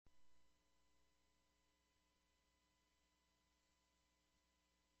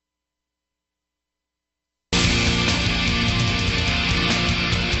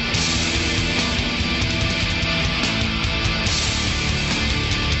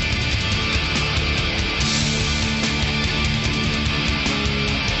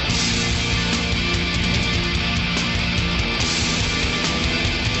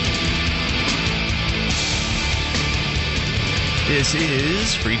This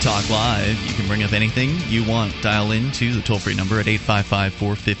is Free Talk Live. You can bring up anything you want. Dial in to the toll-free number at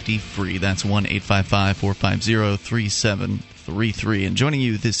 855-450-FREE. That's 1-855-450-3733. And joining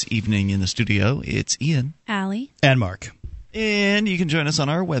you this evening in the studio, it's Ian. Allie. And Mark. And you can join us on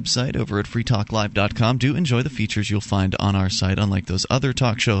our website over at freetalklive.com. Do enjoy the features you'll find on our site, unlike those other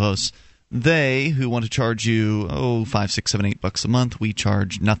talk show hosts. They, who want to charge you, $5, $6, $7, $8 a month, we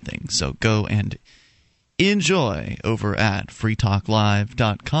charge nothing. So go and enjoy over at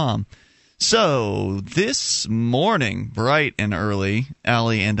freetalklive.com. So this morning, bright and early,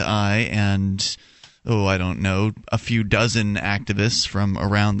 Allie and I and, I don't know, a few dozen activists from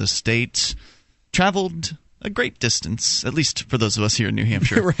around the state traveled a great distance, at least for those of us here in New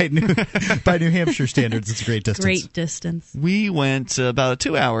Hampshire. Right. By New Hampshire standards, it's a great distance. Great distance. We went about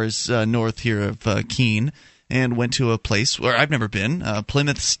 2 hours north here of Keene and went to a place where I've never been,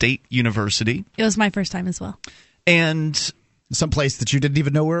 Plymouth State University. It was my first time as well. And some place that you didn't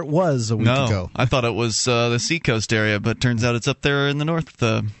even know where it was a week ago. I thought it was the seacoast area, but turns out it's up there in the north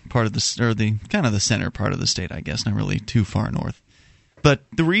part of the kind of the center part of the state, I guess, not really too far north. But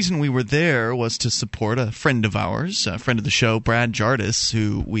the reason we were there was to support a friend of ours, a friend of the show, Brad Jardis,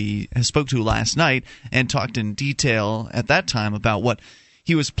 who we spoke to last night and talked in detail at that time about what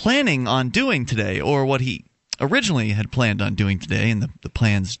he was planning on doing today, or what he originally had planned on doing today, and the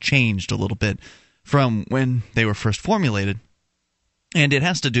plans changed a little bit from when they were first formulated. And it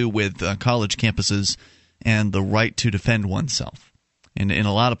has to do with college campuses and the right to defend oneself. And in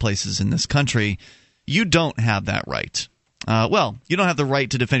a lot of places in this country, you don't have that right. You don't have the right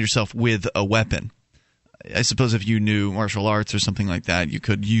to defend yourself with a weapon. I suppose if you knew martial arts or something like that, you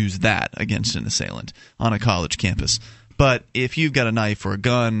could use that against an assailant on a college campus. But if you've got a knife or a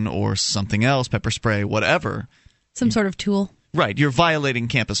gun or something else, pepper spray, whatever. Some sort of tool. Right. You're violating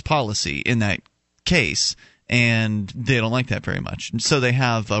campus policy in that case, and they don't like that very much. And so they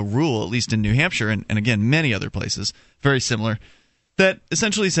have a rule, at least in New Hampshire, and again, many other places, very similar, that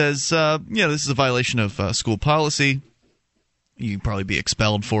essentially says, this is a violation of school policy. You can probably be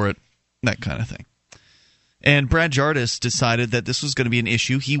expelled for it, that kind of thing. And Brad Jardis decided that this was going to be an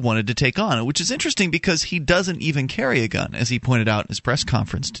issue he wanted to take on, which is interesting because he doesn't even carry a gun, as he pointed out in his press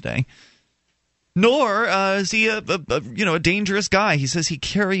conference today. Nor is he a dangerous guy. He says he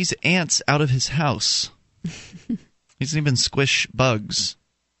carries ants out of his house. He doesn't even squish bugs.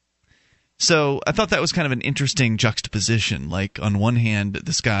 So I thought that was kind of an interesting juxtaposition. Like, on one hand,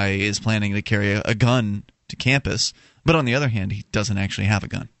 this guy is planning to carry a gun to campus, but on the other hand, he doesn't actually have a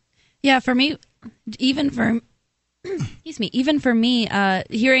gun. Yeah, for me, even for me,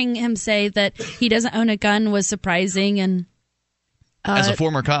 hearing him say that he doesn't own a gun was surprising. And as a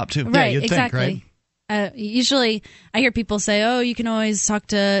former cop, too. Right, yeah, you'd exactly. Think, right? Usually, I hear people say, you can always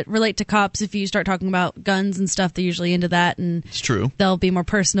relate to cops if you start talking about guns and stuff. They're usually into that, and it's true. They'll be more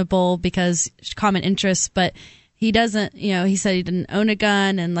personable because common interests, but he doesn't, he said he didn't own a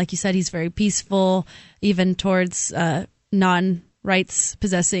gun, and like you said, he's very peaceful, even towards non-rights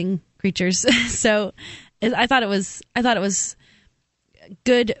possessing creatures. So I thought it was a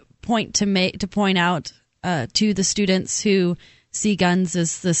good point to point out to the students who see guns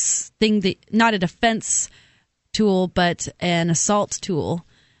as this thing that not a defense tool but an assault tool.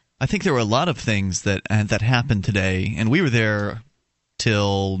 I think there were a lot of things that happened today, and we were there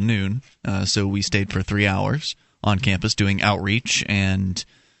till noon, so we stayed for 3 hours on campus doing outreach and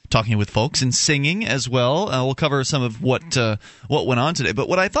talking with folks and singing as well. We'll cover some of what went on today. But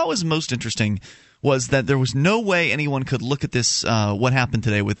what I thought was most interesting was that there was no way anyone could look at this, what happened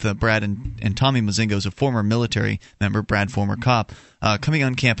today with Brad and Tommy Mozingo, a former military member, Brad, former cop, coming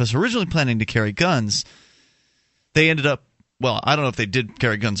on campus, originally planning to carry guns. They ended up, I don't know if they did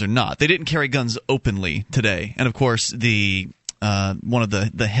carry guns or not. They didn't carry guns openly today. And, of course, the one of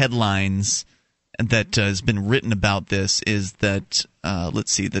the headlines that has been written about this is that,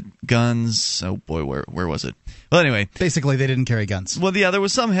 that guns, where was it? Well, anyway. Basically, they didn't carry guns. Well, yeah, there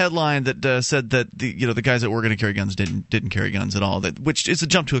was some headline that said that the guys that were going to carry guns didn't carry guns at all, which is a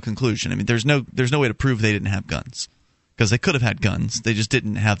jump to a conclusion. I mean, there's no way to prove they didn't have guns, because they could have had guns. They just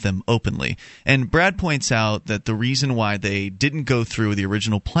didn't have them openly. And Brad points out that the reason why they didn't go through with the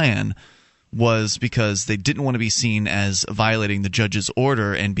original plan was because they didn't want to be seen as violating the judge's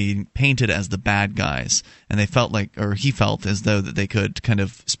order and being painted as the bad guys. And they felt he felt as though that they could kind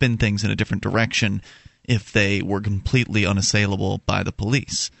of spin things in a different direction if they were completely unassailable by the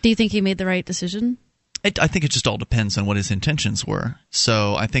police. Do you think he made the right decision? I think it just all depends on what his intentions were.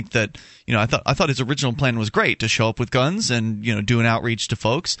 So I think that, I thought his original plan was great, to show up with guns and, do an outreach to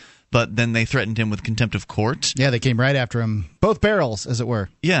folks. but then they threatened him with contempt of court. Yeah, they came right after him. Both barrels, as it were.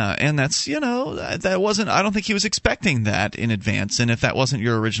 Yeah, and that's, that wasn't, I don't think he was expecting that in advance. And if that wasn't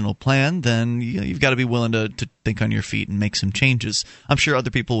your original plan, then you've got to be willing to think on your feet and make some changes. I'm sure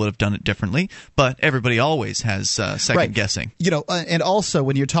other people would have done it differently, but everybody always has second guessing. And also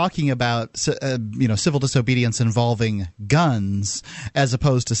when you're talking about, civil disobedience involving guns, as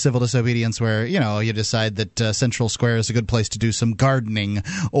opposed to civil disobedience where, you decide that Central Square is a good place to do some gardening,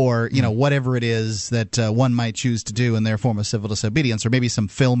 or whatever it is that one might choose to do in their form of civil disobedience, or maybe some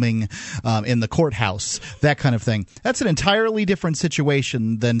filming in the courthouse, that kind of thing. That's an entirely different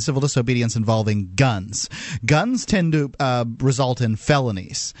situation than civil disobedience involving guns. Guns tend to result in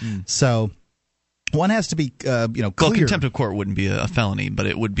felonies. So one has to be clear. Well, contempt of court wouldn't be a felony, but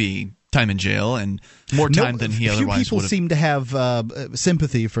it would be time in jail and more time than he otherwise would have. Few people seem to have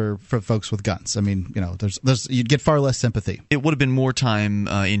sympathy for folks with guns. I mean, you'd get far less sympathy. It would have been more time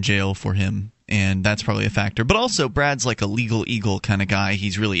in jail for him, and that's probably a factor. But also, Brad's like a legal eagle kind of guy.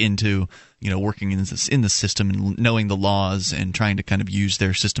 He's really into working in the system and knowing the laws and trying to kind of use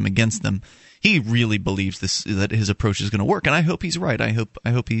their system against them. He really believes that his approach is going to work, and I hope he's right. I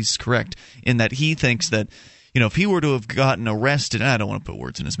hope he's correct in that he thinks that. If he were to have gotten arrested, I don't want to put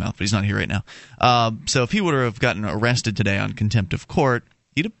words in his mouth, but he's not here right now. So if he were to have gotten arrested today on contempt of court,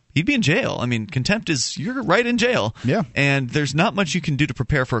 he'd be in jail. I mean, contempt is you're right in jail. Yeah. And there's not much you can do to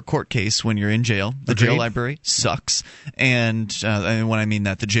prepare for a court case when you're in jail. The jail library sucks. And when I mean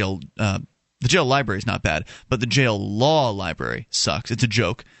that, the jail library is not bad, but the jail law library sucks. It's a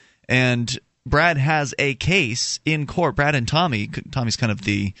joke. And Brad has a case in court. Brad and Tommy. Tommy's kind of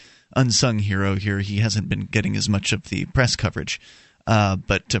the unsung hero here. He hasn't been getting as much of the press coverage.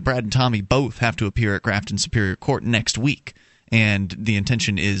 But Brad and Tommy both have to appear at Grafton Superior Court next week. And the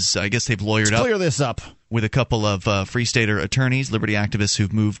intention is, I guess they've lawyered clear this up with a couple of Free Stater attorneys, liberty activists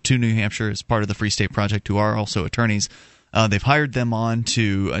who've moved to New Hampshire as part of the Free State Project, who are also attorneys. They've hired them on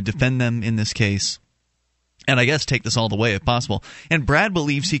to defend them in this case. And I guess take this all the way if possible. And Brad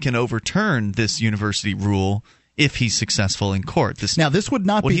believes he can overturn this university rule if he's successful in court. This would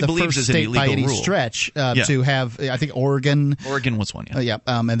not be the first state by any stretch to have, I think, Oregon. Oregon was one, yeah.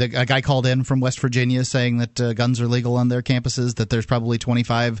 And a guy called in from West Virginia saying that guns are legal on their campuses, that there's probably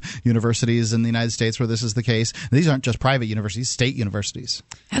 25 universities in the United States where this is the case. And these aren't just private universities, state universities.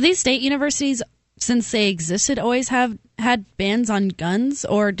 Have these state universities, since they existed, always have had bans on guns,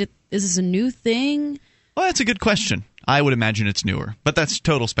 or is this a new thing? Well, that's a good question. I would imagine it's newer, but that's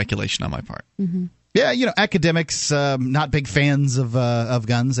total speculation on my part. Mm-hmm. Yeah, academics not big fans of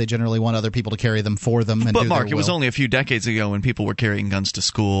guns. They generally want other people to carry them for them. And but Mark, it was only a few decades ago when people were carrying guns to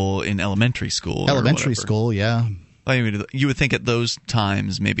school in elementary school. Elementary school, yeah. I mean, you would think at those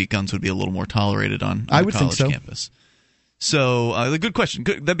times maybe guns would be a little more tolerated on a college campus. So, the good question.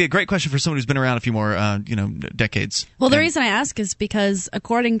 That'd be a great question for someone who's been around a few more, decades. Well, the reason I ask is because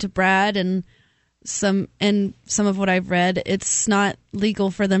according to Brad and some of what I've read, it's not legal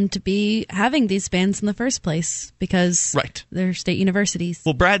for them to be having these bans in the first place because they're state universities.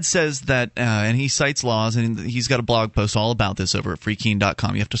 Well, Brad says that, and he cites laws, and he's got a blog post all about this over at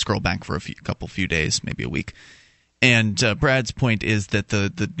freekeen.com. You have to scroll back for a few days, maybe a week. And Brad's point is that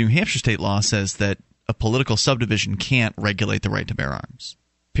the New Hampshire state law says that a political subdivision can't regulate the right to bear arms,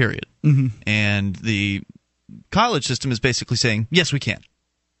 period. Mm-hmm. And the college system is basically saying, yes, we can.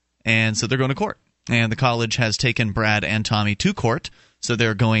 And so they're going to court. And the college has taken Brad and Tommy to court, so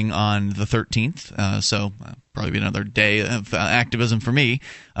they're going on the 13th. So probably be another day of activism for me.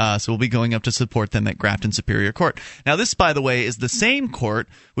 So we'll be going up to support them at Grafton Superior Court. Now, this, by the way, is the same court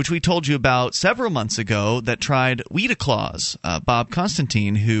which we told you about several months ago that tried Weeda Claus, Bob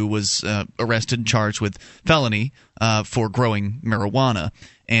Constantine, who was arrested and charged with felony for growing marijuana.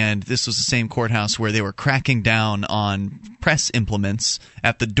 And this was the same courthouse where they were cracking down on press implements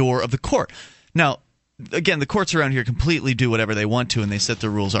at the door of the court. Now, again, the courts around here completely do whatever they want to, and they set their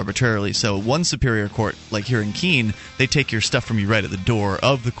rules arbitrarily. So one superior court, like here in Keene, they take your stuff from you right at the door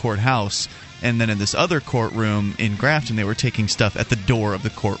of the courthouse. And then in this other courtroom in Grafton, they were taking stuff at the door of the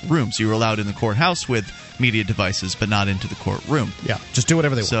courtroom. So you were allowed in the courthouse with media devices, but not into the courtroom. Yeah, just do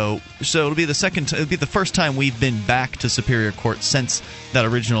whatever they want. So it'll be the first time we've been back to Superior Court since that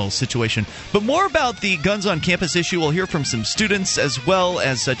original situation. But more about the guns on campus issue, we'll hear from some students as well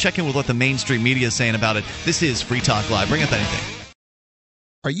as check in with what the mainstream media is saying about it. This is Free Talk Live. Bring up anything.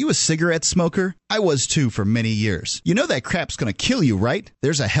 Are you a cigarette smoker? I was too for many years. You know that crap's going to kill you, right?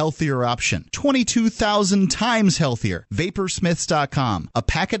 There's a healthier option. 22,000 times healthier. Vaporsmiths.com. A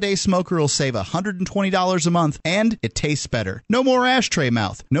pack-a-day smoker will save $120 a month, and it tastes better. No more ashtray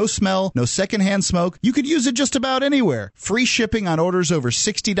mouth. No smell. No secondhand smoke. You could use it just about anywhere. Free shipping on orders over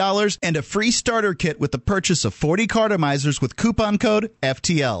 $60 and a free starter kit with the purchase of 40 cartomizers with coupon code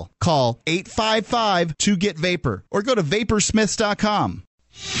FTL. Call 855-2-GET-VAPOR or go to Vaporsmiths.com.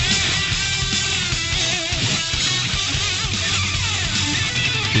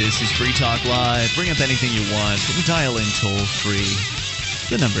 This is Free Talk Live. Bring up anything you want. Dial in toll free.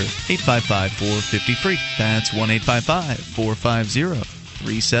 The number 855-450-FREE. That's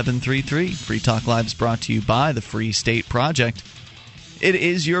 1-855-450-3733. Free Talk Live is brought to you by the Free State Project. It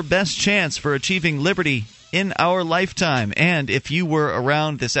is your best chance for achieving liberty in our lifetime. And if you were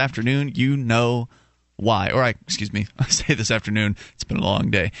around this afternoon, you know why. I say this afternoon. It's been a long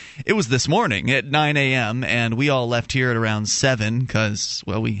day. It was this morning at 9 a.m., and we all left here at around 7 because,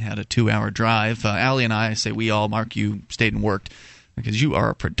 well, we had a 2-hour drive. Allie and I say we all, Mark, you stayed and worked because you are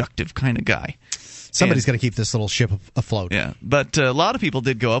a productive kind of guy. Somebody's got to keep this little ship afloat. Yeah, but a lot of people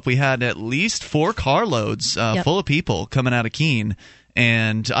did go up. We had at least 4 carloads full of people coming out of Keene.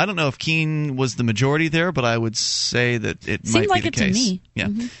 And I don't know if Keene was the majority there, but I would say that it might be the case. Seemed like it to me. Yeah.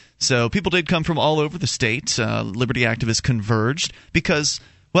 Mm-hmm. So people did come from all over the state. Liberty activists converged because,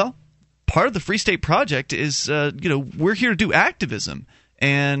 well, part of the Free State Project is, we're here to do activism.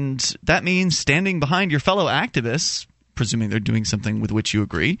 And that means standing behind your fellow activists, presuming they're doing something with which you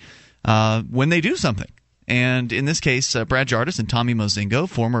agree, when they do something. And in this case, Brad Jardis and Tommy Mozingo,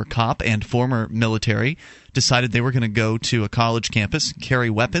 former cop and former military, decided they were going to go to a college campus, carry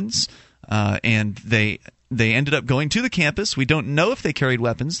weapons, and they ended up going to the campus. We don't know if they carried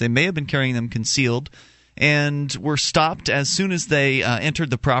weapons. They may have been carrying them concealed, and were stopped as soon as they entered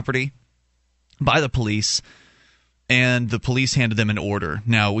the property by the police, and the police handed them an order.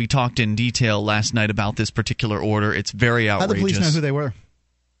 Now, we talked in detail last night about this particular order. It's very outrageous. How did the police know who they were?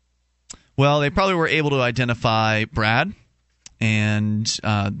 Well, they probably were able to identify Brad and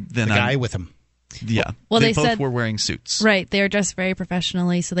then the guy with him. Yeah. Well, they both were wearing suits. Right. They were dressed very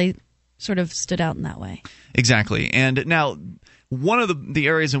professionally, so they sort of stood out in that way. Exactly. And now, one of the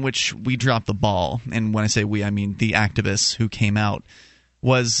areas in which we dropped the ball, and when I say we, I mean the activists who came out,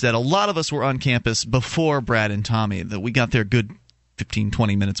 was that a lot of us were on campus before Brad and Tommy. That we got there good 15,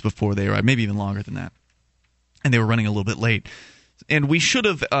 20 minutes before they arrived, maybe even longer than that. And they were running a little bit late. And we should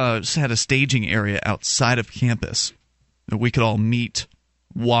have had a staging area outside of campus that we could all meet,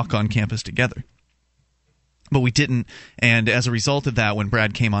 walk on campus together. But we didn't, and as a result of that, when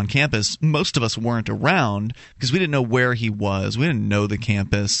Brad came on campus, most of us weren't around because we didn't know where he was. We didn't know the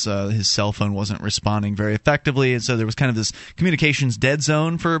campus. His cell phone wasn't responding very effectively, and so there was kind of this communications dead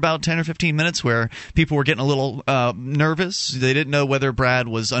zone for about 10 or 15 minutes where people were getting a little nervous. They didn't know whether Brad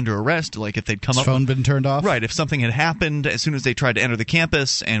was under arrest, like if they'd come up. His phone been turned off? Right, if something had happened as soon as they tried to enter the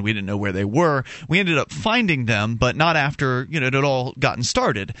campus and we didn't know where they were. We ended up finding them, but not after it had all gotten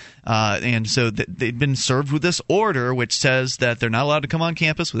started. And so they'd been served with this order which says that they're not allowed to come on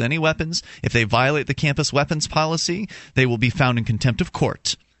campus with any weapons. If they violate the campus weapons policy, they will be found in contempt of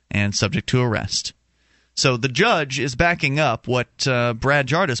court and subject to arrest. So the judge is backing up what Brad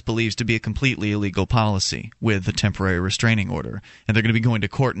Jardis believes to be a completely illegal policy with the temporary restraining order. And they're going to be going to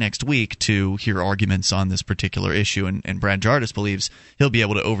court next week to hear arguments on this particular issue. And Brad Jardis believes he'll be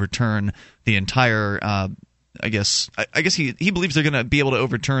able to overturn the entire I guess he believes they're going to be able to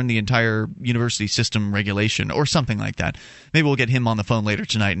overturn the entire university system regulation or something like that. Maybe we'll get him on the phone later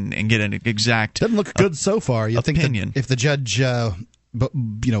tonight and get an exact doesn't look good so far. You think that if the judge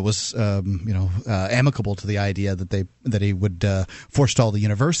was amicable to the idea that he would forestall the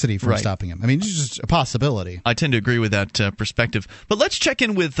university from stopping him. I mean, it's just a possibility. I tend to agree with that perspective. But let's check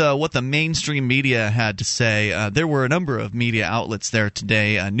in with what the mainstream media had to say. There were a number of media outlets there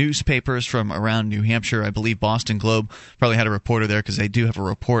today. Newspapers from around New Hampshire. I believe Boston Globe probably had a reporter there because they do have a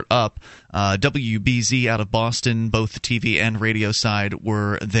report up. WBZ out of Boston, both the TV and radio side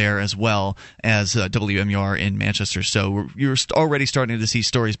were there as well as WMUR in Manchester. So you're already starting to see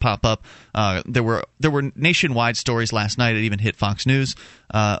stories pop up. There were nationwide stories last night. It even hit Fox News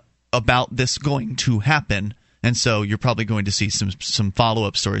about this going to happen, and so you're probably going to see some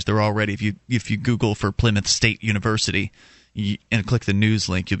follow-up stories. There are already. If you Google for Plymouth State University and click the news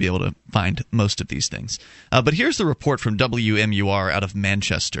link, you'll be able to find most of these things. But here's the report from WMUR out of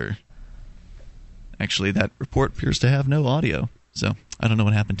Manchester. Actually, that report appears to have no audio, so I don't know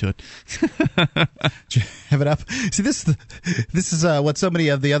what happened to it. Have it up. See, this is what so many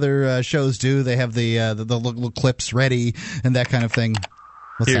of the other shows do. They have the little clips ready and that kind of thing.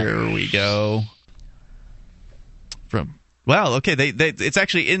 Here we go. Wow, okay, it's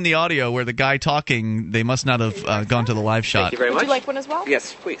actually in the audio where the guy talking, they must not have gone to the live shot. Thank you very much. Would you like one as well?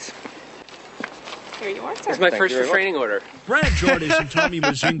 Yes, please. Here you are, sir. This is my first restraining order. Brad Jardis and Tommy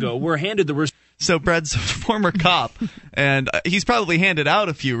Mozingo were handed the So Brad's a former cop, and he's probably handed out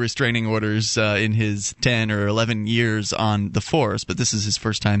a few restraining orders in his 10 or 11 years on the force, but this is his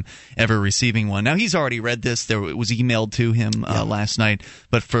first time ever receiving one. Now, he's already read this. It was emailed to him last night,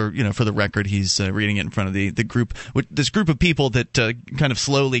 but for the record, he's reading it in front of the group, this group of people that kind of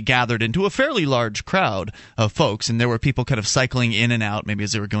slowly gathered into a fairly large crowd of folks, and there were people kind of cycling in and out, maybe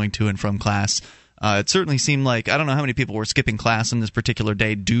as they were going to and from class. It certainly seemed like, I don't know how many people were skipping class on this particular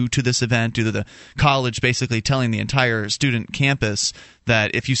day due to this event, due to the college basically telling the entire student campus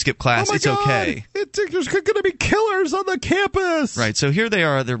that if you skip class, it's okay. There's going to be killers on the campus. Right, so here they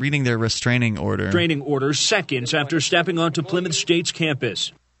are. They're reading their restraining order. restraining order seconds after stepping onto Plymouth State's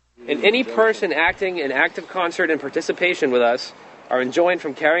campus. And any person acting in active concert and participation with us are enjoined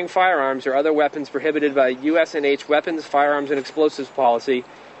from carrying firearms or other weapons prohibited by USNH Weapons, Firearms, and Explosives Policy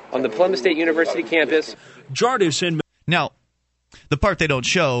on the Plymouth State University campus. Jardis and Now, the part they don't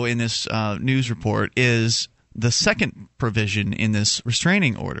show in this news report is the second provision in this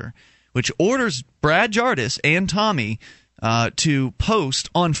restraining order, which orders Brad Jardis and Tommy to post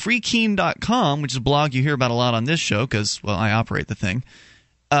on freekeen.com, which is a blog you hear about a lot on this show because, well, I operate the thing,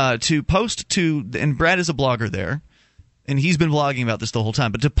 to post to, and Brad is a blogger there, and he's been blogging about this the whole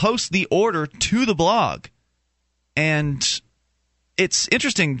time, but to post the order to the blog. And it's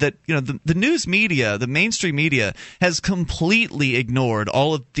interesting that the news media, the mainstream media, has completely ignored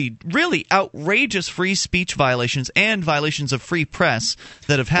all of the really outrageous free speech violations and violations of free press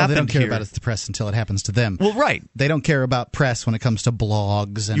that have happened here. They don't care about the press until it happens to them. Well, right. They don't care about press when it comes to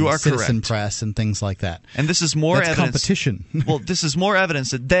blogs and citizen press and things like that. And this is more evidence. Competition. Well, this is more evidence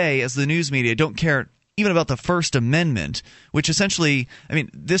that they, as the news media, don't care even about the First Amendment, which essentially,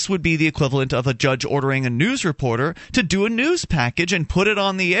 this would be the equivalent of a judge ordering a news reporter to do a news package and put it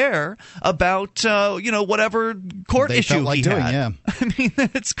on the air about, whatever court issue he had. Yeah.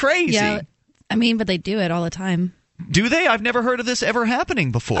 It's crazy. Yeah, but they do it all the time. Do they? I've never heard of this ever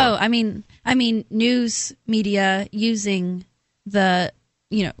happening before. Oh, I mean, news media using the,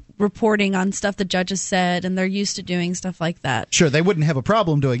 reporting on stuff the judges said, and they're used to doing stuff like that. Sure, they wouldn't have a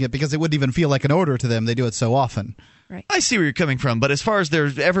problem doing it because it wouldn't even feel like an order to them. They do it so often. Right. I see where you're coming from, but as far as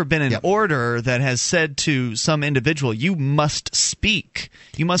there's ever been an order that has said to some individual, you must speak.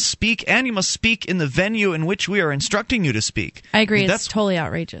 You must speak, and you must speak in the venue in which we are instructing you to speak. I agree. It's totally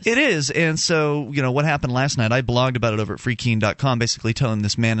outrageous. It is, and so, what happened last night, I blogged about it over at freekeen.com, basically telling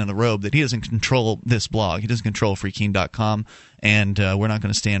this man in the robe that he doesn't control this blog. He doesn't control freekeen.com, and we're not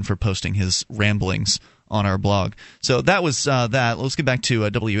going to stand for posting his ramblings on our blog. So that was that. Let's get back to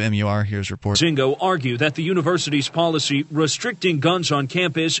WMUR. Here's report. Mozingo argue that the university's policy restricting guns on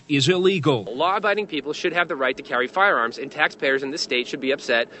campus is illegal. Law-abiding people should have the right to carry firearms, and taxpayers in this state should be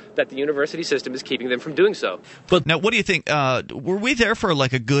upset that the university system is keeping them from doing so. But now, what do you think? Were we there for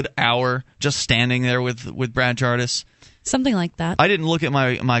like a good hour just standing there with Brad Jardis? Something like that. I didn't look at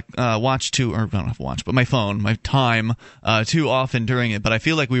my watch I don't have a watch, but my phone, my time too often during it. But I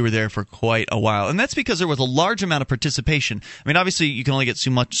feel like we were there for quite a while, and that's because there was a large amount of participation. Obviously, you can only get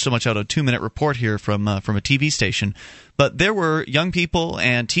so much out of a 2-minute report here from a TV station. But there were young people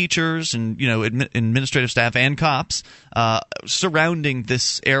and teachers and administrative staff and cops surrounding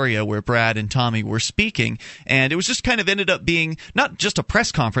this area where Brad and Tommy were speaking, and it was just kind of ended up being not just a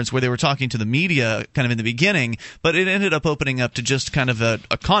press conference where they were talking to the media kind of in the beginning, but it ended up opening up to just kind of a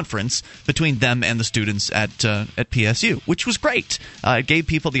conference between them and the students at PSU, which was great. It gave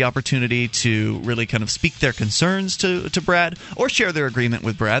people the opportunity to really kind of speak their concerns to Brad or share their agreement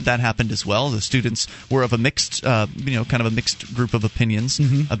with Brad. That happened as well. The students were of a mixed kind of a mixed group of opinions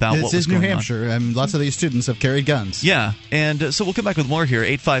about what was going on. New Hampshire, and lots of these students have carried guns. Yeah, and so we'll come back with more here,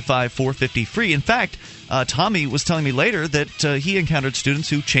 855-450-FREE. In fact, Tommy was telling me later that he encountered students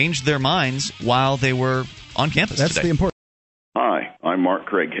who changed their minds while they were on campus That's today. the important. Hi, I'm Mark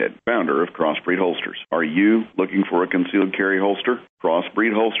Craighead, founder of Crossbreed Holsters. Are you looking for a concealed carry holster?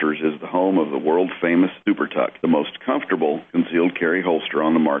 Crossbreed Holsters is the home of the world-famous Super Tuck, the most comfortable concealed carry holster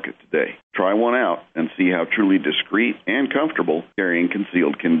on the market today. Try one out and see how truly discreet and comfortable carrying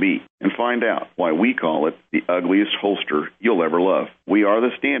concealed can be, and find out why we call it the ugliest holster you'll ever love. We are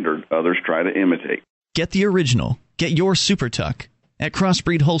the standard others try to imitate. Get the original. Get your Super Tuck at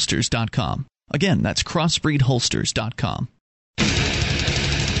crossbreedholsters.com. Again, that's crossbreedholsters.com.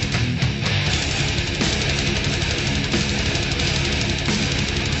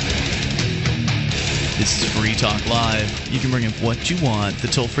 This is Free Talk Live. You can bring up what you want. The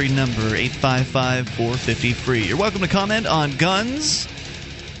toll-free number, 855-450-FREE. You're welcome to comment on guns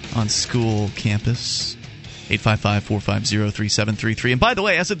on school campus. 855-450-3733. And by the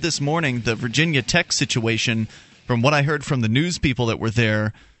way, as of this morning, the Virginia Tech situation, from what I heard from the news people that were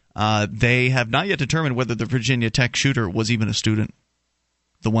there, they have not yet determined whether the Virginia Tech shooter was even a student.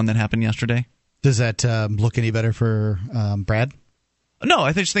 The one that happened yesterday. Does that look any better for Brad? No,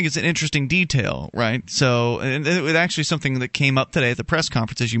 I just think it's an interesting detail, right? So, and it was actually something that came up today at the press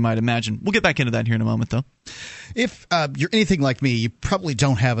conference, as you might imagine. We'll get back into that here in a moment, though. If you're anything like me, you probably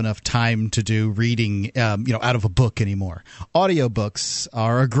don't have enough time to do reading, out of a book anymore. Audiobooks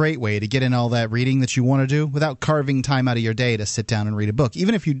are a great way to get in all that reading that you want to do without carving time out of your day to sit down and read a book.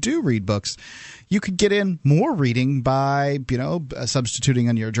 Even if you do read books, you could get in more reading by, substituting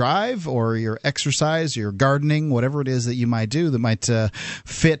on your drive or your exercise, your gardening, whatever it is that you might do that might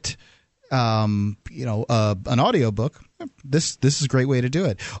fit, an audiobook. This is a great way to do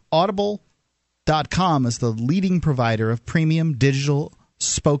it. Audible.com is the leading provider of premium digital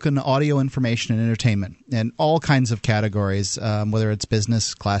spoken audio information and entertainment in all kinds of categories, whether it's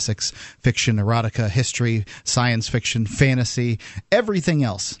business, classics, fiction, erotica, history, science fiction, fantasy, everything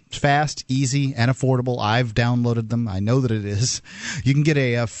else. It's fast, easy, and affordable. I've downloaded them. I know that it is. You can get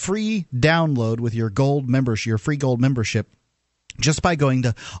a free download with your gold membership, your free gold membership, just by going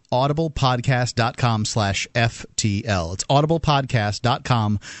to audiblepodcast.com/FTL. It's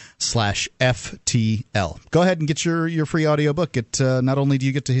audiblepodcast.com/FTL. Go ahead and get your free audiobook. It not only do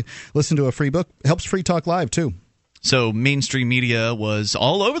you get to listen to a free book, it helps Free Talk Live too. So mainstream media was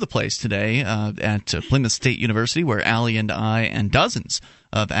all over the place today at Plymouth State University, where Allie and I and dozens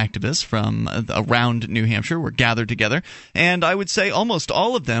of activists from around New Hampshire were gathered together. And I would say almost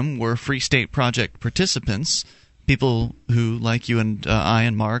all of them were Free State Project participants. People who, like you and I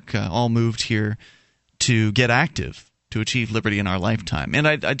and Mark, all moved here to get active, to achieve liberty in our lifetime. And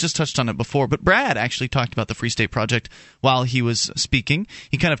I just touched on it before, but Brad actually talked about the Free State Project while he was speaking.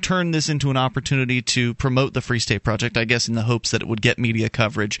 He kind of turned this into an opportunity to promote the Free State Project, I guess in the hopes that it would get media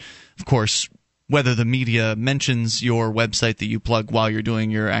coverage. Of course, whether the media mentions your website that you plug while you're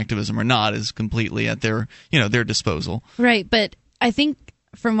doing your activism or not is completely at their disposal. Right, but I think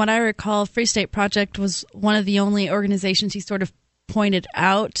from what I recall, Free State Project was one of the only organizations he sort of pointed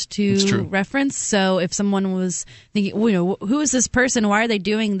out to reference. So if someone was thinking, who is this person? Why are they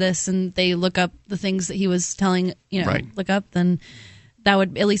doing this? And they look up the things that he was telling, look up, then that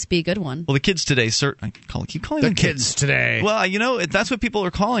would at least be a good one. Well, the kids today, I keep calling them kids today. Well, that's what people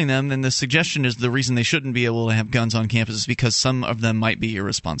are calling them, and the suggestion is the reason they shouldn't be able to have guns on campus is because some of them might be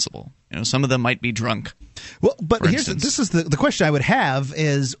irresponsible. Some of them might be drunk. Well, but this is the question I would have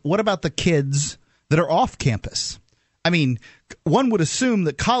is, what about the kids that are off campus? I mean, one would assume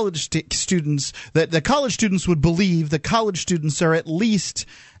that college students would believe that college students are at least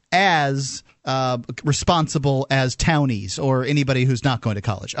as responsible as townies or anybody who's not going to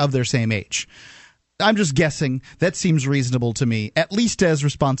college of their same age. I'm just guessing. That seems reasonable to me. At least as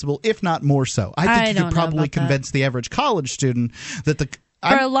responsible, if not more so. I think you could probably convince the average college student that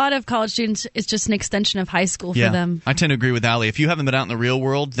for a lot of college students, it's just an extension of high school for them. I tend to agree with Allie. If you haven't been out in the real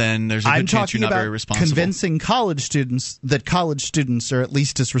world, then there's a good chance you're not very responsible. Convincing college students that college students are at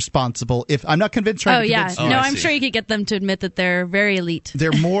least as responsible. If I'm not convinced, I'm sure you could get them to admit that they're very elite.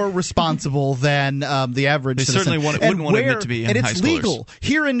 They're more responsible than the average. They citizen. certainly wouldn't want to admit to be high schoolers. And it's legal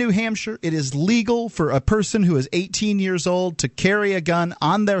here in New Hampshire. It is legal for a person who is 18 years old to carry a gun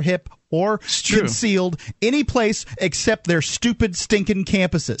on their hip or concealed any place except their stupid, stinking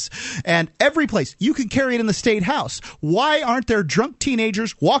campuses. And every place. You can carry it in the state house. Why aren't there drunk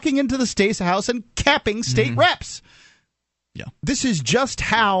teenagers walking into the state house and capping state reps? Yeah. This is just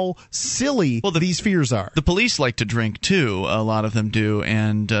how silly these fears are. The police like to drink, too. A lot of them do.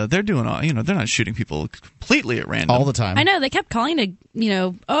 And they're doing they're not shooting people completely at random. All the time. I know. They kept calling it, we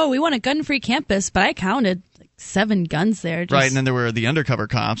want a gun-free campus, but I counted 7 guns there. Right, and then there were the undercover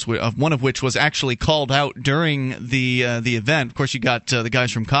cops, one of which was actually called out during the event. Of course, you got the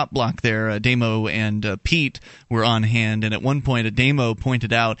guys from Cop Block there, Damo and Pete were on hand, and at one point a Damo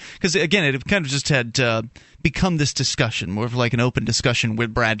pointed out, because again, it kind of just had become this discussion, more of like an open discussion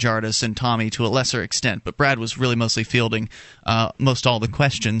with Brad Jardis and Tommy to a lesser extent, but Brad was really mostly fielding most all the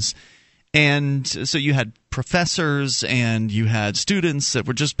questions. And so you had professors and you had students that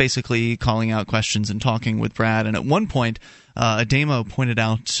were just basically calling out questions and talking with Brad. And at one point, a demo pointed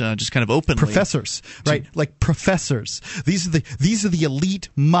out just kind of openly, professors, right? Like professors. These are the elite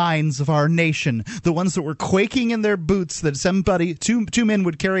minds of our nation, the ones that were quaking in their boots that two men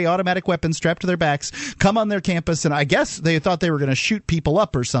would carry automatic weapons strapped to their backs, come on their campus, and I guess they thought they were going to shoot people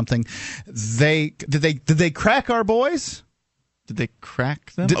up or something. Did they crack our boys? Did they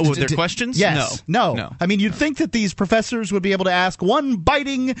crack them? Their questions? Yes. No. I mean, you'd think that these professors would be able to ask one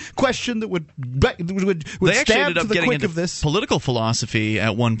biting question that would they actually stab ended up to the getting quick into of this. Political philosophy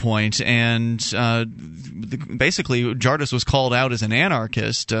at one point, and basically Jardis was called out as an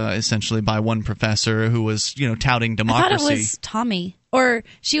anarchist, essentially by one professor who was, touting democracy. I thought it was Tommy, or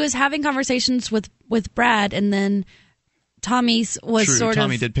she was having conversations with Brad, and then Tommy was True,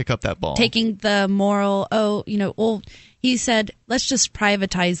 Tommy did pick up that ball, taking the moral. He said, let's just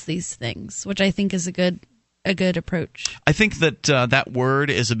privatize these things, which I think is a good approach. I think that that word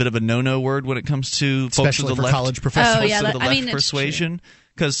is a bit of a no-no word when it comes to especially folks of the for left. College professors. Oh, yeah, the left persuasion.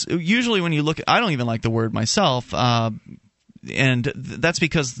 Because usually when you look, I don't even like the word myself. And that's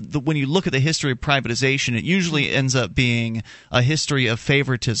because when you look at the history of privatization, it usually ends up being a history of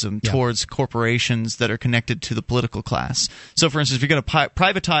favoritism towards corporations that are connected to the political class. So, for instance, if you're going to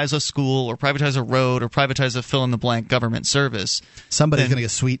privatize a school or privatize a road or privatize a fill-in-the-blank government service, somebody's going to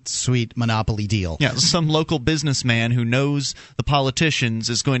get a sweet monopoly deal. Yeah, some local businessman who knows the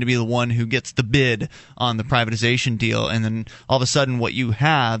politicians is going to be the one who gets the bid on the privatization deal. And then all of a sudden what you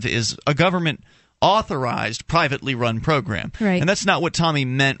have is a government authorized privately run program. Right. And that's not what Tommy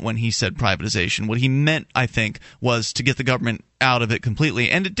meant when he said privatization. What he meant, I think, was to get the government out of it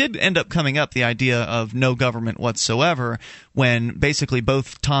completely. And it did end up coming up, the idea of no government whatsoever, when basically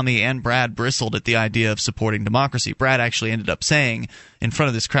both Tommy and Brad bristled at the idea of supporting democracy. Brad actually ended up saying in front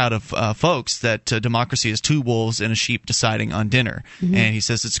of this crowd of folks that democracy is two wolves and a sheep deciding on dinner. Mm-hmm. And he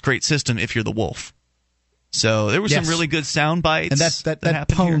says it's a great system if you're the wolf. So there were some really good sound bites, and that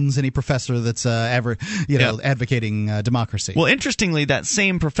pwns any professor that's advocating democracy. Well, interestingly, that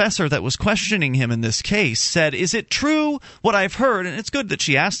same professor that was questioning him in this case said, "Is it true what I've heard?" And it's good that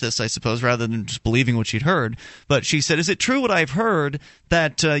she asked this, I suppose, rather than just believing what she'd heard. But she said, "Is it true what I've heard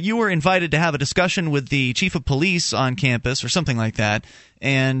that you were invited to have a discussion with the chief of police on campus or something like that,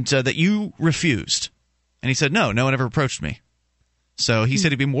 and that you refused?" And he said, "No one ever approached me." So he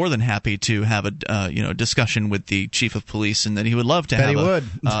said he'd be more than happy to have a discussion with the chief of police, and that he would love to have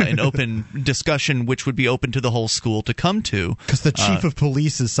an open discussion, which would be open to the whole school to come to. Because the chief of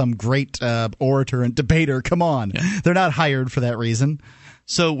police is some great orator and debater. Come on, they're not hired for that reason.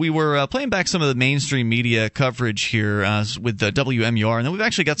 So we were playing back some of the mainstream media coverage here with WMUR, and then we've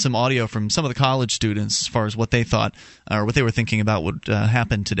actually got some audio from some of the college students as far as what they thought or what they were thinking about would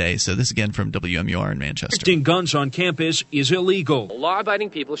happen today. So this again from WMUR in Manchester. Restricting guns on campus is illegal.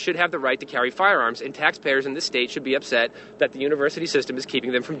 Law-abiding people should have the right to carry firearms, and taxpayers in this state should be upset that the university system is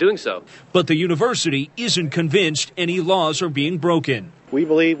keeping them from doing so. But the university isn't convinced any laws are being broken. We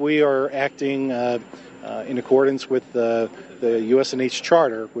believe we are acting in accordance with the USNH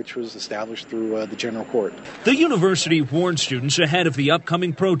Charter, which was established through the General Court. The university warned students ahead of the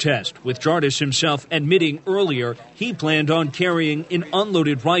upcoming protest, with Jardis himself admitting earlier he planned on carrying an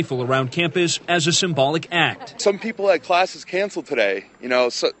unloaded rifle around campus as a symbolic act. Some people had classes canceled today.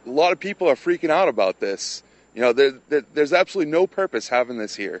 So a lot of people are freaking out about this. There's absolutely no purpose having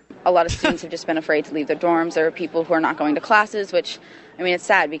this here. A lot of students have just been afraid to leave their dorms. There are people who are not going to classes, which, it's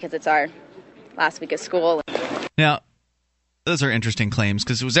sad because it's our last week of school. Now, those are interesting claims,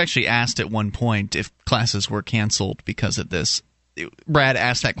 because it was actually asked at one point if classes were canceled because of this. Brad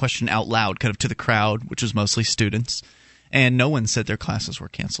asked that question out loud, kind of to the crowd, which was mostly students, and no one said their classes were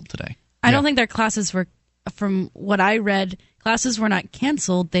canceled today. I don't think their classes were, from what I read, classes were not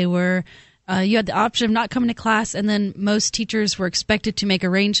canceled. They were, you had the option of not coming to class, and then most teachers were expected to make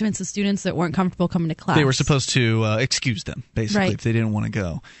arrangements with students that weren't comfortable coming to class. They were supposed to excuse them, basically, if they didn't want to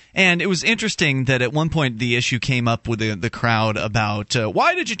go. And it was interesting that at one point the issue came up with the crowd about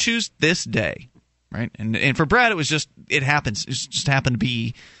why did you choose this day, right? And for Brad, it was just it happens. It just happened to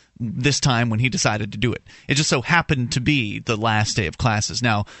be this time when he decided to do it. It just so happened to be the last day of classes.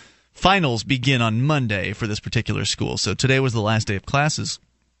 Now, finals begin on Monday for this particular school, so today was the last day of classes.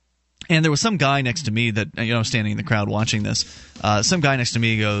 And there was some guy next to me that, standing in the crowd watching this, some guy next to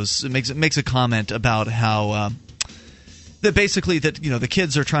me makes a comment about how that basically the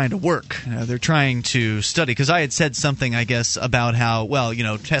kids are trying to work. They're trying to study. Because I had said something, I guess, about how,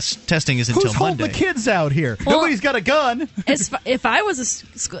 testing is until Monday. Who's holding the kids out here? Well, nobody's got a gun. If I was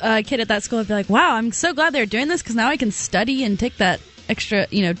a kid at that school, I'd be like, wow, I'm so glad they're doing this, because now I can study and take that extra,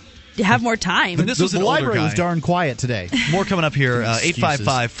 have more time. And this was the an older library guy. was darn quiet today. More coming up here. Excuses.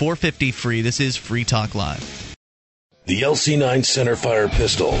 855-450-FREE. This is Free Talk Live. The LC9 Centerfire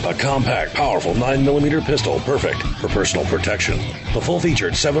Pistol, a compact, powerful 9mm pistol, perfect for personal protection. The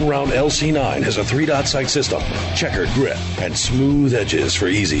full-featured 7-round LC9 has a 3-dot sight system, checkered grip, and smooth edges for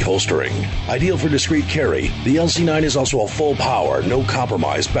easy holstering. Ideal for discreet carry, the LC9 is also a full-power,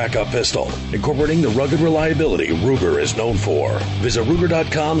 no-compromise backup pistol, incorporating the rugged reliability Ruger is known for. Visit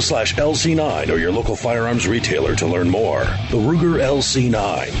Ruger.com/LC9 or your local firearms retailer to learn more. The Ruger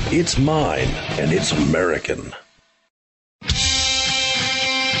LC9. It's mine, and it's American.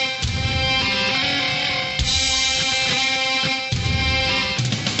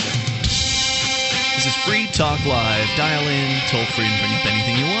 This is Free Talk Live. Dial in, toll free, and bring up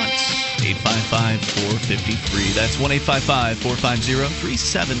anything you want. 855-450-FREE. That's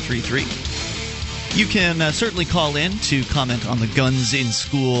 1-855-450-3733. You can certainly call in to comment on the guns in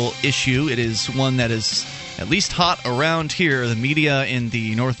school issue. It is one that is at least hot around here. The media in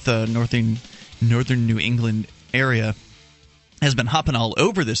the northern New England area has been hopping all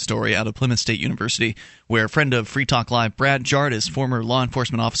over this story out of Plymouth State University, where a friend of Free Talk Live, Brad Jardis, former law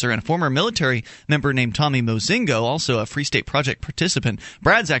enforcement officer and a former military member named Tommy Mozingo, also a Free State Project participant.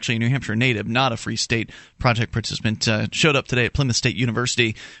 Brad's actually a New Hampshire native, not a Free State Project participant, showed up today at Plymouth State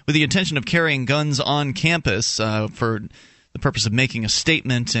University with the intention of carrying guns on campus for the purpose of making a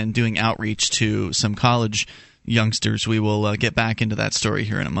statement and doing outreach to some college youngsters. We will get back into that story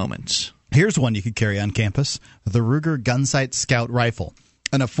here in a moment. Here's one you could carry on campus, the Ruger Gunsight Scout Rifle.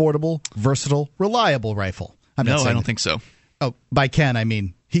 An affordable, versatile, reliable rifle. I don't think so. Oh, by Ken, I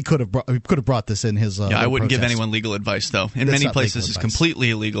mean, he could have brought this in his I wouldn't protest. give anyone legal advice, though. In That's many not places, legal it's advice. completely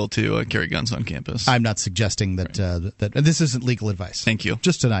illegal to carry guns on campus. I'm not suggesting that, that this isn't legal advice. Thank you.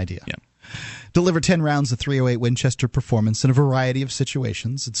 Just an idea. Yeah. Deliver 10 rounds of .308 Winchester performance in a variety of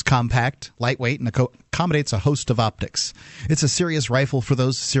situations. It's compact, lightweight, and accommodates a host of optics. It's a serious rifle for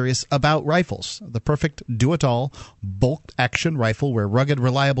those serious about rifles. The perfect do-it-all, bolt-action rifle where rugged,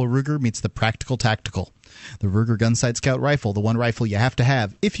 reliable Ruger meets the practical tactical. The Ruger Gunsight Scout Rifle, the one rifle you have to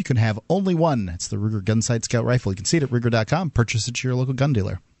have if you can have only one. It's the Ruger Gunsight Scout Rifle. You can see it at Ruger.com. Purchase it to your local gun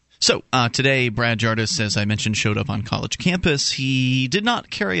dealer. So today, Brad Jardis, as I mentioned, showed up on college campus. He did not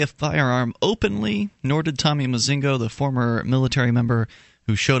carry a firearm openly, nor did Tommy Mozingo, the former military member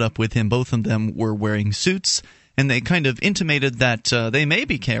who showed up with him. Both of them were wearing suits, and they kind of intimated that they may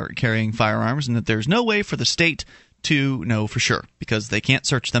be carrying firearms and that there's no way for the state to know for sure because they can't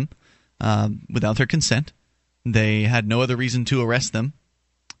search them without their consent. They had no other reason to arrest them.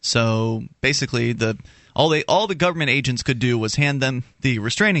 So basically, all the government agents could do was hand them the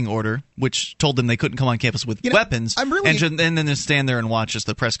restraining order, which told them they couldn't come on campus with weapons, and then just stand there and watch as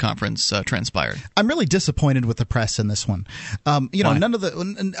the press conference transpired. I'm really disappointed with the press in this one. None of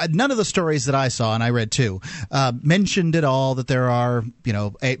the stories that I saw, and I read too, mentioned at all that there are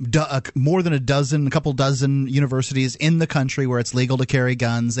more than a couple dozen universities in the country where it's legal to carry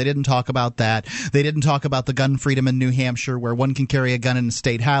guns. They didn't talk about that. They didn't talk about the gun freedom in New Hampshire, where one can carry a gun in a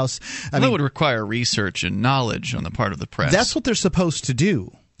state house. That would require research and knowledge on the part of the press. That's what they're supposed to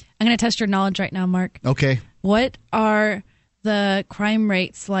do. I'm going to test your knowledge right now, Mark. Okay. What are the crime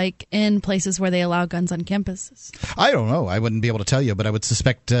rates like in places where they allow guns on campuses? I don't know. I wouldn't be able to tell you, but I would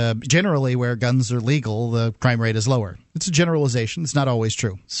suspect generally where guns are legal, the crime rate is lower. It's a generalization. It's not always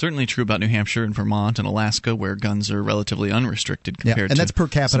true. Certainly true about New Hampshire and Vermont and Alaska, where guns are relatively unrestricted compared to and that's per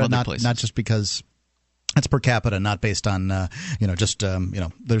capita, some other places. not just because. That's per capita, not based on,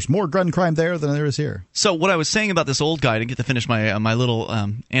 there's more gun crime there than there is here. So what I was saying about this old guy, to get to finish my my little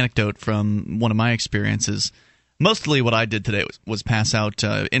anecdote from one of my experiences, mostly what I did today was pass out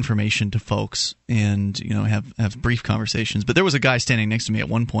information to folks and have brief conversations. But there was a guy standing next to me at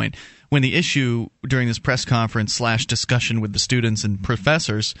one point when the issue during this press conference / discussion with the students and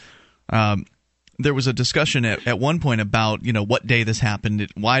professors. There was a discussion at one point about, what day this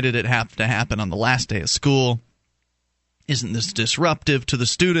happened. Why did it have to happen on the last day of school? Isn't this disruptive to the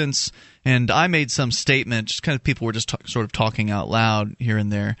students? And I made some statement, just kind of people were just sort of talking out loud here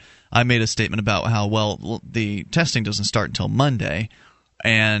and there. I made a statement about how, the testing doesn't start until Monday.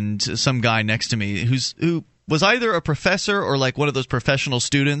 And some guy next to me who was either a professor or like one of those professional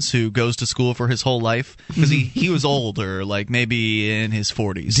students who goes to school for his whole life, because he was older, like maybe in his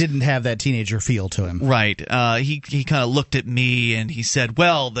 40s. Didn't have that teenager feel to him. Right. He kind of looked at me and he said,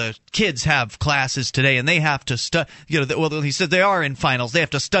 well, the kids have classes today and they have to study. He said they are in finals. They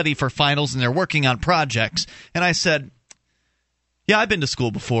have to study for finals and they're working on projects. And I said, yeah, I've been to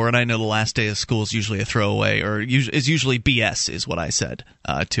school before, and I know the last day of school is usually a throwaway, or is usually BS, is what I said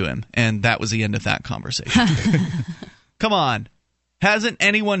to him. And that was the end of that conversation. Come on. Hasn't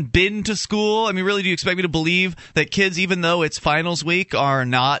anyone been to school? I mean, really, do you expect me to believe that kids, even though it's finals week, are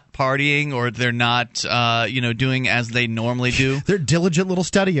not partying or they're not, doing as they normally do? They're diligent little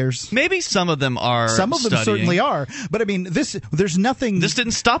studiers. Maybe some of them are. Some of them studying. certainly are. But I mean, there's nothing. This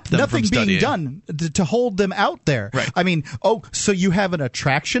didn't stop them. Nothing from being studying. done to hold them out there. Right. I mean, so you have an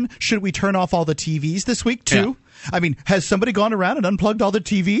attraction? Should we turn off all the TVs this week too? Yeah. I mean, has somebody gone around and unplugged all the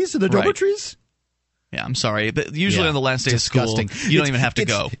TVs in the dormitories? Yeah, I'm sorry, but usually on the last day disgusting. of school, you don't even have to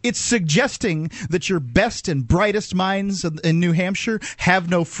go. It's suggesting that your best and brightest minds in New Hampshire have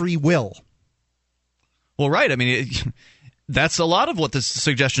no free will. Well, right. I mean, that's a lot of what the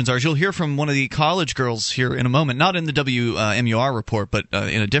suggestions are. As you'll hear from one of the college girls here in a moment, not in the WMUR report, but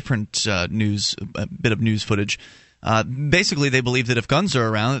in a different bit of news footage. Basically, they believe that if guns are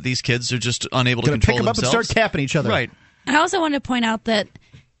around, that these kids are just unable to control themselves. Pick them up and start capping each other. Right. I also want to point out that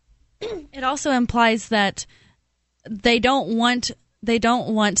it also implies that they don't want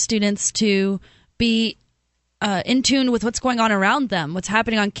students to be in tune with what's going on around them, what's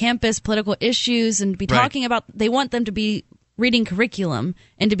happening on campus, political issues, and be talking about. They want them to be reading curriculum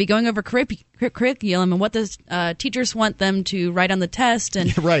and to be going over curriculum and what the teachers want them to write on the test and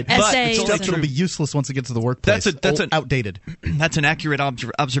essays. But stuff that'll be useless once it gets to the workplace. That's outdated. That's an accurate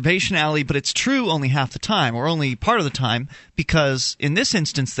observation, Allie, but it's true only half the time or only part of the time because in this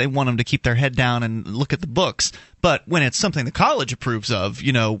instance they want them to keep their head down and look at the books. But when it's something the college approves of,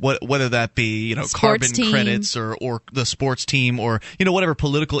 whether that be carbon credits or the sports team or whatever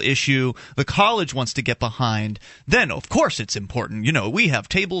political issue the college wants to get behind, then of course it's important. We have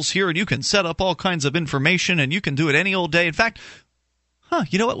tables here and you can set up all kinds of information and you can do it any old day. In fact,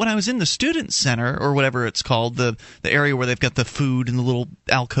 you know what? When I was in the student center or whatever it's called, the area where they've got the food and the little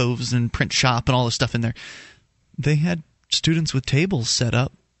alcoves and print shop and all this stuff in there, they had students with tables set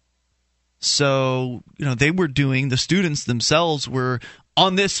up. So, the students themselves were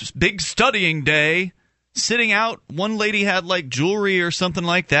on this big studying day sitting out. One lady had like jewelry or something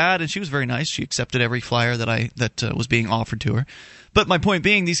like that, and she was very nice. She accepted every flyer that was being offered to her. But my point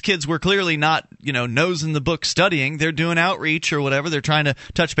being, these kids were clearly not, nose in the book studying. They're doing outreach or whatever. They're trying to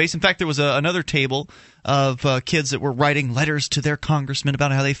touch base. In fact, there was another table of kids that were writing letters to their congressman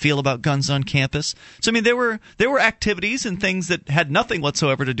about how they feel about guns on campus. So, I mean, there were activities and things that had nothing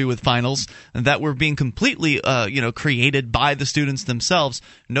whatsoever to do with finals and that were being completely, created by the students themselves.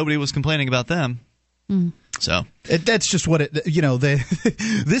 Nobody was complaining about them. Mm. So that's just what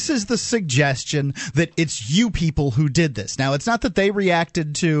this is the suggestion that it's you people who did this. Now, it's not that they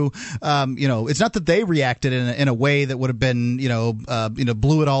reacted to, it's not that they reacted in a way that would have been,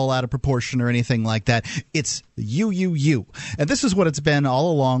 blew it all out of proportion or anything like that. It's you. And this is what it's been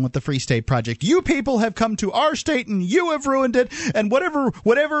all along with the Free State Project. You people have come to our state and you have ruined it. And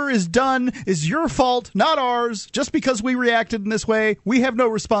whatever is done is your fault, not ours. Just because we reacted in this way, we have no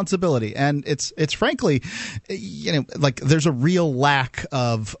responsibility. And it's frankly, there's a real lack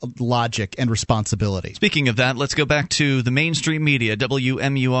of logic and responsibility. Speaking of that, let's go back to the mainstream media,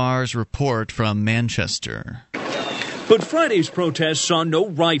 WMUR's report from Manchester. But Friday's protest saw no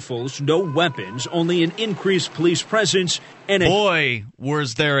rifles, no weapons, only an increased police presence and Boy,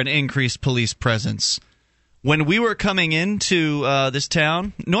 was there an increased police presence. When we were coming into this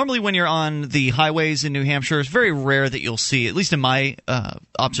town, normally when you're on the highways in New Hampshire, it's very rare that you'll see, at least in my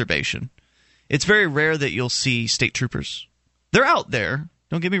observation, it's very rare that you'll see state troopers. They're out there.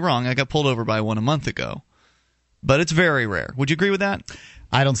 Don't get me wrong. I got pulled over by one a month ago. But it's very rare. Would you agree with that?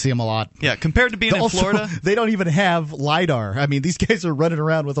 I don't see them a lot. Yeah, compared to being in Florida. They don't even have LiDAR. I mean, these guys are running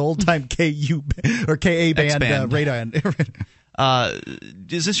around with old-time KU or KA band radar.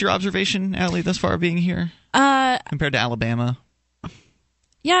 Is this your observation, Allie, thus far being here? Compared to Alabama?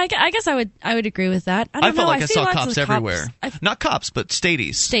 Yeah, I guess I would agree with that. I felt like I saw cops everywhere. Not cops, but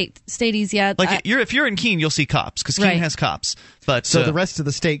stadies. Stadies, yeah. Like if you're in Keene, you'll see cops because Keene has cops. But so the rest of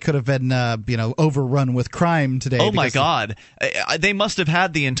the state could have been overrun with crime today. Oh my God, they must have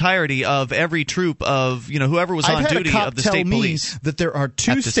had the entirety of every troop of whoever was on duty of the state police. That there are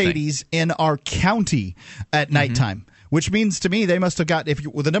two stadies in our county at nighttime. Which means to me they must have got,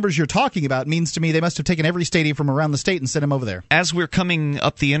 the numbers you're talking about means to me they must have taken every stadium from around the state and sent them over there. As we're coming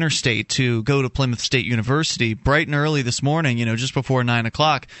up the interstate to go to Plymouth State University, bright and early this morning, just before 9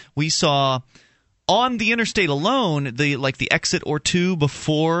 o'clock, we saw on the interstate alone, the exit or two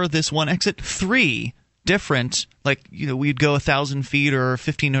before this one exit, 3 different, we'd go 1,000 feet or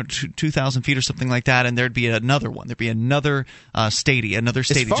 15 or 2,000 feet or something like that, and there'd be another one. There'd be another stadium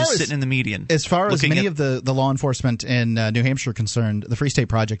just sitting in the median. As far as many of the law enforcement in New Hampshire are concerned, the Free State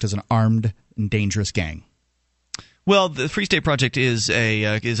Project is an armed and dangerous gang. Well, the Free State Project is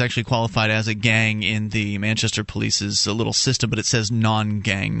actually qualified as a gang in the Manchester Police's little system, but it says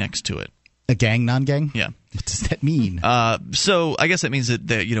non-gang next to it. A gang, non-gang? Yeah. What does that mean? So I guess that means that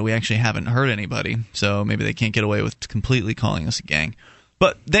we actually haven't hurt anybody, so maybe they can't get away with completely calling us a gang.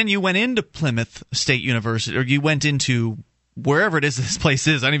 But then you went into Plymouth State University, or you went into wherever it is this place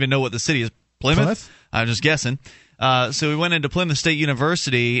is. I don't even know what the city is. Plymouth? I'm just guessing. So we went into Plymouth State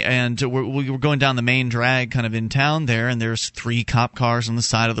University, and we were going down the main drag kind of in town there, and there's 3 cop cars on the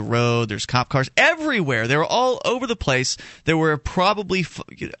side of the road. There's cop cars everywhere. They were all over the place. There were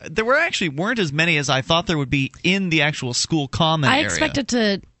actually weren't as many as I thought there would be in the actual school common area. I expected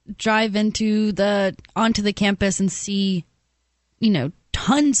to drive onto the campus and see,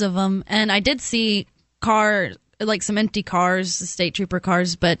 tons of them, and I did see cars, like some empty cars, state trooper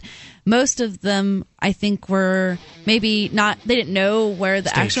cars, but most of them I think were maybe not, they didn't know where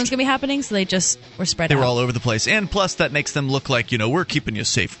the action was going to be happening, so they just were spread out. They were all over the place. And plus that makes them look like, we're keeping you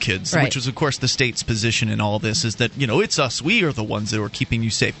safe, kids, right. Which is of course the state's position in all this, is that, it's us, we are the ones that are keeping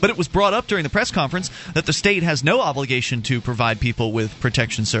you safe. But it was brought up during the press conference that the state has no obligation to provide people with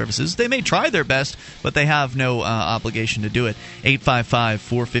protection services. They may try their best, but they have no obligation to do it.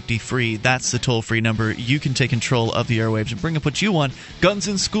 855-450-FREE, that's the toll-free number. You can take control of the airwaves and bring up what you want. Guns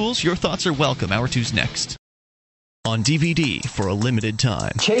in schools, your thoughts are welcome. Hour 2's next. On DVD for a limited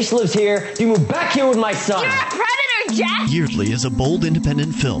time. Chase lives here. You move back here with my son. You're a predator, Jack! Yeardley is a bold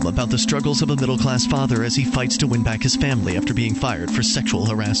independent film about the struggles of a middle-class father as he fights to win back his family after being fired for sexual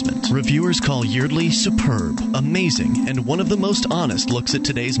harassment. Reviewers call Yeardley superb, amazing, and one of the most honest looks at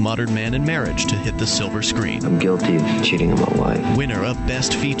today's modern man and marriage to hit the silver screen. I'm guilty of cheating on my wife. Winner of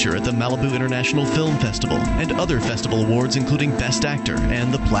Best Feature at the Malibu International Film Festival and other festival awards including Best Actor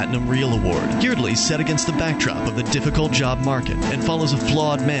and the Platinum Reel Award. Yeardley's set against the backdrop of the difficult job market and follows a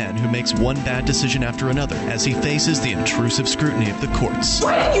flawed man who makes one bad decision after another as he faces the intrusive scrutiny of the courts.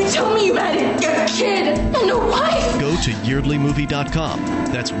 Why didn't you tell me you had a kid and a wife? Go to YeardleyMovie.com.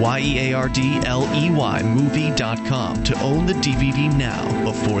 That's Yeardley movie.com to own the DVD now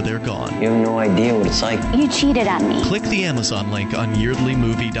before they're gone. You have no idea what it's like. You cheated on me. Click the Amazon link on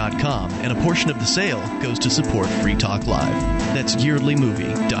YeardleyMovie.com and a portion of the sale goes to support Free Talk Live. That's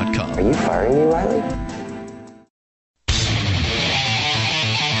YeardleyMovie.com. Are you firing me, Riley?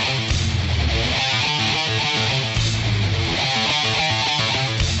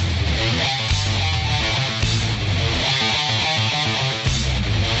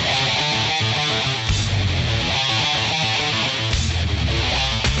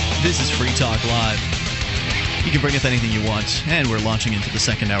 This is Free Talk Live. You can bring up anything you want, and we're launching into the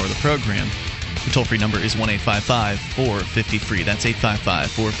second hour of the program. The toll-free number is 1-855-450-FREE. That's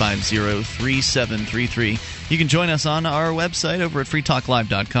 855-450-3733. You can join us on our website over at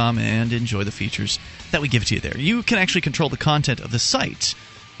freetalklive.com and enjoy the features that we give to you there. You can actually control the content of the site.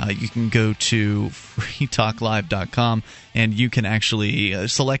 You can go to freetalklive.com, and you can actually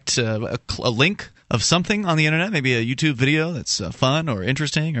select a link of something on the internet, maybe a YouTube video that's fun or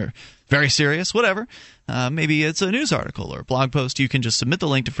interesting or very serious, whatever. Maybe it's a news article or a blog post. You can just submit the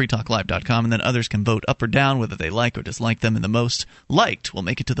link to freetalklive.com, and then others can vote up or down whether they like or dislike them, and the most liked will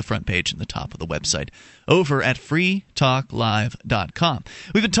make it to the front page and the top of the website over at freetalklive.com.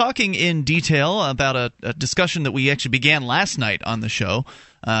 We've been talking in detail about a discussion that we actually began last night on the show.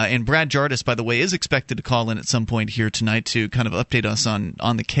 And Brad Jardis, by the way, is expected to call in at some point here tonight to kind of update us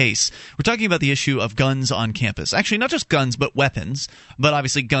on the case. We're talking about the issue of guns on campus. Actually, not just guns, but weapons. But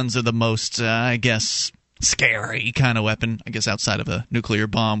obviously guns are the most, I guess, scary kind of weapon, I guess, outside of a nuclear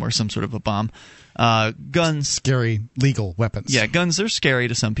bomb or some sort of a bomb. Guns, scary legal weapons. Yeah, guns are scary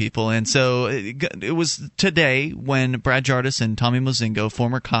to some people, and so it was today when Brad Jardis and Tommy Mozingo,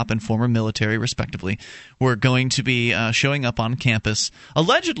 former cop and former military respectively, were going to be showing up on campus,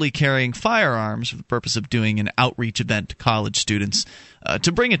 allegedly carrying firearms for the purpose of doing an outreach event to college students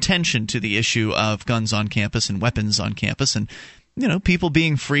to bring attention to the issue of guns on campus and weapons on campus, and people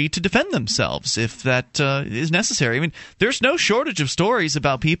being free to defend themselves if that is necessary. I mean, there's no shortage of stories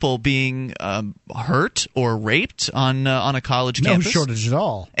about people being hurt or raped on a college campus. No shortage at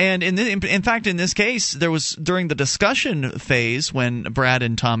all. And in fact, in this case, there was during the discussion phase when Brad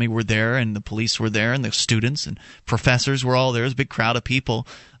and Tommy were there and the police were there and the students and professors were all there. There was a big crowd of people.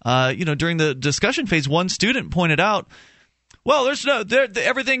 During the discussion phase, one student pointed out, well,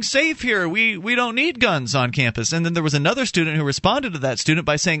 everything's safe here. We don't need guns on campus. And then there was another student who responded to that student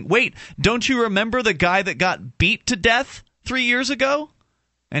by saying, wait, don't you remember the guy that got beat to death 3 years ago?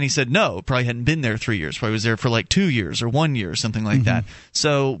 And he said, no, probably hadn't been there 3 years. Probably was there for like 2 years or 1 year or something like that.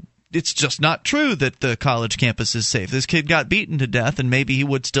 So it's just not true that the college campus is safe. This kid got beaten to death, and maybe he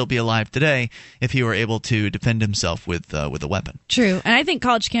would still be alive today if he were able to defend himself with a weapon. True. And I think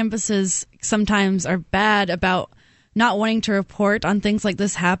college campuses sometimes are bad about not wanting to report on things like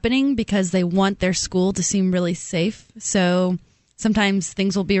this happening because they want their school to seem really safe. So sometimes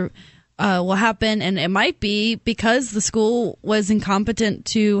things will happen, and it might be because the school was incompetent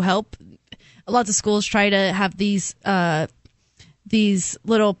to help. Lots of schools try to have these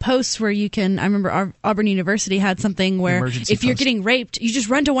little posts where you can. I remember Auburn University had something where emergency if you're post. getting raped, you just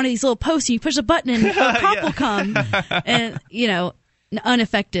run to one of these little posts and you push a button and a cop will come. And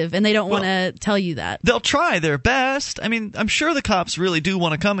ineffective, and they don't want to tell you that. They'll try their best. I mean, I'm sure the cops really do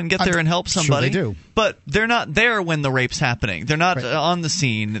want to come and get there and help somebody. Sure they do. But they're not there when the rape's happening. They're not on the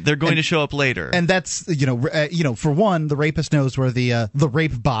scene. They're going to show up later. And that's for one, the rapist knows where the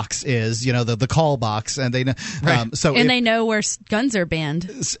rape box is. The call box, and they know. They know where guns are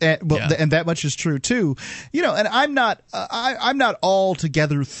banned. And that much is true too. And I'm not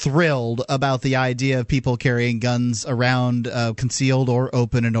altogether thrilled about the idea of people carrying guns around concealed or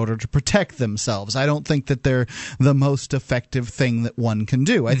open in order to protect themselves. I don't think that they're the most effective thing that one can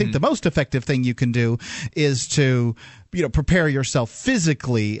do. I think the most effective thing you can do is to prepare yourself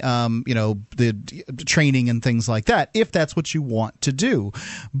physically, the training and things like that, if that's what you want to do.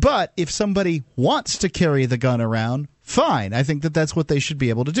 But if somebody wants to carry the gun around, fine. I think that that's what they should be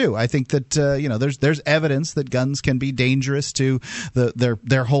able to do. I think that there's evidence that guns can be dangerous to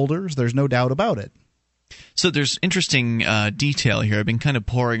their holders. There's no doubt about it. So there's interesting detail here. I've been kind of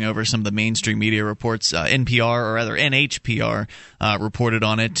poring over some of the mainstream media reports. NPR, or rather NHPR, reported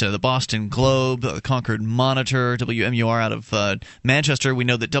on it. The Boston Globe, the Concord Monitor, WMUR out of Manchester. We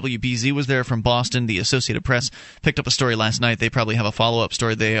know that WBZ was there from Boston. The Associated Press picked up a story last night. They probably have a follow-up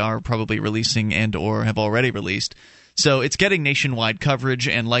story they are probably releasing and or have already released. So it's getting nationwide coverage,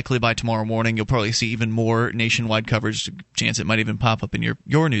 and likely by tomorrow morning you'll probably see even more nationwide coverage. Chance it might even pop up in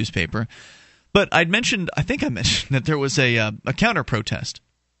your newspaper. But I think I mentioned that there was a counter-protest.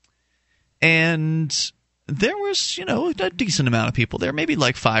 And there was, a decent amount of people there, maybe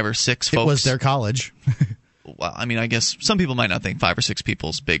like 5 or 6 folks. It was their college. Well, I mean, I guess some people might not think 5 or 6 people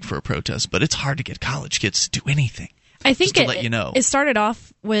is big for a protest, but it's hard to get college kids to do anything. I think just to let you know. It started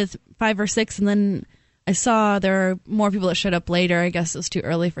off with 5 or 6, and then I saw there were more people that showed up later. I guess it was too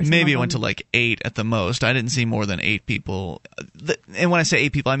early for some Maybe of it went to them. like 8 at the most. I didn't see more than 8 people. And when I say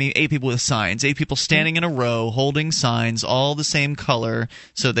 8 people, I mean 8 people with signs. 8 people standing in a row, holding signs, all the same color.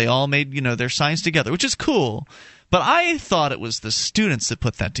 So they all made, their signs together, which is cool. But I thought it was the students that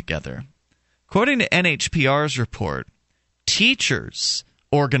put that together. According to NHPR's report, teachers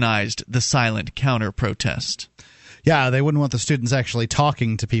organized the silent counter-protest. Yeah, they wouldn't want the students actually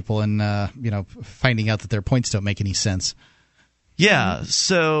talking to people and finding out that their points don't make any sense. Yeah,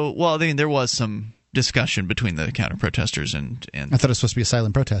 so there was some discussion between the counter-protesters and I thought it was supposed to be a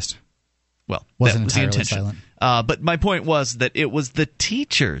silent protest. Well, wasn't that was the entirely intention. silent. But my point was that it was the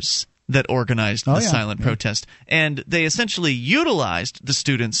teachers that organized the silent protest, and they essentially utilized the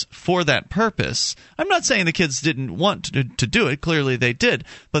students for that purpose. I'm not saying the kids didn't want to do it. Clearly they did,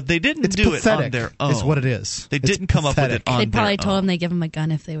 but they didn't do it on their own. Is what it is. They didn't come up with it on their own. They probably told them they'd give them a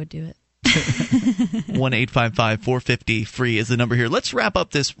gun if they would do it. 1-855-450-FREE is the number here. Let's wrap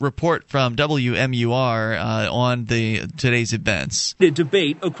up this report from WMUR on today's events. The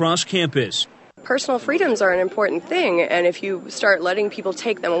debate across campus. Personal freedoms are an important thing, and if you start letting people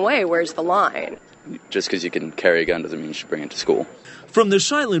take them away, where's the line? Just because you can carry a gun doesn't mean you should bring it to school. From the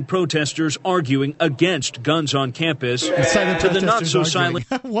silent protesters arguing against guns on campus to the not-so-silent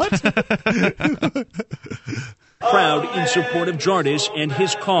crowd in support of Jardis and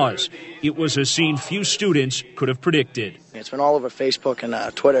his cause. It was a scene few students could have predicted. It's been all over Facebook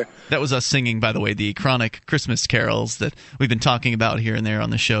and Twitter. That was us singing, by the way, the chronic Christmas carols that we've been talking about here and there on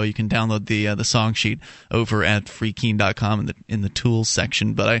the show. You can download the song sheet over at freekeen.com in the tools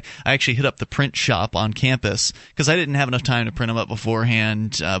section. But I actually hit up the print shop on campus because I didn't have enough time to print them up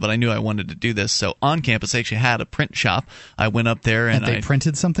beforehand, but I knew I wanted to do this. So on campus, I actually had a print shop. I went up there and they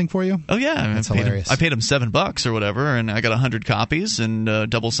printed something for you? Oh, yeah. That's hilarious. I paid them $7 or whatever, and I got 100 copies and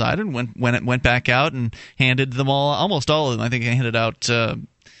double-sided. Went back out and handed them almost all of them. I think I handed out,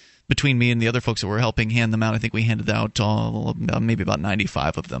 between me and the other folks that were helping hand them out, I think we handed out maybe about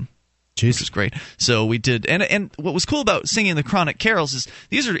 95 of them. Jeez. Which was great. So we did, and what was cool about singing the chronic carols is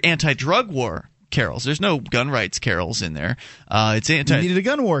these are anti-drug war carols. There's no gun rights carols in there. It's You needed a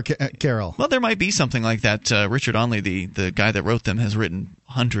gun war carol. Well, there might be something like that. Richard Onley, the guy that wrote them, has written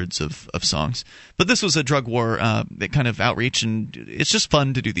hundreds of songs. But this was a drug war kind of outreach, and it's just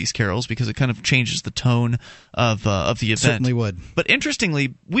fun to do these carols because it kind of changes the tone of the event. Certainly would. But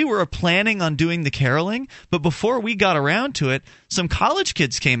interestingly, we were planning on doing the caroling, but before we got around to it, some college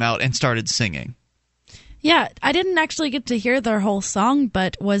kids came out and started singing. Yeah, I didn't actually get to hear their whole song,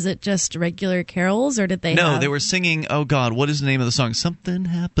 but was it just regular carols, or did they No, they were singing, oh God, what is the name of the song? Something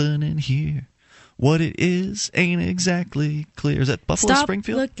happening here. What it is ain't exactly clear. Is that Buffalo Stop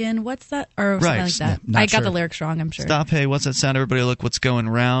Springfield? Looking, what's that? Or Right. something like that. Not I got sure. the lyrics wrong, I'm sure. Stop, hey, what's that sound? Everybody look what's going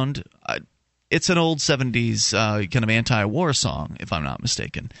round. It's an old 70s kind of anti-war song, if I'm not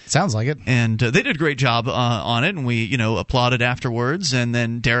mistaken. Sounds like it. And they did a great job on it, and we, applauded afterwards. And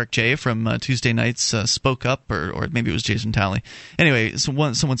then Derek J. from Tuesday Nights spoke up, or maybe it was Jason Talley. Anyway,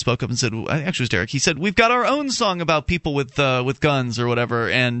 someone spoke up and said, actually it was Derek. He said, "We've got our own song about people with guns or whatever,"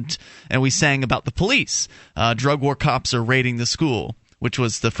 and we sang about the police. Drug war cops are raiding the school, which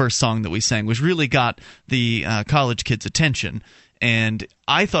was the first song that we sang, which really got the college kids' attention. And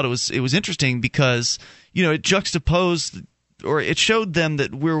I thought it was interesting because, it juxtaposed, or it showed them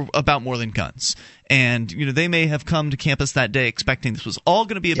that we're about more than guns. And, they may have come to campus that day expecting this was all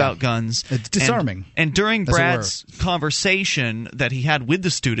going to be about guns. It's disarming. And during Brad's conversation that he had with the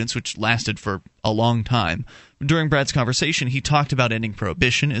students, which lasted for a long time, during Brad's conversation, he talked about ending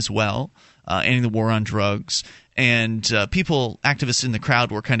prohibition as well, ending the war on drugs. And activists in the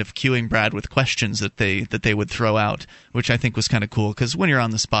crowd were kind of cueing Brad with questions that they would throw out, which I think was kind of cool because when you're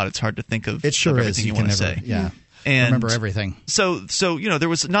on the spot, it's hard to think of, it sure everything is. you want to say. Yeah, and remember everything. So there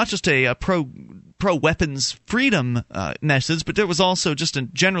was not just a pro weapons freedom message, but there was also just a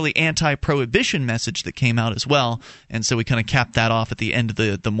generally anti-prohibition message that came out as well. And so we kind of capped that off at the end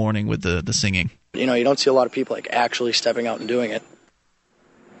of the morning with the singing. You don't see a lot of people actually stepping out and doing it.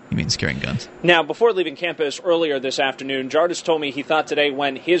 You mean carrying guns? Now, before leaving campus earlier this afternoon, Jardis told me he thought today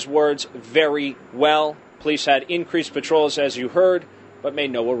went, his words, very well. Police had increased patrols, as you heard, but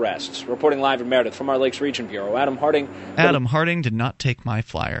made no arrests. Reporting live in Meredith from our Lakes Region Bureau, Adam Harding. Adam Harding did not take my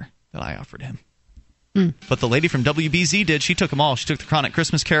flyer that I offered him. But the lady from WBZ did. She took them all. She took the Chronic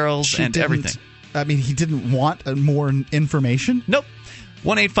Christmas carols and everything. I mean, he didn't want more information? Nope.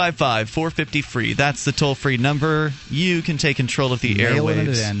 1-855-450-FREE. That's the toll-free number. You can take control of the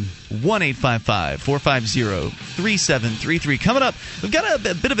airwaves. 1-855-450-3733. Coming up, we've got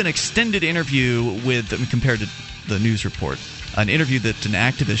a bit of an extended interview compared to the news report, an interview that an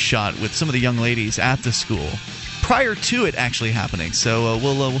activist shot with some of the young ladies at the school prior to it actually happening. So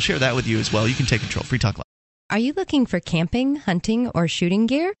we'll share that with you as well. You can take control. Free Talk Live. Are you looking for camping, hunting, or shooting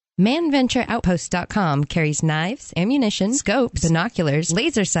gear? ManVentureOutpost.com carries knives, ammunition, scopes, binoculars,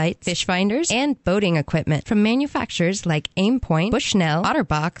 laser sights, fish finders, and boating equipment from manufacturers like Aimpoint, Bushnell,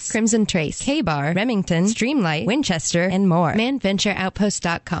 Otterbox, Crimson Trace, K-Bar, Remington, Streamlight, Winchester, and more.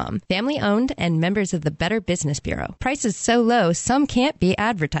 ManVentureOutpost.com. Family owned and members of the Better Business Bureau. Prices so low, some can't be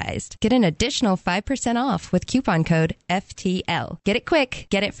advertised. Get an additional 5% off with coupon code FTL. Get it quick.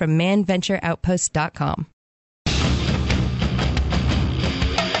 Get it from ManVentureOutpost.com.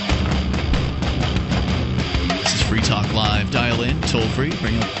 Free Talk Live. Dial in, toll free,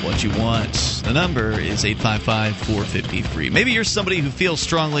 bring up what you want. The number is 855-450-FREE. Maybe you're somebody who feels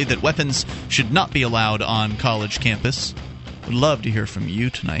strongly that weapons should not be allowed on college campus. Would love to hear from you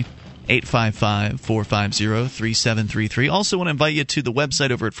tonight. 855-450-3733. Also want to invite you to the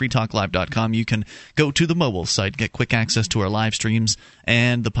website over at freetalklive.com. You can go to the mobile site, get quick access to our live streams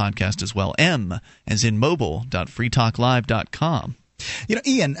and the podcast as well. M as in mobile.freetalklive.com.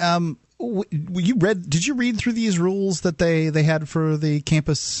 Ian, did you read through these rules that they had for the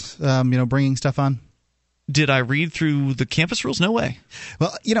campus, bringing stuff on? Did I read through the campus rules? No way.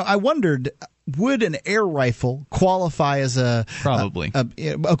 Well, I wondered, would an air rifle qualify as probably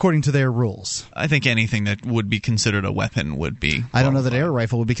according to their rules? I think anything that would be considered a weapon would be. I don't know that air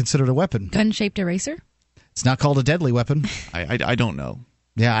rifle would be considered a weapon. Gun-shaped eraser? It's not called a deadly weapon. I don't know.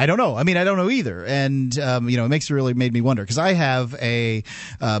 Yeah, I don't know. I mean, I don't know either, and it really made me wonder because I have a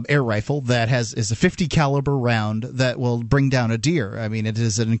air rifle that is a 50 caliber round that will bring down a deer. I mean, it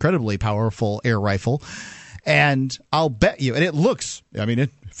is an incredibly powerful air rifle, and I'll bet you, and it looks. I mean,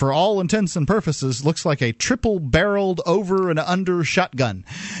 for all intents and purposes, looks like a triple-barreled over and under shotgun.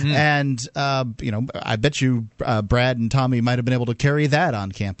 And, I bet you Brad and Tommy might have been able to carry that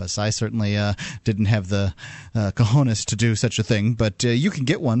on campus. I certainly didn't have the cojones to do such a thing, but you can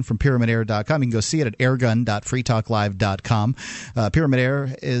get one from PyramidAir.com. You can go see it at airgun.freetalklive.com. Pyramid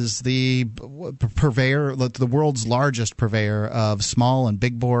Air is the purveyor, the world's largest purveyor of small and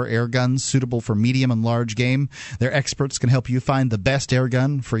big bore air guns suitable for medium and large game. Their experts can help you find the best air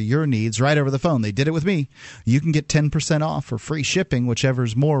gun for your needs right over the phone. They did it with me. You can get 10% off or free shipping,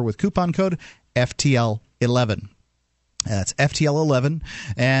 whichever's more, with coupon code FTL11. That's FTL11,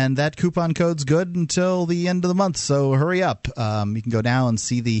 and that coupon code's good until the end of the month, so hurry up. You can go now and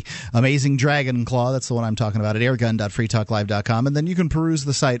see the amazing Dragon Claw. That's the one I'm talking about at airgun.freetalklive.com, and then you can peruse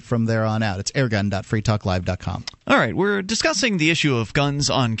the site from there on out. It's airgun.freetalklive.com. All right, we're discussing the issue of guns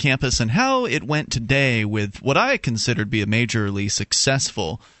on campus and how it went today with what I consider to be a majorly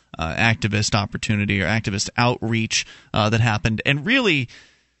successful activist opportunity or activist outreach that happened. And really,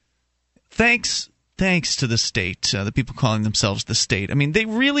 thanks to the state, the people calling themselves the state. I mean, they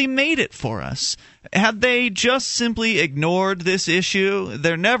really made it for us. Had they just simply ignored this issue,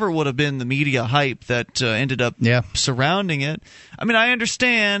 there never would have been the media hype that ended up surrounding it. I mean, I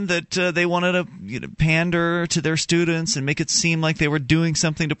understand that they wanted to pander to their students and make it seem like they were doing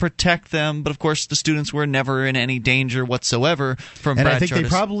something to protect them, but of course the students were never in any danger whatsoever from Brad And I think Chartis. they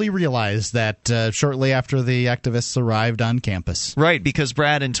probably realized that shortly after the activists arrived on campus. Right, because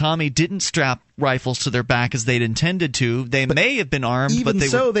Brad and Tommy didn't strap rifles to their back as they'd intended to. They may have been armed, but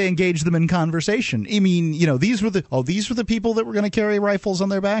they engaged them in conversation. I mean, these were the people that were going to carry rifles on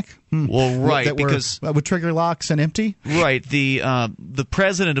their back. Well, right, that because were, with trigger locks and empty. Right, the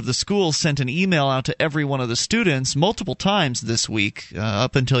president of the school sent an email out to every one of the students multiple times this week,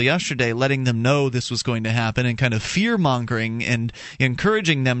 up until yesterday, letting them know this was going to happen and kind of fear-mongering and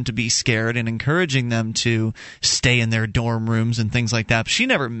encouraging them to be scared and encouraging them to stay in their dorm rooms and things like that. But she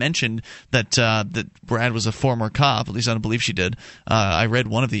never mentioned that Brad was a former cop. At least I don't believe she did. I read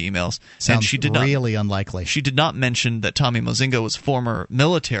one of the emails. Sounds and she did really unlikely. She did not mention that Tommy Mozingo was former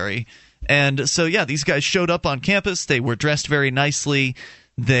military. And so, these guys showed up on campus. They were dressed very nicely.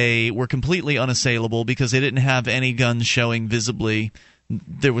 They were completely unassailable because they didn't have any guns showing visibly.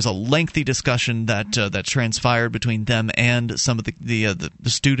 There was a lengthy discussion that transpired between them and some of the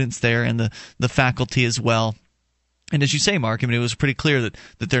students there and the faculty as well. And as you say, Mark, I mean, it was pretty clear that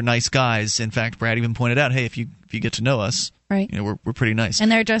they're nice guys. In fact, Brad even pointed out, hey, if you get to know us, right, we're pretty nice.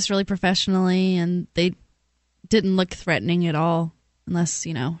 And they're dressed really professionally, and they didn't look threatening at all, unless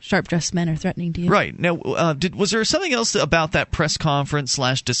sharp-dressed men are threatening to you. Right. Now, was there something else about that press conference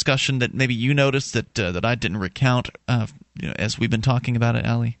 / discussion that maybe you noticed that I didn't recount as we've been talking about it,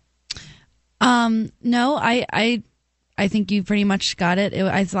 Allie? No, I think you pretty much got it.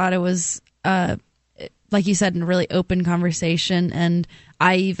 I thought it was like you said, in a really open conversation. And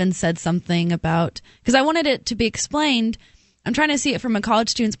I even said something about, because I wanted it to be explained, I'm trying to see it from a college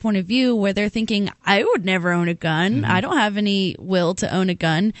student's point of view where they're thinking, I would never own a gun. Mm-hmm. I don't have any will to own a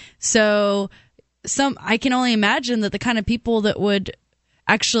gun. So I can only imagine that the kind of people that would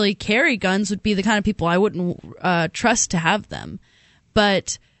actually carry guns would be the kind of people I wouldn't trust to have them.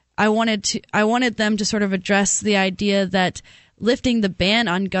 But I wanted them to sort of address the idea that lifting the ban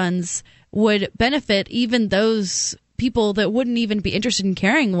on guns would benefit even those people that wouldn't even be interested in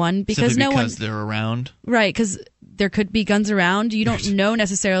carrying one because they're around. Right, because there could be guns around. You don't know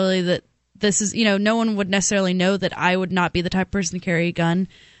necessarily that this is, no one would necessarily know that I would not be the type of person to carry a gun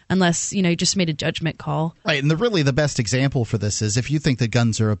unless, you just made a judgment call. Right, and the best example for this is if you think that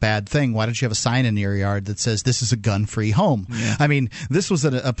guns are a bad thing, why don't you have a sign in your yard that says this is a gun-free home? Yeah. I mean, this was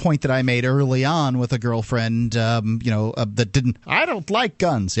a point that I made early on with a girlfriend, that didn't, I don't like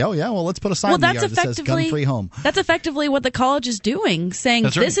guns. Oh, yeah, well, let's put a sign in the yard that says gun-free home. That's effectively what the college is doing, saying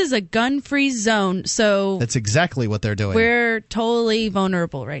this is a gun-free zone, so... That's exactly what they're doing. We're totally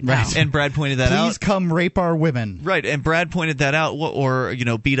vulnerable right now. And Brad pointed that out. Please come rape our women. Right, and Brad pointed that out, or,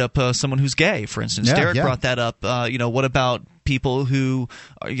 beat up someone who's gay, for instance. Yeah, Derek brought that up. What about people who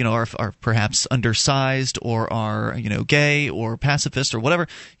are perhaps undersized or are gay or pacifist or whatever?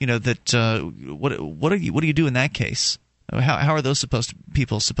 What do you do in that case? How are those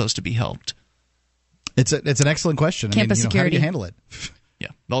people supposed to be helped? It's an excellent question. Campus security. How do you handle it? Yeah,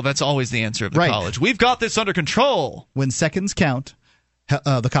 well, that's always the answer of the college. We've got this under control. When seconds count,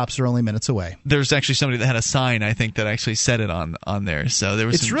 the cops are only minutes away. There's actually somebody that had a sign, I think, that actually said it on there. So there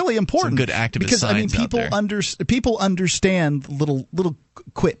was it's really important, some good activist because signs out there. People understand little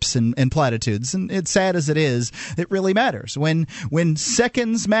quips and platitudes, and it's sad as it is, it really matters. When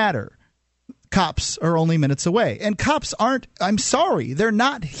seconds matter, cops are only minutes away. And cops aren't, I'm sorry, they're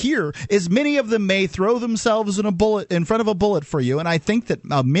not here. As many of them may throw themselves in front of a bullet for you, and I think that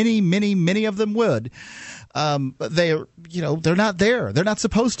many of them would. They're not there. They're not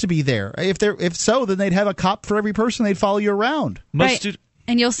supposed to be there. If so, then they'd have a cop for every person. They'd follow you around. Right.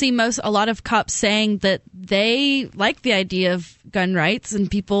 And you'll see a lot of cops saying that they like the idea of gun rights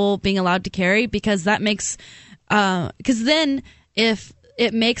and people being allowed to carry, because that makes because then if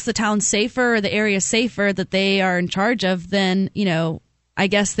it makes the town safer or the area safer that they are in charge of, then I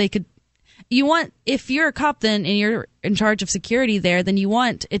guess they could. If you're a cop then and you're in charge of security there, then you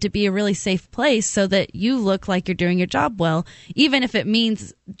want it to be a really safe place so that you look like you're doing your job well, even if it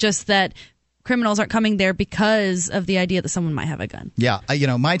means just that criminals aren't coming there because of the idea that someone might have a gun. Yeah,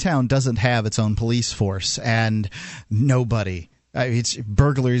 my town doesn't have its own police force, and nobody.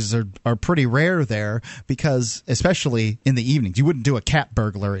 Burglaries are pretty rare there, because especially in the evenings, you wouldn't do a cat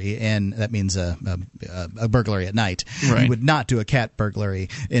burglary, and that means a burglary at night. Right. You would not do a cat burglary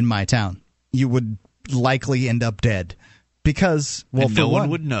in my town. You would likely end up dead, because no one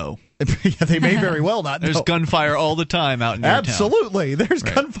would know. Yeah, they may very well not know. There's gunfire all the time out in your town. Absolutely. There's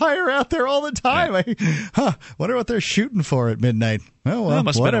gunfire out there all the time. Right. Wonder what they're shooting for at midnight. Oh, well,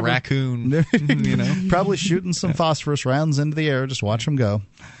 must have been a raccoon. Probably shooting some phosphorus rounds into the air. Just watch them go.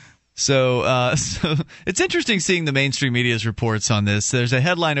 So it's interesting seeing the mainstream media's reports on this. There's a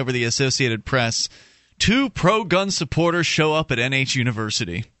headline over the Associated Press: 2 pro-gun supporters show up at NH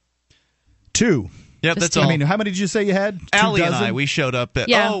University. 2. Yep, that's all. I mean, how many did you say you had? Allie and I, we showed up at.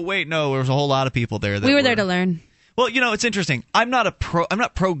 Yeah. Oh wait, no, there was a whole lot of people there. We were there to learn. Well, it's interesting. I'm not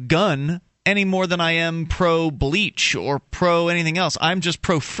pro-gun any more than I am pro-bleach or pro anything else. I'm just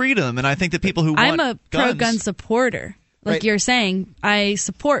pro-freedom, and I think that people who want I'm a pro-gun supporter. Like you're saying, I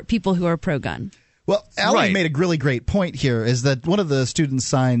support people who are pro-gun. Well, Allie made a really great point here, is that one of the students'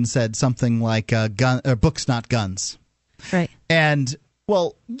 signs said something like books, not guns. Right. And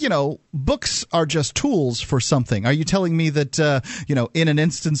well, books are just tools for something. Are you telling me that, in an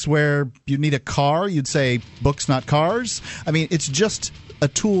instance where you need a car, you'd say books, not cars? I mean, it's just a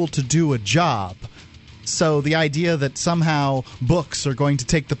tool to do a job. So the idea that somehow books are going to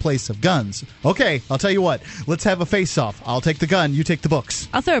take the place of guns. Okay, I'll tell you what. Let's have a face-off. I'll take the gun. You take the books.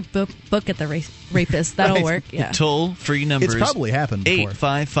 I'll throw a book at the rapist. That'll work. Yeah. Toll-free numbers. It's probably happened before.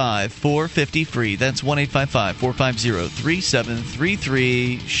 855-450-FREE. That's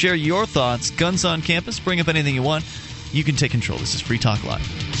 1-855-450-3733. Share your thoughts. Guns on campus. Bring up anything you want. You can take control. This is Free Talk Live.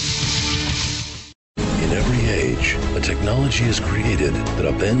 In every age, a technology is created that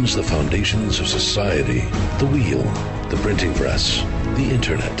upends the foundations of society. The wheel, the printing press, the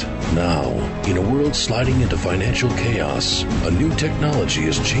internet. Now, in a world sliding into financial chaos, a new technology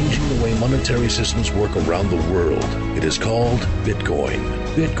is changing the way monetary systems work around the world. It is called Bitcoin.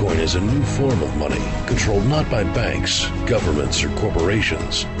 Bitcoin is a new form of money, controlled not by banks, governments, or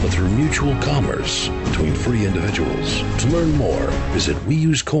corporations, but through mutual commerce between free individuals. To learn more, visit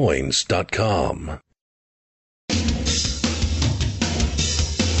weusecoins.com.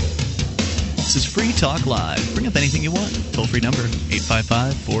 This is Free Talk Live. Bring up anything you want. Toll-free number,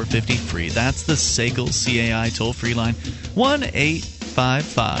 855-450-FREE. That's the SACL CAI toll-free line,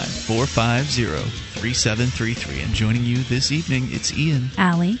 1-855-450-3733. And joining you this evening, it's Ian,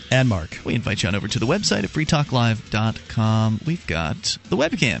 Allie, and Mark. We invite you on over to the website at freetalklive.com. We've got the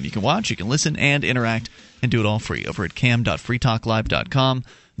webcam. You can watch, you can listen, and interact, and do it all free over at cam.freetalklive.com.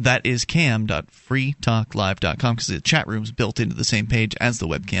 That is cam.freetalklive.com, because the chat room's built into the same page as the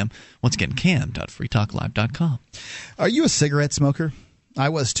webcam. Once again, cam.freetalklive.com. Are you a cigarette smoker? I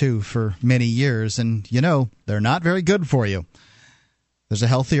was too for many years, and they're not very good for you. There's a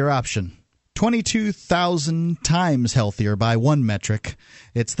healthier option. 22,000 times healthier by one metric.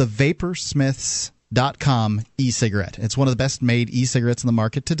 It's the Vaporsmiths.com e-cigarette. It's one of the best made e-cigarettes in the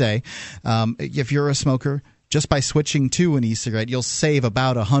market today. If you're a smoker, just by switching to an e-cigarette, you'll save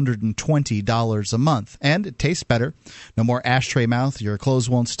about $120 a month, and it tastes better. No more ashtray mouth. Your clothes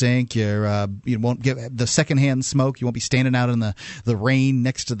won't stink. You won't get the secondhand smoke. You won't be standing out in the rain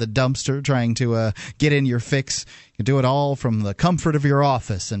next to the dumpster trying to get in your fix. You can do it all from the comfort of your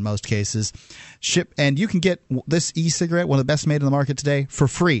office in most cases. And you can get this e-cigarette, one of the best made in the market today, for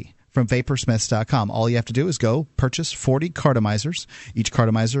free from Vaporsmiths.com. All you have to do is go purchase 40 cartomizers. Each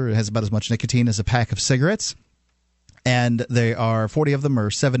cartomizer has about as much nicotine as a pack of cigarettes. And they are 40 of them are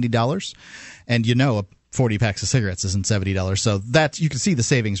 $70. And 40 packs of cigarettes isn't $70. So that you can see the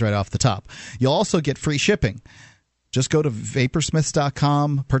savings right off the top. You'll also get free shipping. Just go to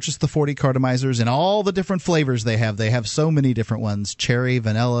Vaporsmiths.com, purchase the 40 cartomizers and all the different flavors they have. They have so many different ones: cherry,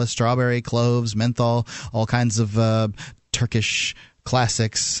 vanilla, strawberry, cloves, menthol, all kinds of Turkish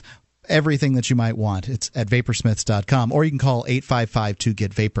classics. everything that you might want. It's at vaporsmiths.com, or you can call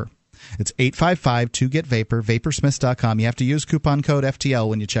 855-2-GET-VAPOR. It's 855-2-GET-VAPOR, vaporsmiths.com. You have to use coupon code FTL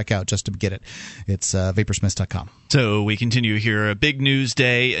when you check out just to get it. It's vaporsmiths.com. So we continue here, a big news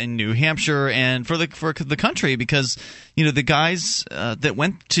day in New Hampshire and for the country, because the guys that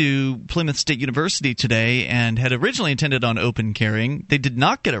went to Plymouth State University today and had originally intended on open carrying, they did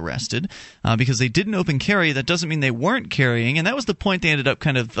not get arrested because they didn't open carry. That doesn't mean they weren't carrying, and that was the point they ended up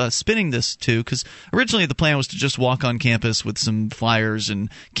kind of spinning this to, because originally the plan was to just walk on campus with some flyers and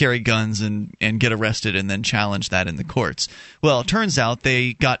carry guns and get arrested and then challenge that in the courts. Well, it turns out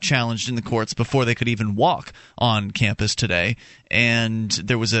they got challenged in the courts before they could even walk on campus today, and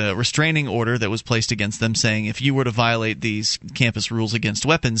there was a restraining order that was placed against them saying if you were to violate these campus rules against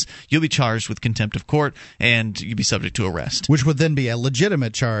weapons, you'll be charged with contempt of court and you'd be subject to arrest. Which would then be a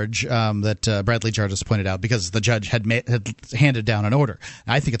legitimate charge that Bradley Jardis pointed out, because the judge had handed down an order.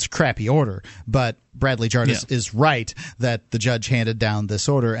 I think it's a crappy order, but Bradley Jardis is right that the judge handed down this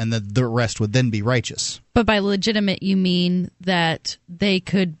order and that the arrest would then be righteous. But by legitimate, you mean that they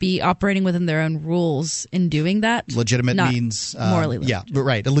could be operating within their own rules in doing that? Legitimate means morally legitimate. Yeah, but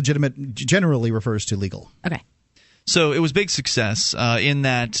right. A legitimate generally refers to legal. Okay. So it was big success in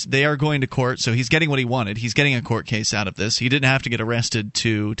that they are going to court. So he's getting what he wanted. He's getting a court case out of this. He didn't have to get arrested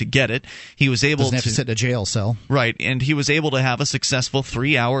to get it. He was able Doesn't have to sit in a jail cell. Right, and he was able to have a successful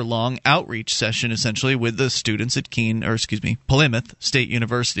 3-hour-long outreach session, essentially, with the students at Plymouth State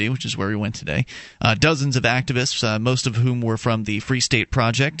University, which is where we went today. Dozens of activists, most of whom were from the Free State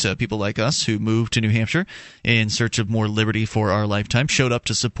Project, people like us who moved to New Hampshire in search of more liberty for our lifetime, showed up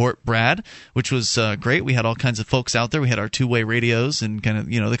to support Brad, which was great. We had all kinds of folks out there. We had our two-way radios, and kind of,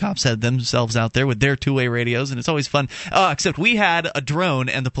 the cops had themselves out there with their two-way radios, and it's always fun. Except we had a drone,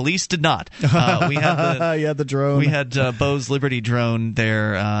 and the police did not. We had the drone. We had Bo's Liberty drone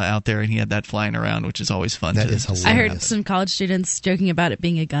there out there, and he had that flying around, which is always fun. That is hilarious. I heard some college students joking about it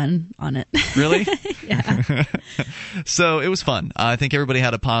being a gun on it. Really? Yeah. So it was fun. I think everybody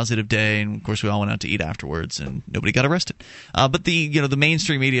had a positive day, and of course we all went out to eat afterwards, and nobody got arrested. But the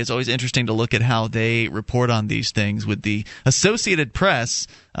mainstream media, it's always interesting to look at how they report on these things, with the Associated Press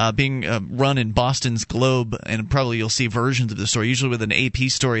being run in Boston's Globe, and probably you'll see versions of the story. Usually with an AP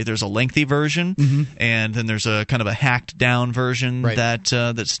story, there's a lengthy version, and then there's a kind of a hacked down version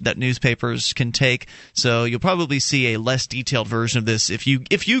that newspapers can take. So you'll probably see a less detailed version of this. If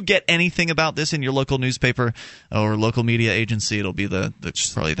you get anything about this in your local newspaper or local media agency, it'll be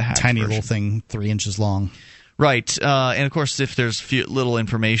probably the hacked tiny version. Little thing, 3 inches long. Right, and of course, if there's little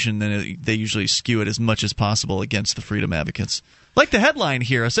information, then they usually skew it as much as possible against the freedom advocates. Like the headline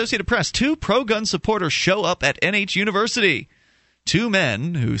here, Associated Press, 2 pro-gun supporters show up at NH University. 2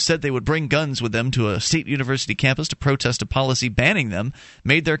 men who said they would bring guns with them to a state university campus to protest a policy banning them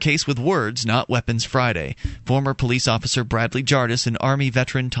made their case with words, not weapons, Friday. Former police officer Bradley Jardis and Army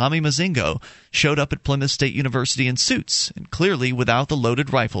veteran Tommy Mazingo showed up at Plymouth State University in suits, and clearly without the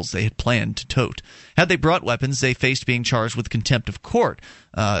loaded rifles they had planned to tote. Had they brought weapons, they faced being charged with contempt of court.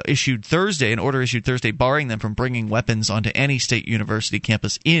 An order issued Thursday barring them from bringing weapons onto any state university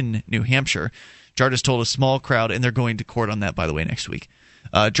campus in New Hampshire. Jardis told a small crowd, and they're going to court on that, by the way, next week.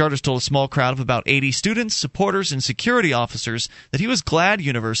 Jardis told a small crowd of about 80 students, supporters, and security officers that he was glad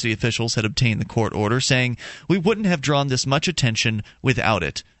university officials had obtained the court order, saying, "We wouldn't have drawn this much attention without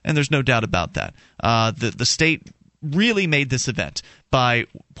it." And there's no doubt about that. The state really made this event by,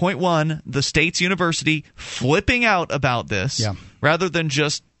 point one, the state's university flipping out about this rather than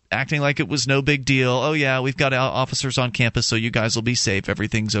just acting like it was no big deal. Oh, yeah, we've got officers on campus, so you guys will be safe.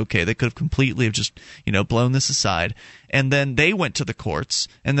 Everything's okay. They could have completely just, blown this aside. And then they went to the courts,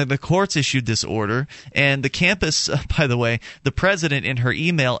 and then the courts issued this order. And the campus, by the way, the president in her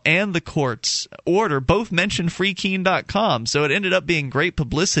email and the court's order both mentioned freekeen.com. So it ended up being great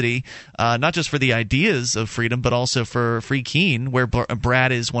publicity, not just for the ideas of freedom, but also for Free Keen, where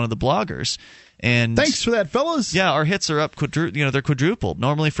Brad is one of the bloggers. And thanks for that, fellas. Yeah, our hits are up. They're quadrupled.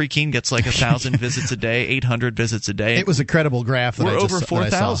 Normally, Free Keen gets like 1,000 visits a day, 800 visits a day. It was a credible graph. We're over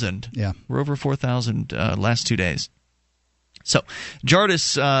 4,000. Yeah, we're over 4,000 last 2 days. So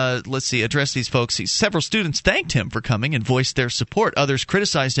Jardis, addressed these folks. Several students thanked him for coming and voiced their support. Others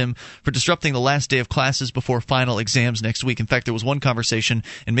criticized him for disrupting the last day of classes before final exams next week. In fact, there was one conversation,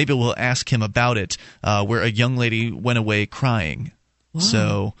 and maybe we'll ask him about it, where a young lady went away crying. Wow.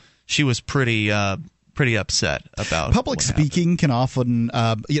 So she was pretty pretty upset about public speaking can often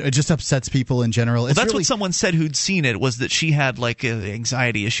it just upsets people in general. Well, that's what someone said who'd seen it, was that she had like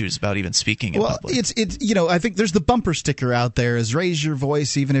anxiety issues about even speaking in public. It's I think there's the bumper sticker out there is raise your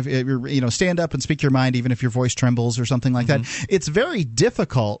voice even if you're stand up and speak your mind even if your voice trembles or something like that. It's very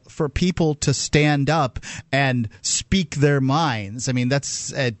difficult for people to stand up and speak their minds. I mean,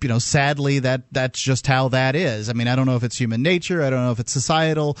 that's sadly that's just how that is. I mean, I don't know if it's human nature, I don't know if it's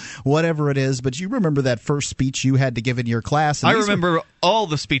societal, whatever it is, but you remember that first speech you had to give in your class. I remember all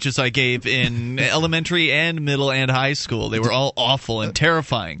the speeches I gave in elementary and middle and high school. They were all awful and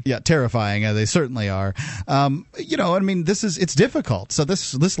terrifying. Yeah, terrifying. They certainly are. I mean, it's difficult. So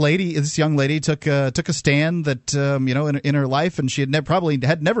this young lady took a stand that in her life, and she had probably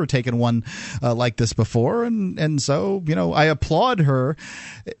never taken one like this before, and so I applaud her.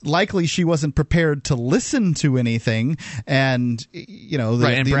 Likely she wasn't prepared to listen to anything, and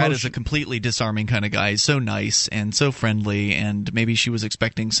right. And Brad is a completely disarming kind of guy. He's so nice and so friendly, and maybe she was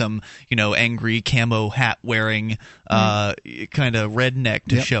expecting some angry camo hat wearing kind of redneck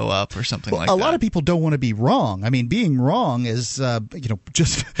to show up or something like that. A lot of people don't want to be wrong. I mean, being wrong is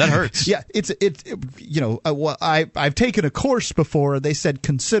just that hurts. Yeah, I've taken a course before. They said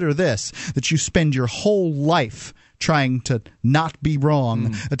consider this, that you spend your whole life trying to not be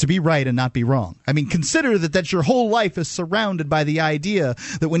wrong, to be right and not be wrong. I mean, consider that your whole life is surrounded by the idea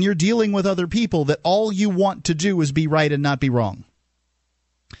that when you're dealing with other people, that all you want to do is be right and not be wrong.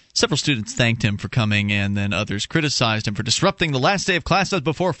 Several students thanked him for coming, and then others criticized him for disrupting the last day of classes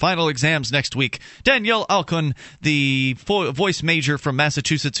before final exams next week. Danielle Alcon, the voice major from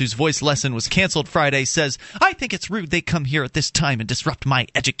Massachusetts whose voice lesson was canceled Friday, says, "I think it's rude they come here at this time and disrupt my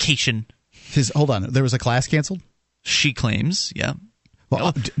education." Hold on, there was a class canceled? She claims, yeah.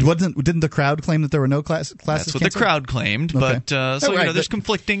 Well, didn't the crowd claim that there were no classes That's what canceled? the crowd claimed, but there's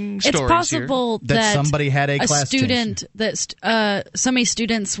conflicting stories here. It's possible that somebody had a class student that so many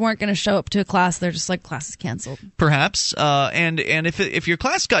students weren't going to show up to a class. They're just like, class is canceled. Perhaps, and if your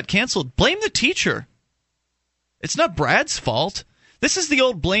class got canceled, blame the teacher. It's not Brad's fault. This is the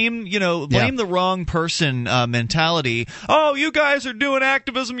old blame the wrong person mentality. Oh, you guys are doing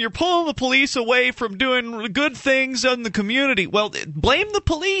activism. You're pulling the police away from doing good things in the community. Well, blame the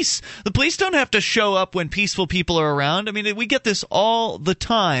police. The police don't have to show up when peaceful people are around. I mean, we get this all the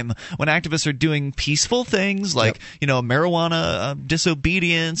time when activists are doing peaceful things like, marijuana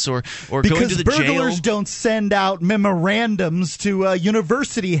disobedience or going to the jail. Because burglars don't send out memorandums to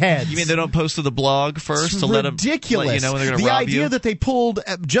university heads. You mean they don't post to the blog first to let them let you know when they're going to rob you? The idea that they pulled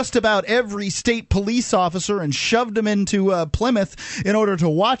just about every state police officer and shoved them into Plymouth in order to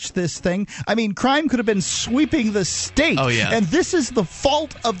watch this thing. I mean, crime could have been sweeping the state. Oh, yeah. And this is the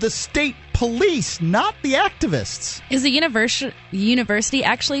fault of the state police, not the activists. Is the university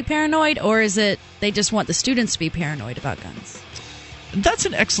actually paranoid, or is it they just want the students to be paranoid about guns? That's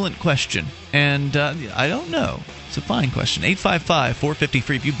an excellent question, and I don't know. It's a fine question.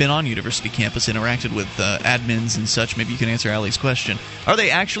 855-450-FREE. If you've been on university campus, interacted with admins and such, maybe you can answer Allie's question. Are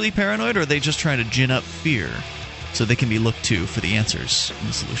they actually paranoid, or are they just trying to gin up fear so they can be looked to for the answers and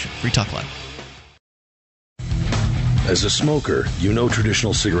the solution? Free Talk Live. As a smoker, you know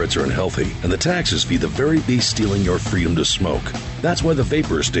traditional cigarettes are unhealthy, and the taxes feed the very beast stealing your freedom to smoke. That's why the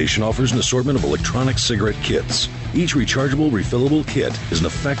Vapor Station offers an assortment of electronic cigarette kits. Each rechargeable, refillable kit is an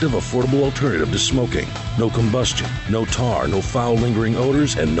effective, affordable alternative to smoking. No combustion, no tar, no foul lingering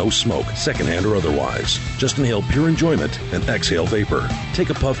odors, and no smoke, secondhand or otherwise. Just inhale pure enjoyment and exhale vapor. Take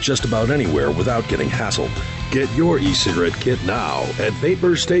a puff just about anywhere without getting hassled. Get your e-cigarette kit now at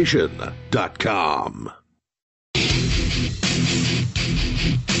VaporStation.com.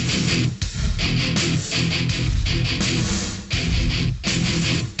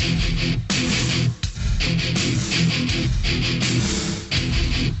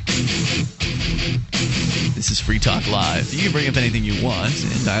 This is Free Talk Live. You can bring up anything you want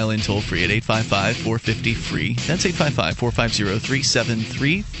and dial in toll-free at 855-450-FREE. That's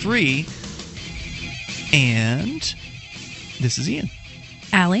 855-450-3733. And this is Ian.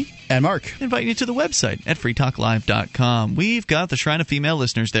 Allie. And Mark. Inviting you to the website at freetalklive.com. We've got the Shrine of Female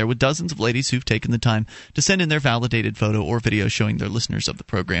Listeners there with dozens of ladies who've taken the time to send in their validated photo or video showing they're listeners of the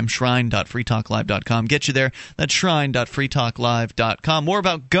program. Shrine.freetalklive.com. Get you there. That's shrine.freetalklive.com. More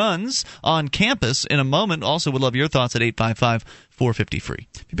about guns on campus in a moment. Also would love your thoughts at 855 450 free.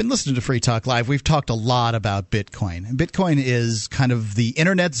 If you've been listening to Free Talk Live, we've talked a lot about Bitcoin. Bitcoin is kind of the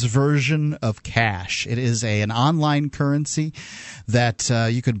Internet's version of cash. It is an online currency that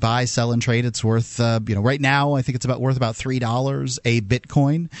you could buy, sell, and trade. It's worth, right now, I think it's worth about $3 a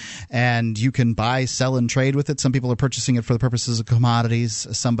Bitcoin. And you can buy, sell, and trade with it. Some people are purchasing it for the purposes of commodities.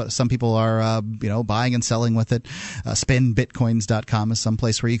 Some people are, buying and selling with it. Spendbitcoins.com is some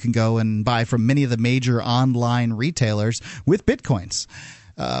place where you can go and buy from many of the major online retailers with Bitcoins.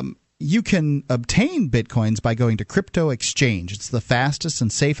 You can obtain Bitcoins by going to Crypto Exchange. It's the fastest and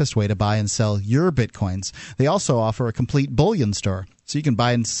safest way to buy and sell your Bitcoins. They also offer a complete bullion store, so you can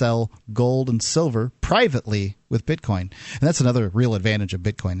buy and sell gold and silver privately with Bitcoin. And that's another real advantage of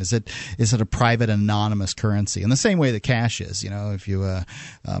Bitcoin, is it a private, anonymous currency. In the same way that cash is. If you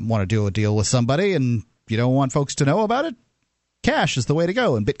want to do a deal with somebody and you don't want folks to know about it, cash is the way to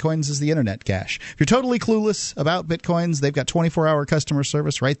go, and Bitcoins is the internet cash. If you're totally clueless about Bitcoins, they've got 24-hour customer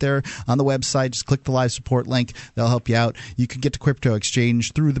service right there on the website. Just click the live support link. They'll help you out. You can get to Crypto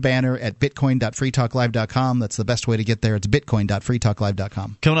Exchange through the banner at bitcoin.freetalklive.com. That's the best way to get there. It's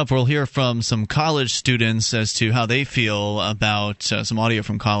bitcoin.freetalklive.com. Coming up, we'll hear from some college students as to how they feel about some audio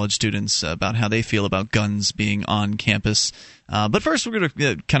from college students about how they feel about guns being on campus. But first, we're going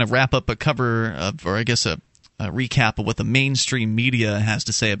to kind of wrap up a recap of what the mainstream media has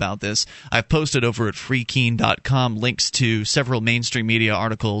to say about this. I've posted over at freekeen.com links to several mainstream media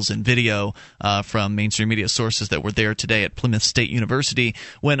articles and video from mainstream media sources that were there today at Plymouth State University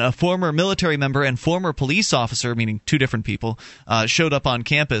when a former military member and former police officer, meaning two different people, showed up on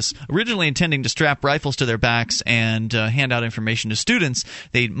campus, originally intending to strap rifles to their backs and hand out information to students.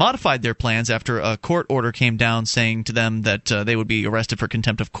 They modified their plans after a court order came down saying to them that they would be arrested for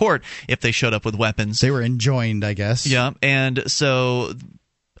contempt of court if they showed up with weapons. They were enjoined, I guess. Yeah, and so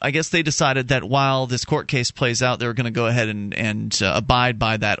I guess they decided that while this court case plays out, they were going to go ahead and abide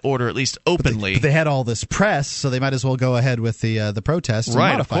by that order, at least openly. But they had all this press, so they might as well go ahead with the protest. And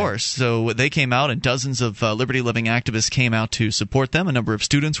right, modify of course. So they came out, and dozens of liberty-loving activists came out to support them. A number of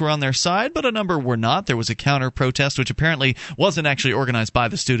students were on their side, but a number were not. There was a counter-protest, which apparently wasn't actually organized by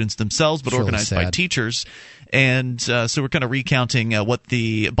the students themselves, but organized by teachers. And so we're kind of recounting what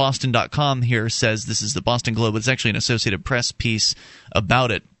the Boston.com here says. This is the Boston Globe. It's actually an Associated Press piece about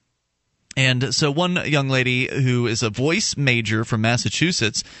it. And so one young lady who is a voice major from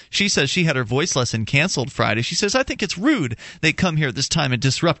Massachusetts, she says she had her voice lesson canceled Friday. She says, "I think it's rude they come here at this time and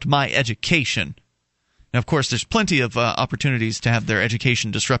disrupt my education." Now, of course, there's plenty of opportunities to have their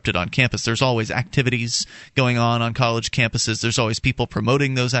education disrupted on campus. There's always activities going on college campuses. There's always people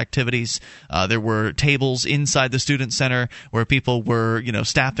promoting those activities. There were tables inside the student center where people were,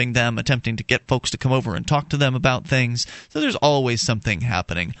 staffing them, attempting to get folks to come over and talk to them about things. So there's always something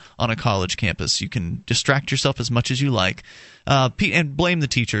happening on a college campus. You can distract yourself as much as you like. And blame the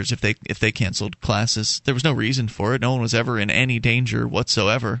teachers if they canceled classes. There was no reason for it. No one was ever in any danger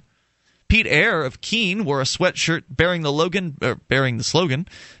whatsoever. Pete Eyre of Keene wore a sweatshirt bearing the slogan,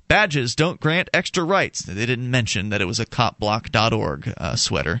 "Badges don't grant extra rights." They didn't mention that it was a copblock.org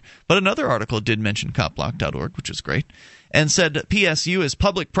sweater, but another article did mention copblock.org, which was great, and said PSU is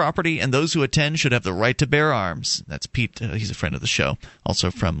public property and those who attend should have the right to bear arms. That's Pete. He's a friend of the show,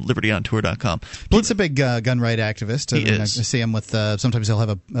 also from libertyontour.com. Pete's a big gun right activist. He is. I see him with sometimes he'll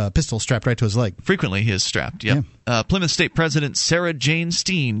have a pistol strapped right to his leg. Frequently he is strapped, yep. Yeah. Plymouth State President Sarah Jane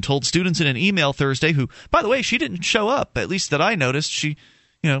Steen told students in an email Thursday who, by the way, she didn't show up, at least that I noticed. She...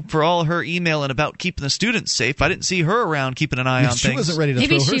 for all her emailing about keeping the students safe, I didn't see her around keeping an eye on things. She wasn't ready to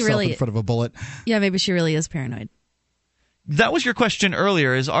throw herself in front of a bullet. Yeah, maybe she really is paranoid. That was your question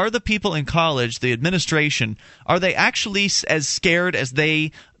earlier, are the people in college, the administration, are they actually as scared as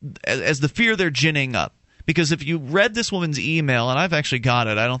the fear they're ginning up? Because if you read this woman's email, and I've actually got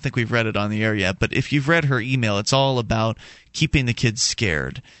it, I don't think we've read it on the air yet, but if you've read her email, it's all about keeping the kids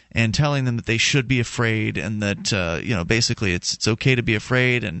scared and telling them that they should be afraid and that, basically it's okay to be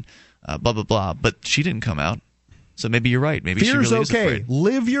afraid and blah, blah, blah. But she didn't come out. So maybe you're right. Maybe Fear's she really is okay. afraid.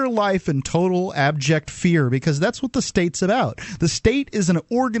 Live Live your life in total abject fear, because that's what the state's about. The state is an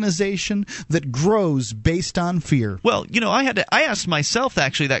organization that grows based on fear. Well, I asked myself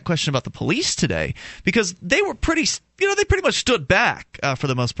actually that question about the police today, because they were pretty much stood back for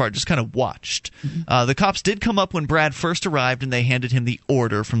the most part, just kind of watched. Mm-hmm. The cops did come up when Brad first arrived, and they handed him the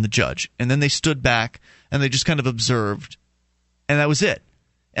order from the judge, and then they stood back and they just kind of observed, and that was it.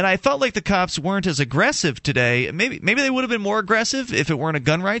 And I felt like the cops weren't as aggressive today. Maybe they would have been more aggressive if it weren't a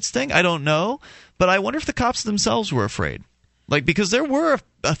gun rights thing. I don't know. But I wonder if the cops themselves were afraid. Because there were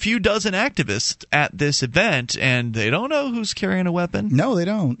a few dozen activists at this event, and they don't know who's carrying a weapon. No, they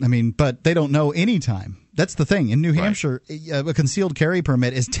don't. But they don't know any time. That's the thing. In New Hampshire, a concealed carry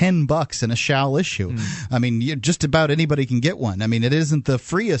permit is $10 and a shall issue. I mean, just about anybody can get one. I mean, it isn't the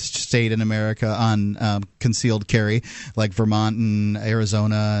freest state in America on concealed carry, like Vermont and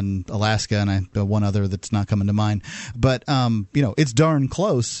Arizona and Alaska and one other that's not coming to mind. But, it's darn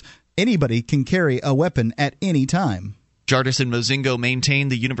close. Anybody can carry a weapon at any time. Jardis and Mozingo maintain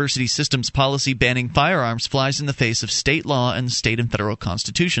the university system's policy banning firearms flies in the face of state law and state and federal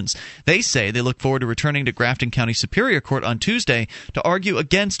constitutions. They say they look forward to returning to Grafton County Superior Court on Tuesday to argue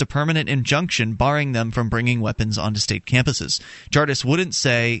against a permanent injunction barring them from bringing weapons onto state campuses. Jardis wouldn't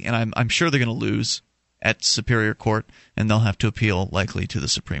say, and I'm sure they're going to lose at Superior Court, and they'll have to appeal likely to the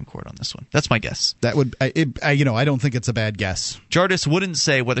Supreme Court on this one. That's my guess. That would, I don't think it's a bad guess. Jardis wouldn't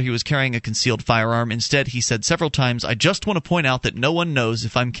say whether he was carrying a concealed firearm. Instead, he said several times, "I just want to point out that no one knows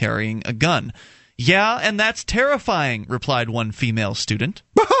if I'm carrying a gun." "Yeah, and that's terrifying," replied one female student.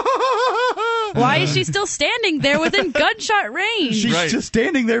 Why is she still standing there within gunshot range? She's just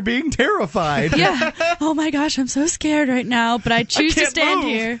standing there being terrified. Yeah. Oh my gosh, I'm so scared right now, but I choose to stand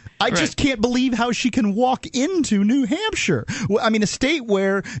here. I just can't believe how she can walk into New Hampshire. I mean, a state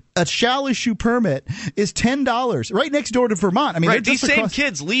where a shall issue permit is $10, right next door to Vermont. I mean, these same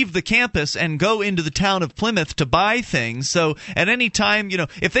kids leave the campus and go into the town of Plymouth to buy things. So at any time,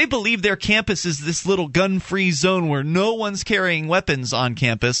 if they believe their campus is this little gun-free zone where no one's carrying weapons on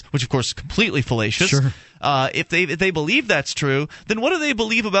campus, which of course is completely fallacious. Sure. If they believe that's true, then what do they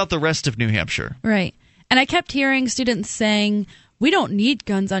believe about the rest of New Hampshire? Right. And I kept hearing students saying, we don't need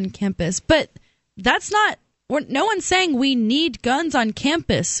guns on campus. But that's not – no one's saying we need guns on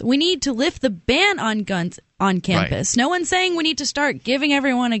campus. We need to lift the ban on guns on campus. Right. No one's saying we need to start giving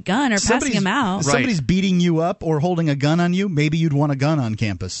everyone a gun or passing them out. If somebody's beating you up or holding a gun on you, maybe you'd want a gun on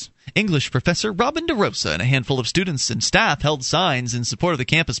campus. English professor Robin DeRosa and a handful of students and staff held signs in support of the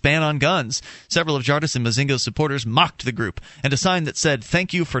campus ban on guns. Several of Jardis and Mozingo's supporters mocked the group, and a sign that said,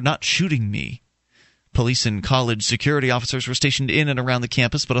 "Thank you for not shooting me." Police and college security officers were stationed in and around the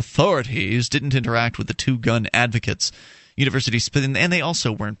campus, but authorities didn't interact with the two gun advocates. And they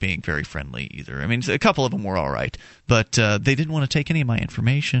also weren't being very friendly either. I mean, a couple of them were all right, but they didn't want to take any of my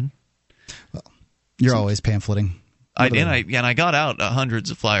information. Well, you're always pamphleting. I got out hundreds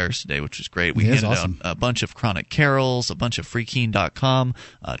of flyers today, which was great. We handed out a bunch of Chronic Carols, a bunch of freekeen.com,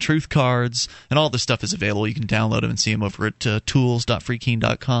 truth cards, and all this stuff is available. You can download them and see them over at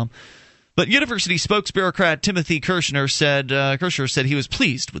tools.freekeen.com. But university spokesbureaucrat Timothy Kirshner said he was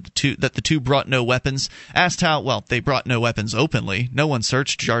pleased with that the two brought no weapons. Asked how, they brought no weapons openly. No one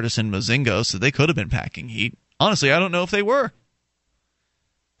searched Jardis and Mozingo, so they could have been packing heat. Honestly, I don't know if they were.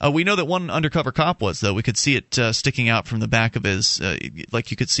 We know that one undercover cop was, though. We could see it sticking out from the back of his,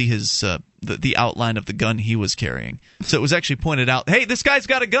 like you could see his the outline of the gun he was carrying. So it was actually pointed out, hey, this guy's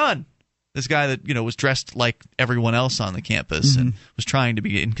got a gun. This guy that was dressed like everyone else on the campus and was trying to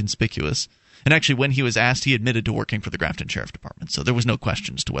be inconspicuous. And actually, when he was asked, he admitted to working for the Grafton Sheriff Department. So there was no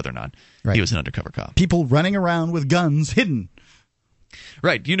question as to whether or not he was an undercover cop. People running around with guns hidden.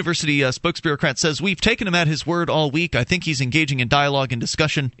 Right. University spokesbureaucrat says, "We've taken him at his word all week. I think he's engaging in dialogue and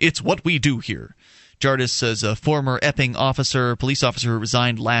discussion. It's what we do here." Jardis is a former Epping police officer who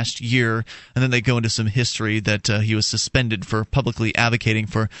resigned last year, and then they go into some history that he was suspended for publicly advocating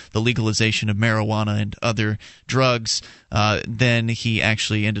for the legalization of marijuana and other drugs. Then he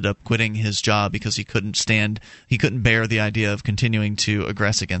actually ended up quitting his job because he couldn't bear the idea of continuing to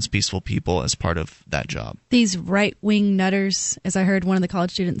aggress against peaceful people as part of that job. These right-wing nutters, as I heard one of the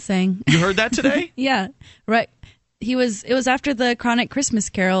college students saying. You heard that today? Yeah, right. It was after the Chronic Christmas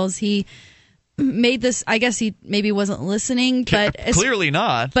carols. He made this, I guess he maybe wasn't listening, but clearly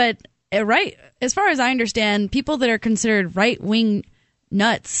not. But as far as I understand, people that are considered right-wing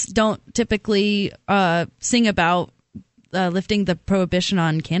nuts don't typically sing about lifting the prohibition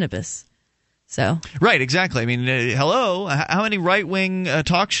on cannabis. So right, exactly. I mean, hello, how many right-wing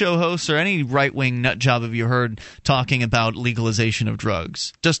talk show hosts or any right-wing nut job have you heard talking about legalization of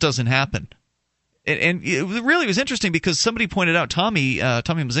drugs? Just doesn't happen. And it really was interesting because somebody pointed out, Tommy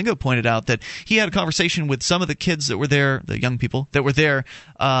Mozingo pointed out that he had a conversation with some of the kids that were there, the young people that were there,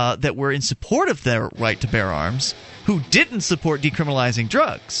 that were in support of their right to bear arms, who didn't support decriminalizing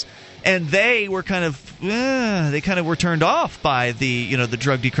drugs. And they were kind of were turned off by the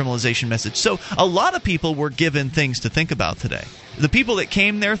drug decriminalization message. So a lot of people were given things to think about today. The people that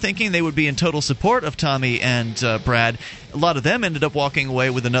came there thinking they would be in total support of Tommy and Brad, a lot of them ended up walking away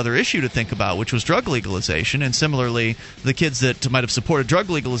with another issue to think about, which was drug legalization. And similarly, the kids that might have supported drug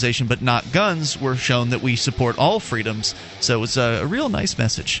legalization but not guns were shown that we support all freedoms. So it was a real nice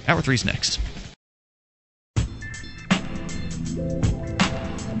message. Hour 3's next.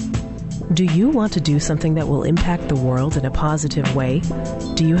 Do you want to do something that will impact the world in a positive way?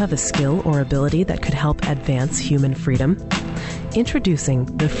 Do you have a skill or ability that could help advance human freedom? Introducing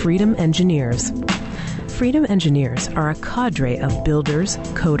the Freedom Engineers. Freedom Engineers are a cadre of builders,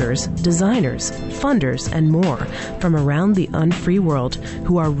 coders, designers, funders, and more from around the unfree world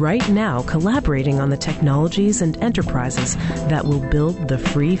who are right now collaborating on the technologies and enterprises that will build the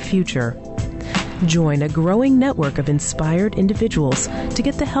free future. Join a growing network of inspired individuals to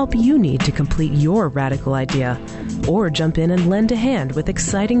get the help you need to complete your radical idea, or jump in and lend a hand with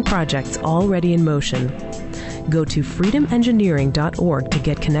exciting projects already in motion. Go to freedomengineering.org to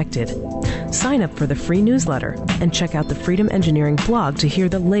get connected. Sign up for the free newsletter and check out the Freedom Engineering blog to hear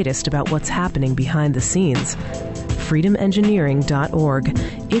the latest about what's happening behind the scenes. freedomengineering.org.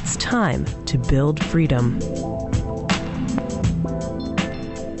 It's time to build freedom.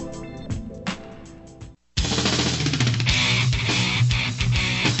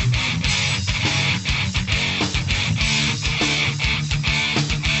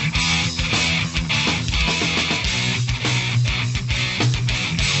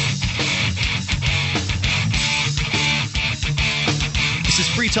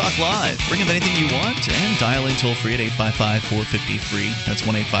 Free Talk Live. Bring up anything you want and dial in toll-free at 855-450-FREE. That's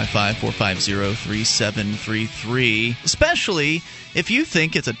 1-855-450-3733. Especially if you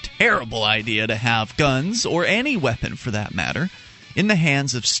think it's a terrible idea to have guns, or any weapon for that matter, in the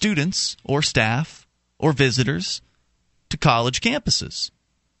hands of students or staff or visitors to college campuses.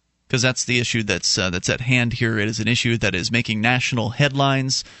 Because that's the issue that's at hand here. It is an issue that is making national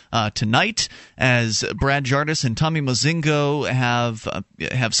headlines tonight, as Brad Jardis and Tommy Mozingo have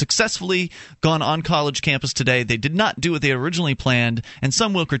successfully gone on college campus today. They did not do what they originally planned, and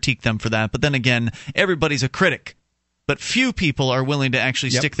some will critique them for that. But then again, everybody's a critic. But few people are willing to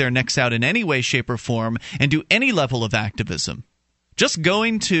actually stick their necks out in any way, shape, or form and do any level of activism. Just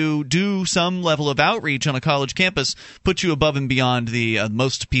going to do some level of outreach on a college campus puts you above and beyond the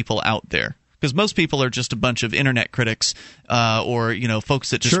most people out there. Because most people are just a bunch of internet critics or folks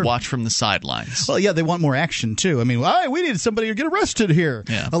that just watch from the sidelines. Well, yeah, they want more action, too. I mean, we need somebody to get arrested here.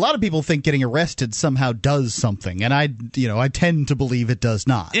 Yeah. A lot of people think getting arrested somehow does something, and I tend to believe it does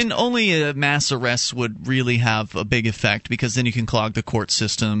not. And only mass arrests would really have a big effect, because then you can clog the court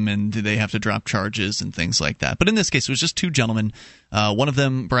system and they have to drop charges and things like that. But in this case, it was just two gentlemen. One of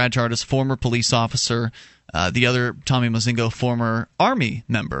them, Brad Jardis, former police officer. The other, Tommy Mozingo, former Army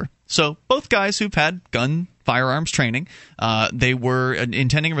member. So both guys who've had firearms training. They were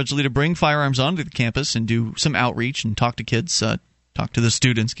intending originally to bring firearms onto the campus and do some outreach and talk to kids, talk to the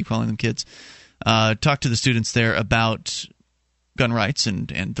students, keep calling them kids, talk to the students there about gun rights and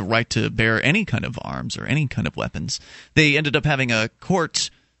the right to bear any kind of arms or any kind of weapons. They ended up having a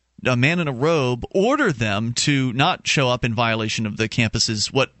man in a robe order them to not show up in violation of the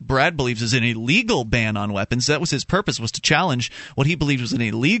campus's, what Brad believes is an illegal ban on weapons. That was his purpose, was to challenge what he believed was an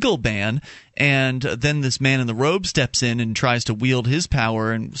illegal ban. And then this man in the robe steps in and tries to wield his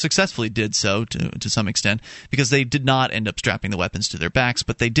power, and successfully did so to some extent, because they did not end up strapping the weapons to their backs,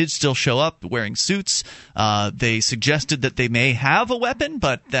 but they did still show up wearing suits. They suggested that they may have a weapon,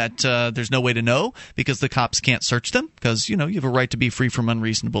 but that there's no way to know, because the cops can't search them, because you have a right to be free from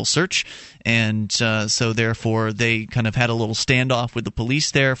unreasonable search. And so therefore they kind of had a little standoff with the police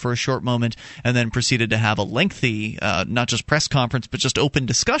there for a short moment, and then proceeded to have a lengthy not just press conference, but just open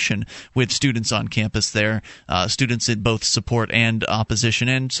discussion with students on campus there, students in both support and opposition,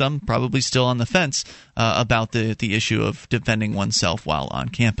 and some probably still on the fence about the issue of defending oneself while on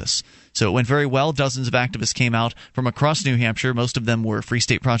campus. So it went very well. Dozens of activists came out from across New Hampshire. Most of them were Free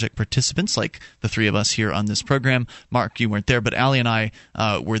State Project participants, like the three of us here on this program. Mark, you weren't there, but Allie and I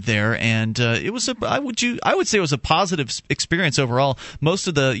were there, and it was I would say it was a positive experience overall. Most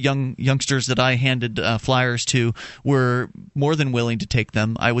of the youngsters that I handed flyers to were more than willing to take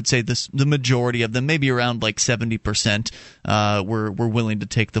them. I would say the majority of them, maybe around like 70%, were willing to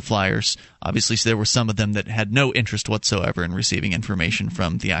take the flyers. Obviously, there were some of them that had no interest whatsoever in receiving information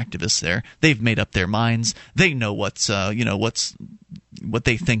from the activists there. They've made up their minds. They know what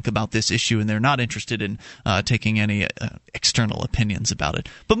they think about this issue, and they're not interested in taking any external opinions about it.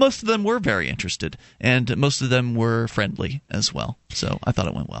 But most of them were very interested, and most of them were friendly as well. So I thought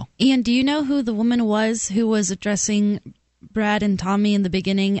it went well. Ian, do you know who the woman was who was addressing Brad and Tommy in the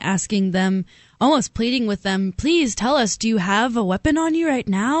beginning, asking them, almost pleading with them, please tell us, do you have a weapon on you right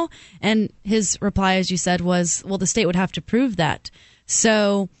now? And his reply, as you said, was, well, the state would have to prove that.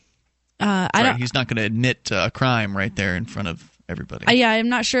 So he's not going to admit a crime right there in front of everybody. Yeah, I'm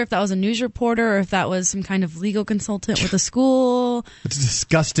not sure if that was a news reporter or if that was some kind of legal consultant with a school. It's a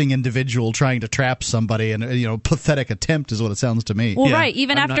disgusting individual trying to trap somebody, and pathetic attempt is what it sounds to me. Well, right.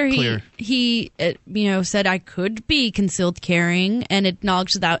 Even after he said I could be concealed carrying and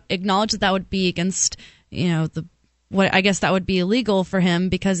acknowledged that would be against I guess that would be illegal for him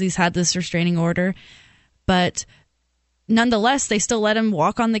because he's had this restraining order, but. Nonetheless, they still let him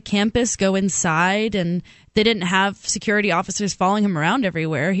walk on the campus, go inside, and they didn't have security officers following him around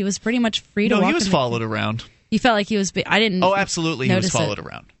everywhere. He was pretty much free to walk. No, he was followed around. You felt like he was... I didn't Oh, absolutely, he was followed it.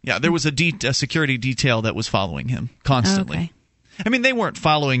 around. Yeah, there was a security detail that was following him constantly. Okay. I mean, they weren't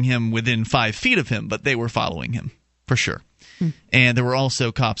following him within 5 feet of him, but they were following him, for sure. And there were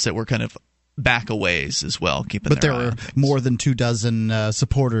also cops that were kind of back a ways as well, keeping But their there eye were on things. more than 24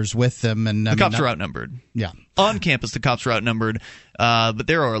 supporters with them, and the cops are outnumbered. Yeah, on campus, the cops were outnumbered, but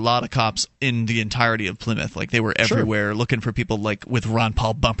there are a lot of cops in the entirety of Plymouth. Like, they were everywhere looking for people, like with Ron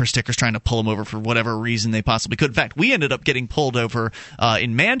Paul bumper stickers, trying to pull them over for whatever reason they possibly could. In fact, we ended up getting pulled over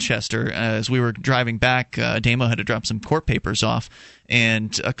in Manchester as we were driving back. Damo had to drop some court papers off,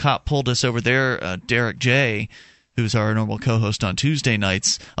 and a cop pulled us over there. Derek J., who's our normal co-host on Tuesday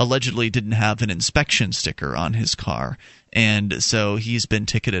nights, allegedly didn't have an inspection sticker on his car. And so he's been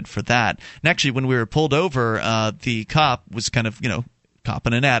ticketed for that. And actually, when we were pulled over, the cop was kind of, cop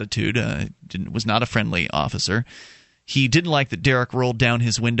in an attitude, was not a friendly officer. He didn't like that Derek rolled down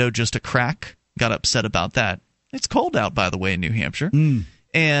his window just a crack, got upset about that. It's cold out, by the way, in New Hampshire.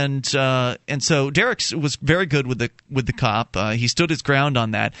 And so Derek was very good with the cop. He stood his ground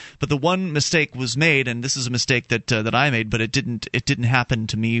on that. But the one mistake was made, and this is a mistake that I made, but it didn't happen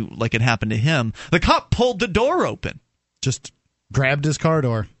to me like it happened to him. The cop pulled the door open. Just grabbed his car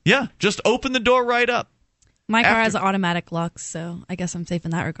door. Yeah, just opened the door right up. My car has automatic locks, so I guess I'm safe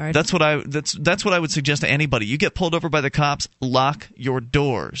in that regard. That's what I would suggest to anybody. You get pulled over by the cops, lock your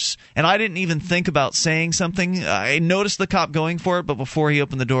doors. And I didn't even think about saying something. I noticed the cop going for it, but before he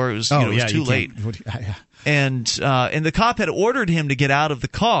opened the door, it was too late. And the cop had ordered him to get out of the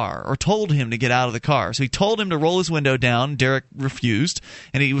car, or told him to get out of the car. So he told him to roll his window down. Derek refused,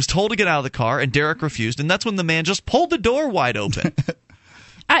 and he was told to get out of the car, and Derek refused. And that's when the man just pulled the door wide open.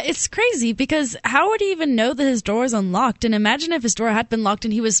 It's crazy because how would he even know that his door is unlocked? And imagine if his door had been locked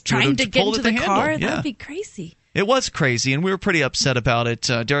and he was trying to get into the car. That would be crazy. It was crazy, and we were pretty upset about it.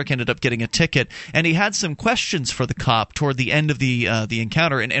 Derek ended up getting a ticket, and he had some questions for the cop toward the end of the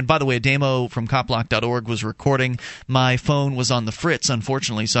encounter. And by the way, a demo from coplock.org was recording. My phone was on the fritz,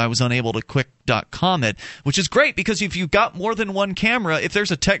 unfortunately, so I was unable to quick.com it, which is great because if you've got more than one camera, if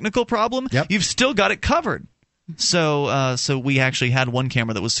there's a technical problem, you've still got it covered. So we actually had one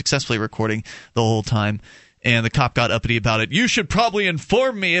camera that was successfully recording the whole time, and the cop got uppity about it. You should probably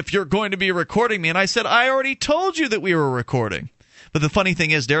inform me if you're going to be recording me. And I said, I already told you that we were recording. But the funny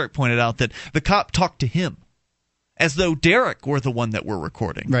thing is, Derek pointed out that the cop talked to him as though Derek were the one that we're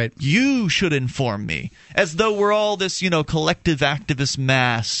recording. Right. You should inform me. As though we're all this, collective activist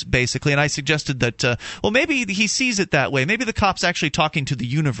mass, basically. And I suggested that, maybe he sees it that way. Maybe the cop's actually talking to the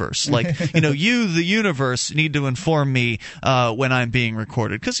universe. Like, you, the universe, need to inform me when I'm being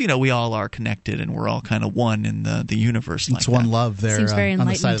recorded. Because, we all are connected and we're all kind of one in the universe. It's one love there on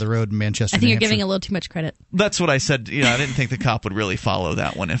the side of the road in Manchester. I think you're giving a little too much credit. That's what I said. I didn't think the cop would really follow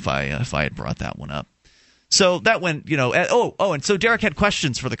that one if I had brought that one up. So that went, and so Derek had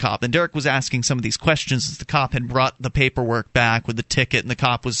questions for the cop, and Derek was asking some of these questions as the cop had brought the paperwork back with the ticket, and the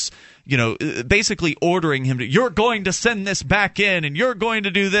cop was, basically ordering him to, you're going to send this back in, and you're going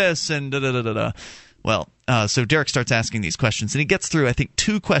to do this, and da-da-da-da-da. Well, so Derek starts asking these questions, and he gets through, I think,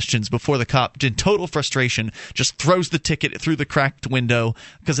 2 questions before the cop, in total frustration, just throws the ticket through the cracked window,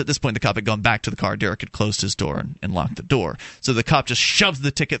 because at this point the cop had gone back to the car. Derek had closed his door and locked the door. So the cop just shoves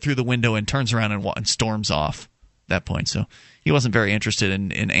the ticket through the window and turns around and storms off at that point. So he wasn't very interested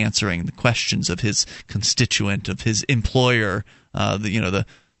in answering the questions of his constituent, of his employer, the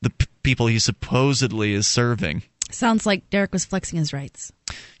people he supposedly is serving. Sounds like Derek was flexing his rights.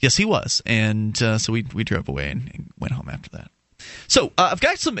 Yes, he was. And so we drove away and went home after that. So I've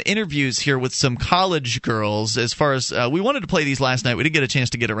got some interviews here with some college girls. As far as we wanted to play these last night, we didn't get a chance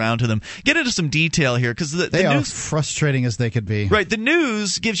to get around to them. Get into some detail here because they are frustrating as they could be. Right, the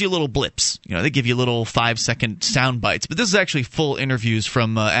news gives you little blips. They give you little 5-second sound bites, but this is actually full interviews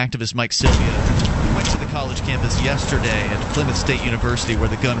from activist Mike Sylvia. We went to the college campus yesterday at Plymouth State University, where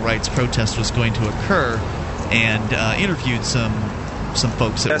the gun rights protest was going to occur, and interviewed some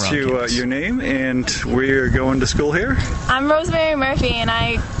folks that were on campus. Ask you your name and where you're going to school here? I'm Rosemary Murphy, and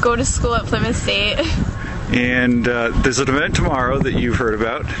I go to school at Plymouth State. And there's an event tomorrow that you've heard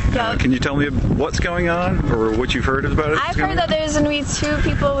about. Yeah. Can you tell me what's going on or what you've heard about it? I've heard that there's going to be 2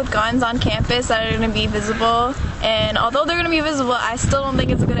 people with guns on campus that are going to be visible. And although they're going to be visible, I still don't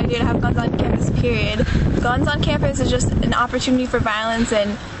think it's a good idea to have guns on campus, period. Guns on campus is just an opportunity for violence,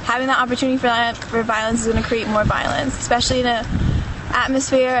 and having that opportunity for violence is going to create more violence, especially in an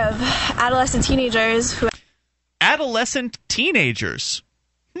atmosphere of adolescent teenagers who... Adolescent teenagers?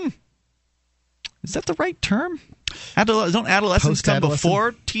 Is that the right term? Don't adolescents come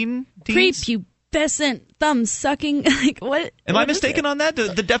before teens? Prepubescent, thumb-sucking, like what? Am I mistaken on that?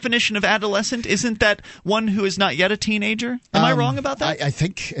 The definition of adolescent, isn't that one who is not yet a teenager? Am I wrong about that? I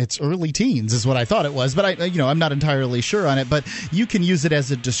think it's early teens is what I thought it was, but I'm not entirely sure on it. But you can use it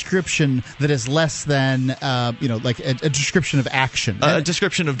as a description that is less than, like a description of action. A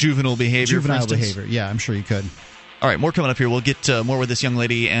description of juvenile behavior, Juvenile for instance. behavior, yeah, I'm sure you could. All right, more coming up here. We'll get more with this young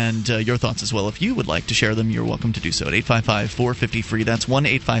lady and your thoughts as well. If you would like to share them, you're welcome to do so at 855-450-FREE. That's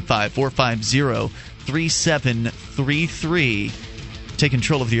 1-855-450-3733. Take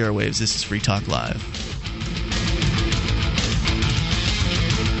control of the airwaves. This is Free Talk Live.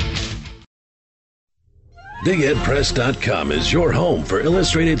 BigHeadPress.com is your home for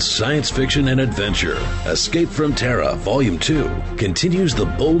illustrated science fiction and adventure. Escape from Terra, Volume 2, continues the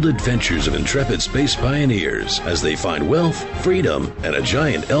bold adventures of intrepid space pioneers as they find wealth, freedom, and a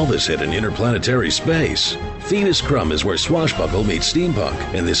giant Elvis hit in interplanetary space. Phoenix Crumb is where swashbuckle meets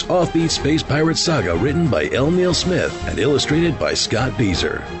steampunk in this offbeat space pirate saga written by L. Neil Smith and illustrated by Scott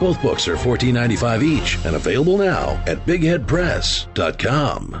Beezer. Both books are $14.95 each and available now at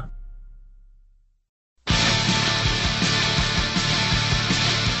BigHeadPress.com.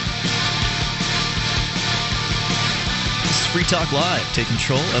 Free Talk Live. Take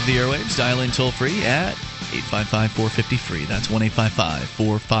control of the airwaves. Dial in toll free at 855-450-FREE. That's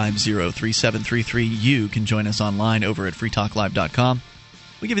 1-855-450-3733. You can join us online over at freetalklive.com.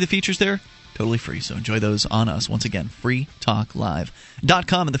 We give you the features there totally free, so enjoy those on us. Once again,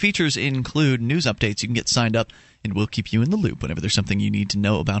 freetalklive.com. And the features include news updates. You can get signed up, and we'll keep you in the loop. Whenever there's something you need to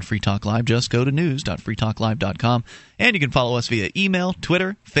know about Free Talk Live, just go to news.freetalklive.com. And you can follow us via email,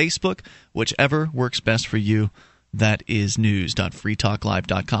 Twitter, Facebook, whichever works best for you. That is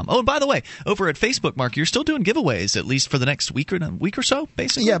news.freetalklive.com. Oh, and by the way, over at Facebook, Mark, you're still doing giveaways, at least for the next week or so,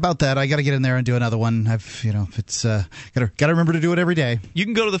 basically? Yeah, about that. I got to get in there and do another one. It's got to remember to do it every day. You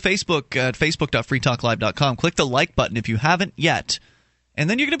can go to the Facebook at facebook.freetalklive.com. Click the like button if you haven't yet. And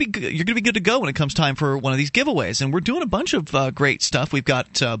then you're going to be good to go when it comes time for one of these giveaways. And we're doing a bunch of great stuff. We've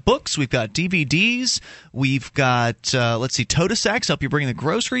got books, we've got DVDs, we've got Totasax, help you bring the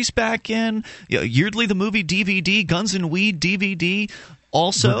groceries back in. Yeardley the Movie DVD, Guns and Weed DVD.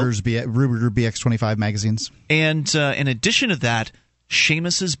 Also, Ruger BX25 magazines. And in addition to that,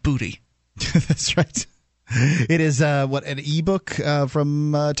 Seamus's Booty. That's right. It is an ebook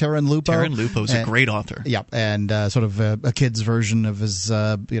from Terran Lupo. Terran Lupo is a great author. Yeah, and sort of a kid's version of his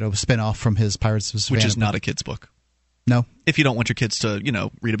spin-off from his Pirates of Savannah. Which is not a kid's book. No. If you don't want your kids to,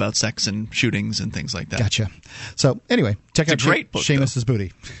 read about sex and shootings and things like that. Gotcha. So anyway, check out great book, Seamus's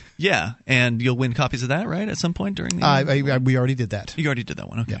Booty. Yeah, and you'll win copies of that, right, at some point during the we already did that. You already did that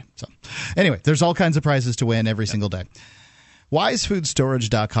one, okay. Yeah, so anyway, there's all kinds of prizes to win every single day.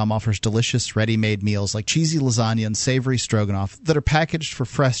 WiseFoodStorage.com offers delicious ready-made meals like cheesy lasagna and savory stroganoff that are packaged for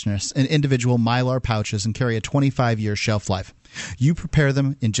freshness in individual Mylar pouches and carry a 25-year shelf life. You prepare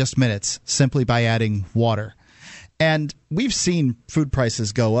them in just minutes simply by adding water. And we've seen food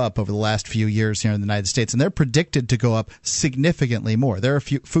prices go up over the last few years here in the United States, and they're predicted to go up significantly more. There are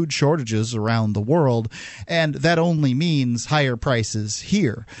food shortages around the world, and that only means higher prices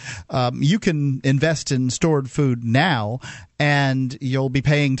here. You can invest in stored food now, and you'll be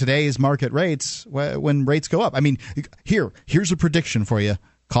paying today's market rates when rates go up. I mean, here's a prediction for you.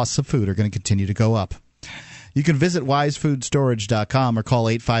 Costs of food are going to continue to go up. You can visit WiseFoodStorage.com or call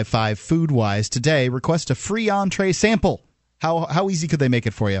 855-FoodWise today. Request a free entree sample. How easy could they make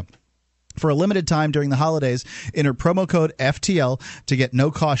it for you? For a limited time during the holidays, enter promo code FTL to get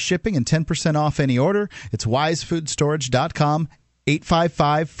no-cost shipping and 10% off any order. It's WiseFoodStorage.com.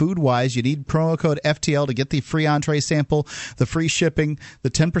 855-FoodWise. You need promo code FTL to get the free entree sample, the free shipping,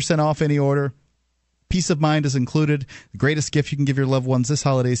 the 10% off any order. Peace of mind is included. The greatest gift you can give your loved ones this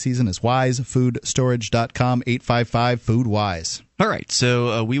holiday season is WiseFoodStorage.com, 855-FoodWise. All right,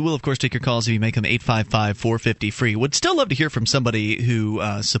 so we will, of course, take your calls if you make them 855-450-FREE. Would still love to hear from somebody who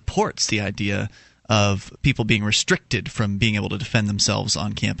supports the idea of people being restricted from being able to defend themselves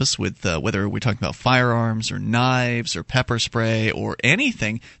on campus with whether we're talking about firearms or knives or pepper spray or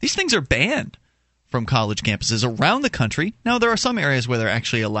anything. These things are banned from college campuses around the country. Now, there are some areas where they're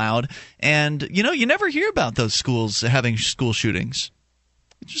actually allowed, and, you never hear about those schools having school shootings.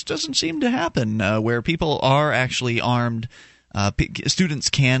 It just doesn't seem to happen where people are actually armed. Students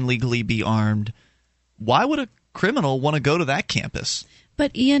can legally be armed. Why would a criminal want to go to that campus?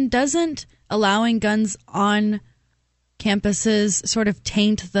 But, Ian, doesn't allowing guns on campuses sort of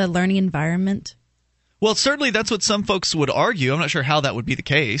taint the learning environment? Well, certainly that's what some folks would argue. I'm not sure how that would be the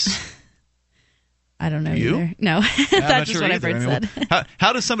case. I don't know you? either. No, that's just what I've heard said.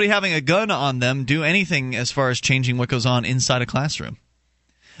 How does somebody having a gun on them do anything as far as changing what goes on inside a classroom?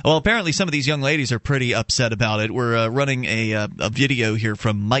 Well, apparently some of these young ladies are pretty upset about it. We're running a video here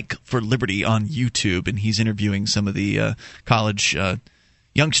from Mike for Liberty on YouTube, and he's interviewing some of the college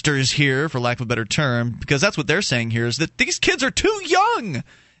youngsters here, for lack of a better term, because that's what they're saying here is that these kids are too young.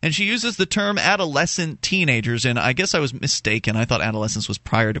 And she uses the term adolescent teenagers, and I guess I was mistaken. I thought adolescence was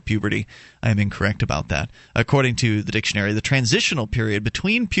prior to puberty. I am incorrect about that. According to the dictionary, the transitional period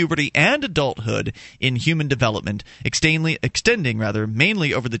between puberty and adulthood in human development, extending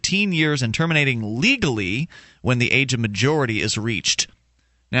mainly over the teen years and terminating legally when the age of majority is reached.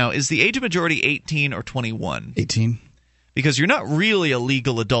 Now, is the age of majority 18 or 21? 18. Because you're not really a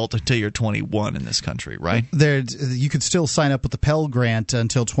legal adult until you're 21 in this country, right? You could still sign up with the Pell Grant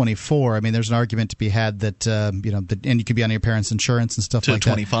until 24. I mean, there's an argument to be had that and you could be on your parents' insurance and stuff like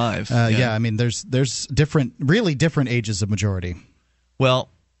 25. that. Yeah, I mean, there's really different ages of majority. Well,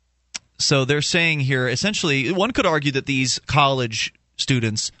 so they're saying here, essentially, one could argue that these college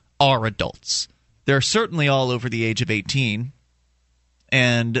students are adults. They're certainly all over the age of 18,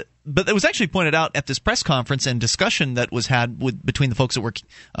 but it was actually pointed out at this press conference and discussion that was had between the folks that were,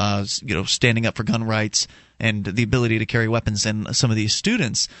 standing up for gun rights and the ability to carry weapons and some of these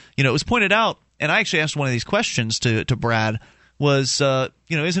students. It was pointed out, and I actually asked one of these questions to Brad, was,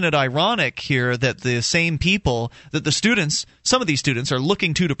 isn't it ironic here that the same people that some of these students are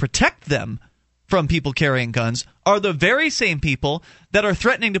looking to protect them from people carrying guns are the very same people that are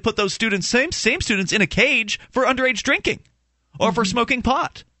threatening to put those same students in a cage for underage drinking or for smoking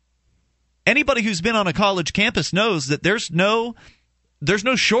pot. Anybody who's been on a college campus knows that there's no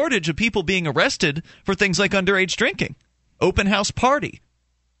shortage of people being arrested for things like underage drinking, open house party,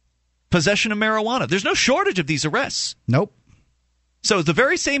 possession of marijuana. There's no shortage of these arrests. Nope. So the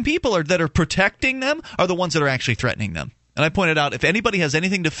very same people that are protecting them are the ones that are actually threatening them. And I pointed out, if anybody has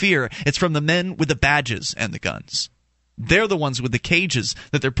anything to fear, it's from the men with the badges and the guns. They're the ones with the cages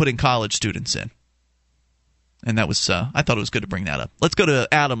that they're putting college students in. And that was, I thought it was good to bring that up. Let's go to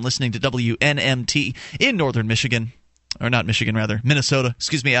Adam, listening to WNMT in northern Michigan. Or not Michigan, rather. Minnesota.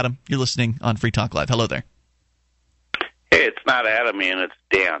 Excuse me, Adam. You're listening on Free Talk Live. Hello there. Hey, it's not Adam, Ian. It's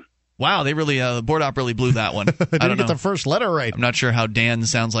Dan. Wow, they really, the board op really blew that one. I don't get the first letter right. I'm not sure how Dan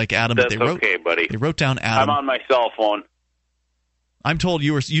sounds like Adam. That's but okay, buddy. They wrote down Adam. I'm on my cell phone. I'm told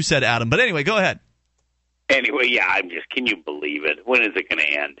you said Adam. But anyway, go ahead. Anyway, yeah, can you believe it? When is it going to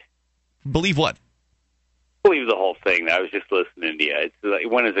end? Believe what? Believe the whole thing. I was just listening to you. It's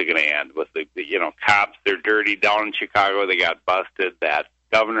like, when is it going to end? With the cops, they're dirty down in Chicago. They got busted. That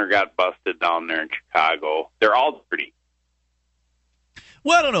governor got busted down there in Chicago. They're all dirty.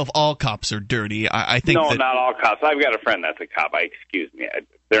 Well, I don't know if all cops are dirty. I think no, not all cops. I've got a friend that's a cop. Excuse me.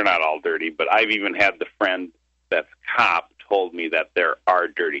 They're not all dirty, but I've even had the friend that's a cop told me that there are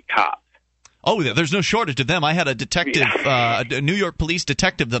dirty cops. Oh, there's no shortage of them. I had a detective, a New York police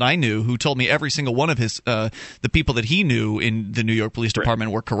detective that I knew who told me every single one of his the people that he knew in the New York Police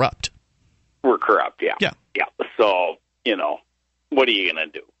Department were corrupt. Were corrupt, yeah. Yeah. So, what are you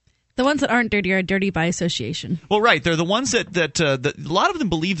going to do? The ones that aren't dirty are dirty by association. Well, right. They're the ones that a lot of them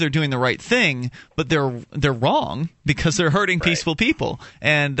believe they're doing the right thing, but they're wrong because they're hurting peaceful people,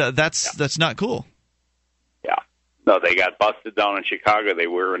 and that's not cool. Yeah. No, they got busted down in Chicago. They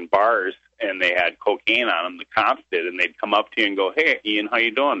were in bars, and they had cocaine on them. The cops did, and they'd come up to you and go, "Hey, Ian, how you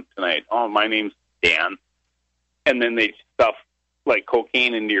doing tonight?" "Oh, my name's Dan." And then they'd stuff like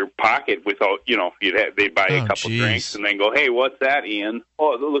cocaine into your pocket without, they'd buy a couple drinks and then go, "Hey, what's that, Ian?"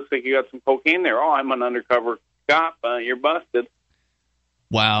 "Oh, it looks like you got some cocaine there." "Oh, I'm an undercover cop. You're busted."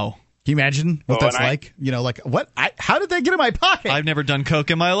 Wow. Can you imagine what that's like? What? How did they get in my pocket? I've never done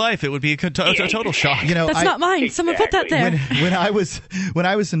coke in my life. It would be a total shock. That's not mine. Someone put that there. When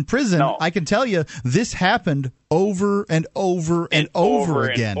I was in prison, I can tell you this happened over and over and over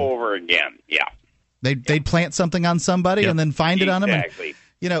again. And over again, yeah. They'd plant something on somebody and then find it on them. Exactly.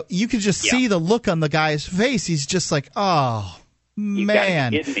 And, you could just see the look on the guy's face. He's just like, "Oh, man." You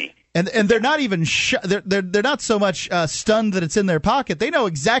gotta be kidding me. And they're not even they're not so much stunned that it's in their pocket. They know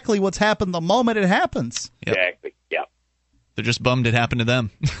exactly what's happened the moment it happens. Exactly. Yeah. They're just bummed it happened to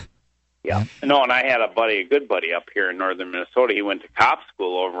them. Yeah. No, and I had a good buddy up here in northern Minnesota. He went to cop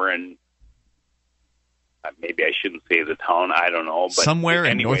school over in, maybe I shouldn't say the town, I don't know. But somewhere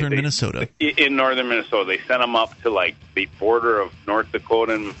anyway, in northern Minnesota. In northern Minnesota. They sent him up to, like, the border of North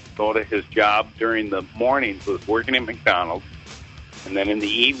Dakota and Minnesota. His job during the mornings was working at McDonald's, and then in the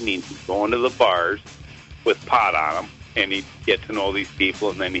evenings he'd go into the bars with pot on him, and he'd get to know these people,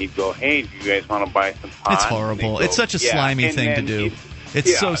 and then he'd go, hey, do you guys want to buy some pot? It's horrible. It's such a slimy thing to do.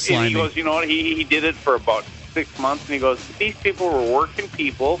 It's so slimy. And he goes, you know what, he did it for about 6 months, and he goes, these people were working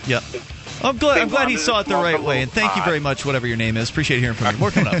people. Yep. I'm glad he saw it the right way, and thank you very much, whatever your name is. Appreciate hearing from you.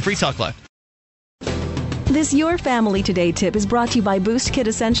 More coming up. Free Talk Live. This Your Family Today tip is brought to you by Boost Kid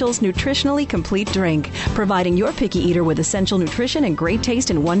Essentials Nutritionally Complete Drink, providing your picky eater with essential nutrition and great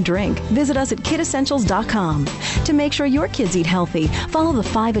taste in one drink. Visit us at kidessentials.com. To make sure your kids eat healthy, follow the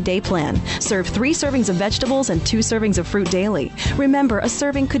 5-a-day plan. Serve 3 servings of vegetables and 2 servings of fruit daily. Remember, a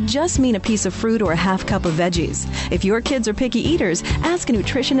serving could just mean a piece of fruit or a half cup of veggies. If your kids are picky eaters, ask a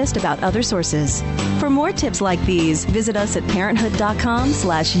nutritionist about other sources. For more tips like these, visit us at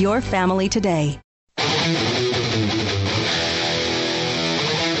parenthood.com/yourfamilytoday.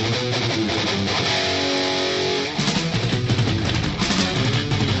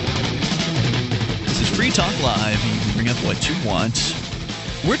 This is Free Talk Live. You can bring up what you want.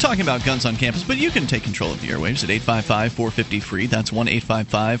 We're talking about guns on campus, but you can take control of the airwaves at 855-450-FREE. That's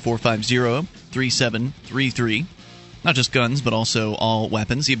 1-855-450-3733. Not just guns, but also all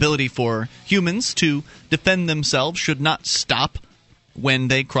weapons. The ability for humans to defend themselves should not stop when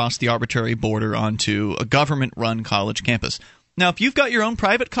they cross the arbitrary border onto a government-run college campus. Now, if you've got your own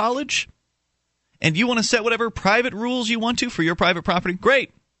private college and you want to set whatever private rules you want to for your private property,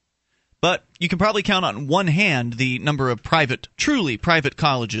 great. But you can probably count on one hand the number of truly private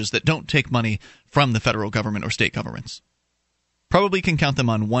colleges that don't take money from the federal government or state governments. Probably can count them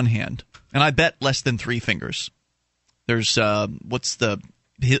on one hand. And I bet less than 3 fingers. There's, what's the,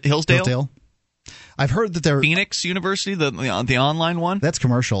 Hillsdale? I've heard that Phoenix University, the online one? That's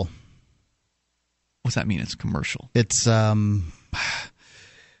commercial. What's that mean? It's commercial. It's I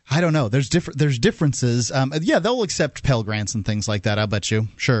don't know. There's differences. Yeah, they'll accept Pell Grants and things like that. I'll bet you.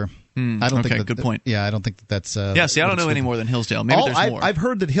 Sure. I don't think good point. Yeah, I don't think that's. Yeah, see, I don't know any more than Hillsdale. Maybe there's more. I've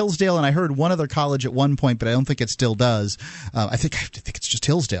heard that Hillsdale, and I heard one other college at one point, but I don't think it still does. I think it's just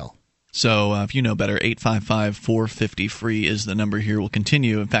Hillsdale. So if you know better, 855-450-FREE is the number here. We'll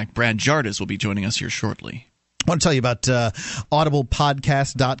continue. In fact, Brad Jardis will be joining us here shortly. I want to tell you about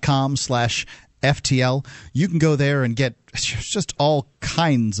audiblepodcast.com/FTL. You can go there and get just all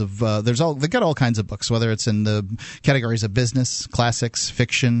kinds of they've got all kinds of books, whether it's in the categories of business, classics,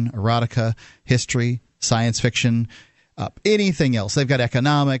 fiction, erotica, history, science fiction, anything else. They've got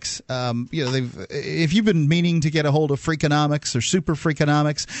economics. If you've been meaning to get a hold of Freakonomics or Super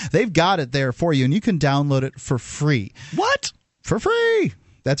Freakonomics, they've got it there for you, and you can download it for free. What? For free.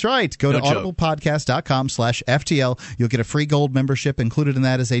 That's right. Go to audiblepodcast.com/FTL. You'll get a free gold membership. Included in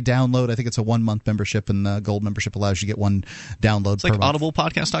that is a download. I think it's a 1-month membership, and the gold membership allows you to get one download per month. It's like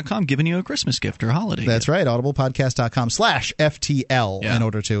audiblepodcast.com giving you a Christmas gift or holiday That's gift. right. audiblepodcast.com/FTL in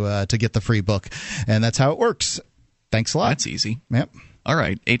order to get the free book. And that's how it works. Thanks a lot. That's easy. Yep. All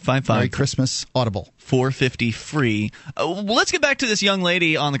right, 855. Merry Christmas, Audible. 450-FREE. Well, let's get back to this young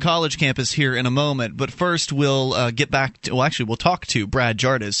lady on the college campus here in a moment. But first, we'll get back to, we'll talk to Brad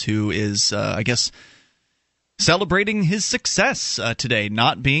Jardis, who is, I guess, celebrating his success today,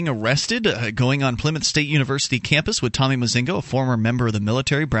 not being arrested, going on Plymouth State University campus with Tommy Mozingo, a former member of the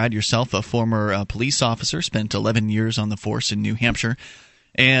military. Brad, yourself, a former police officer, spent 11 years on the force in New Hampshire.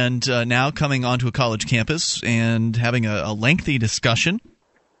 And now coming onto a college campus and having a lengthy discussion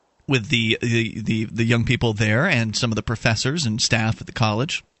with the young people there and some of the professors and staff at the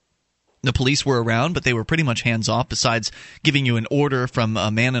college. The police were around, but they were pretty much hands-off, besides giving you an order from a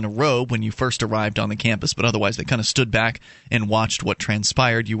man in a robe when you first arrived on the campus. But otherwise, they kind of stood back and watched what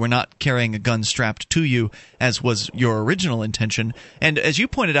transpired. You were not carrying a gun strapped to you, as was your original intention. And as you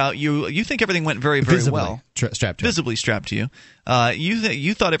pointed out, you think everything went very, very well. Visibly strapped to you.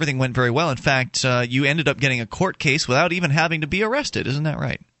 You thought everything went very well. In fact, you ended up getting a court case without even having to be arrested. Isn't that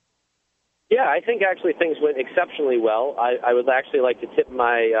right? Yeah, I think actually things went exceptionally well. I would actually like to tip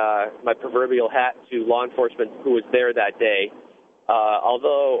my my proverbial hat to law enforcement who was there that day,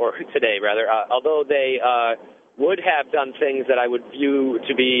 although they would have done things that I would view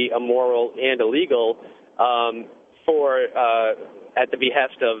to be immoral and illegal at the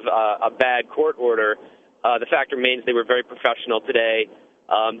behest of a bad court order. The fact remains they were very professional today.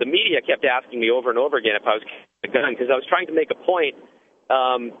 The media kept asking me over and over again if I was carrying a gun, because I was trying to make a point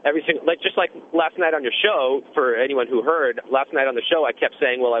just like last night on your show, for anyone who heard, last night on the show I kept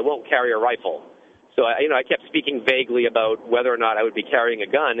saying, well, I won't carry a rifle. So, I kept speaking vaguely about whether or not I would be carrying a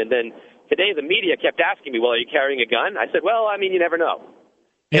gun. And then today the media kept asking me, well, are you carrying a gun? I said, well, you never know.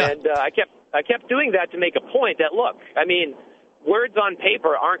 Yeah. And I kept doing that to make a point that, look, words on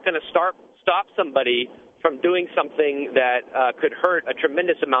paper aren't going to stop somebody from doing something that could hurt a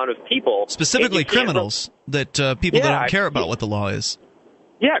tremendous amount of people. Specifically criminals, that people that don't care about what the law is.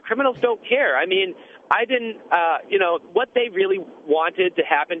 Yeah, criminals don't care. I didn't, what they really wanted to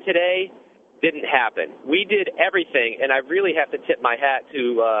happen today didn't happen. We did everything, and I really have to tip my hat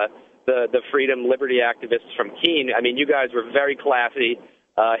to the freedom, liberty activists from Keene. You guys were very classy,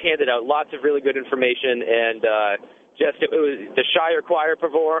 handed out lots of really good information, and it was the Shire Choir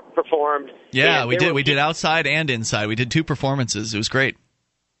performed. Yeah, we did. We did outside and inside. We did 2 performances. It was great.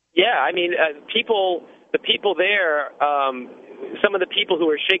 Yeah, the people there, some of the people who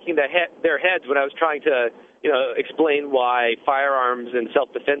were shaking their heads when I was trying to, explain why firearms and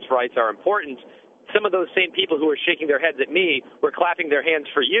self-defense rights are important, some of those same people who were shaking their heads at me were clapping their hands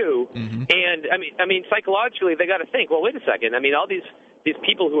for you. Mm-hmm. And, psychologically, they got to think, well, wait a second. All these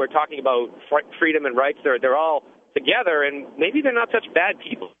people who are talking about freedom and rights, they're all together, and maybe they're not such bad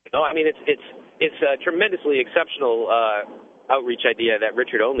people. It's a tremendously exceptional outreach idea that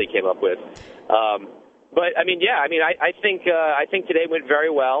Richard Only came up with. I think today went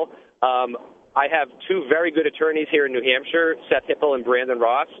very well. I have 2 very good attorneys here in New Hampshire, Seth Hipple and Brandon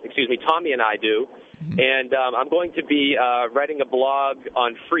Ross. Tommy and I do. Mm-hmm. And I'm going to be writing a blog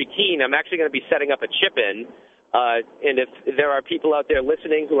on Free Keene. I'm actually going to be setting up a chip-in. And if there are people out there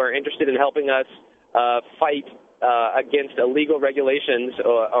listening who are interested in helping us fight against illegal regulations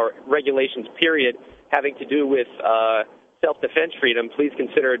or regulations, period, having to do with self-defense freedom, please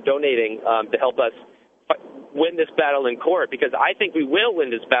consider donating to help us win this battle in court, because I think we will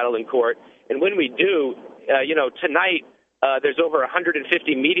win this battle in court. And when we do, tonight there's over 150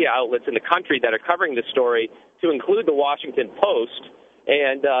 media outlets in the country that are covering this story, to include the Washington Post.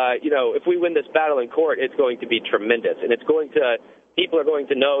 And, if we win this battle in court, it's going to be tremendous. And people are going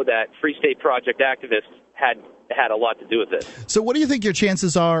to know that Free State Project activists had a lot to do with it. So what do you think your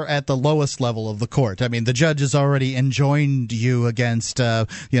chances are at the lowest level of the court? The judge has already enjoined you against,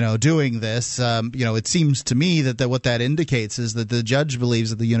 doing this. It seems to me that what that indicates is that the judge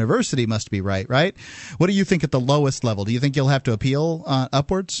believes that the university must be right? What do you think at the lowest level? Do you think you'll have to appeal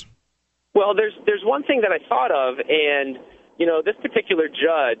upwards? Well, there's one thing that I thought of, and, this particular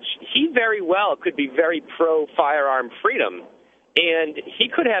judge, he very well could be very pro-firearm freedom, and he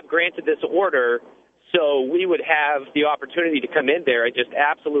could have granted this order so we would have the opportunity to come in there and just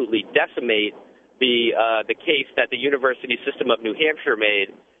absolutely decimate the case that the university system of New Hampshire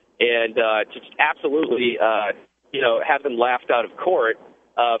made, and to absolutely have them laughed out of court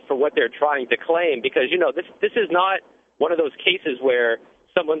for what they're trying to claim. Because this is not one of those cases where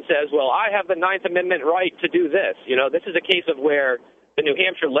someone says, well, I have the 9th Amendment right to do this. This is a case of where the New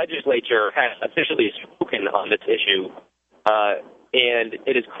Hampshire legislature has officially spoken on this issue. And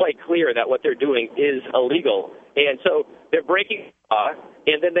it is quite clear that what they're doing is illegal. And so they're breaking the law,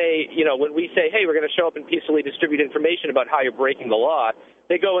 and then they, when we say, hey, we're going to show up and peacefully distribute information about how you're breaking the law,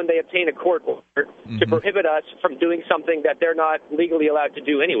 they go and they obtain a court order to prohibit us from doing something that they're not legally allowed to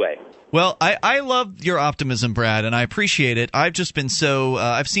do anyway. Well, I love your optimism, Brad, and I appreciate it. I've just been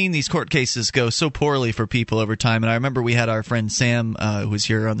I've seen these court cases go so poorly for people over time, and I remember we had our friend Sam, who was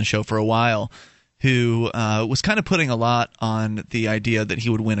here on the show for a while, who was kind of putting a lot on the idea that he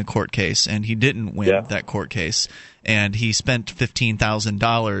would win a court case, and he didn't win that court case. And he spent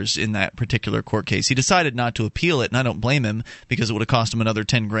 $15,000 in that particular court case. He decided not to appeal it, and I don't blame him, because it would have cost him another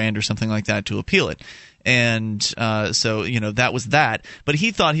 $10,000 or something like that to appeal it. And so that was that. But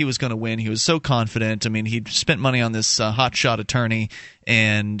he thought he was going to win. He was so confident. He'd spent money on this hotshot attorney,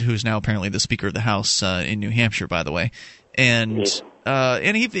 and who's now apparently the Speaker of the House in New Hampshire, by the way. And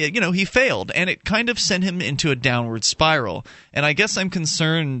he failed, and it kind of sent him into a downward spiral. And I guess I'm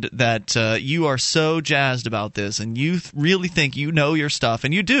concerned that you are so jazzed about this, and you really think you know your stuff,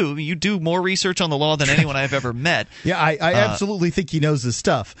 and you do more research on the law than anyone I've ever met. Yeah, I absolutely think he knows his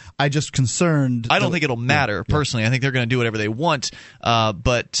stuff. I just concerned. I don't think it'll matter personally. I think they're going to do whatever they want.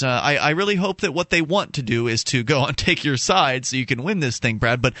 But I really hope that what they want to do is to go and take your side so you can win this thing,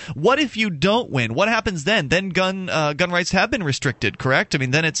 Brad. But what if you don't win? What happens then? Then gun rights have been restricted, correct?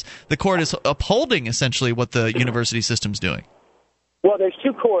 Then the court is upholding essentially what the university system's doing. Well, there's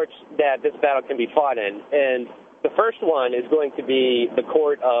 2 courts that this battle can be fought in, and the first one is going to be the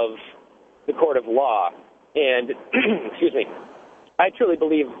court of law. And excuse me, I truly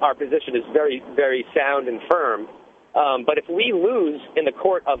believe our position is very, very sound and firm. But if we lose in the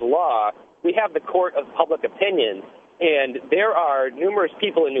court of law, we have the court of public opinion. And there are numerous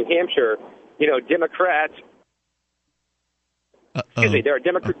people in New Hampshire, Democrats. There are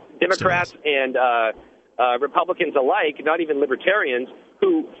Democrats and Republicans alike, not even libertarians,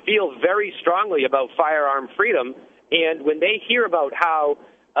 who feel very strongly about firearm freedom. And when they hear about how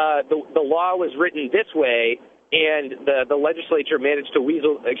the law was written this way and the legislature managed to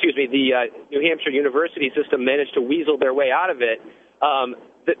the New Hampshire university system managed to weasel their way out of it,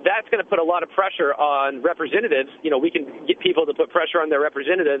 that's going to put a lot of pressure on representatives. We can get people to put pressure on their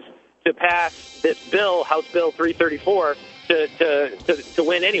representatives to pass this bill, House Bill 334, to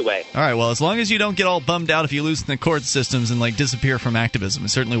win anyway. All right, well, as long as you don't get all bummed out if you lose in the court systems and disappear from activism, I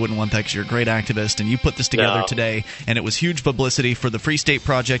certainly wouldn't want that because you're a great activist and you put this together today, and it was huge publicity for the Free State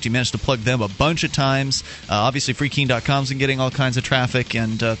Project. You managed to plug them a bunch of times. Obviously, freekeen.com's been getting all kinds of traffic,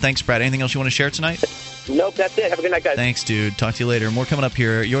 and thanks, Brad. Anything else you want to share tonight? Nope, that's it. Have a good night, guys. Thanks, dude. Talk to you later. More coming up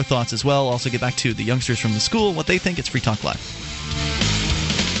here. Your thoughts as well. Also get back to the youngsters from the school, what they think. It's Free Talk Live.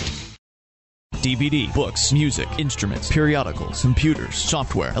 DVD, books, music, instruments, periodicals, computers,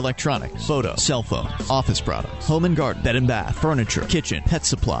 software, electronics, photo, cell phones, office products, home and garden, bed and bath, furniture, kitchen, pet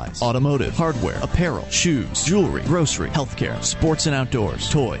supplies, automotive, hardware, apparel, shoes, jewelry, grocery, healthcare, sports and outdoors,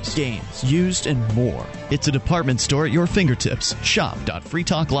 toys, games, used, and more. It's a department store at your fingertips.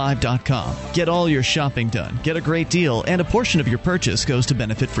 Shop.freetalklive.com. Get all your shopping done, get a great deal, and a portion of your purchase goes to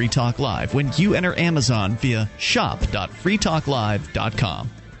benefit Free Talk Live when you enter Amazon via shop.freetalklive.com.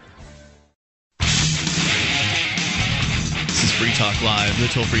 This is Free Talk Live. The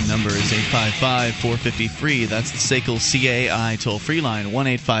toll-free number is 855-450-FREE. That's the SACL CAI toll-free line,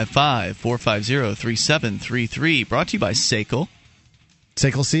 1-855-450-3733. Brought to you by SACL.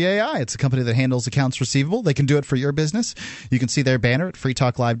 SACL CAI. It's a company that handles accounts receivable. They can do it for your business. You can see their banner at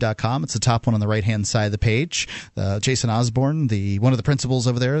freetalklive.com. It's the top one on the right-hand side of the page. Jason Osborne, one of the principals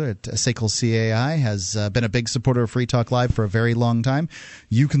over there at SACL CAI, has been a big supporter of Free Talk Live for a very long time.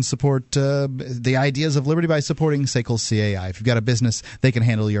 You can support the ideas of liberty by supporting SACL CAI. If you've got a business, they can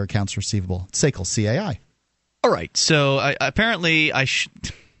handle your accounts receivable. SACL CAI. All right. So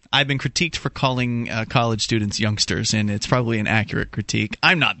I've been critiqued for calling college students youngsters, and it's probably an accurate critique.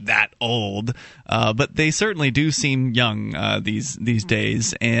 I'm not that old, but they certainly do seem young these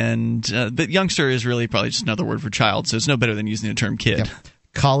days. And but youngster is really probably just another word for child, so it's no better than using the term kid. Yep.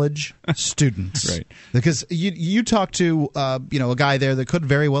 College students, right? Because you talk to a guy there that could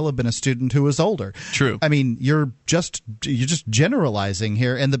very well have been a student who was older. True. I mean, you're just generalizing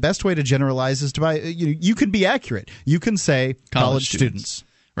here, and the best way to generalize is you can be accurate. You can say college students.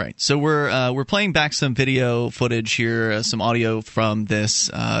 Right. So we're playing back some video footage here, some audio from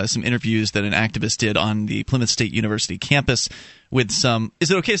this, some interviews that an activist did on the Plymouth State University campus with some. Is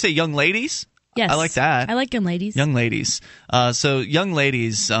it okay to say young ladies? Yes. I like that. I like young ladies. Young ladies. So young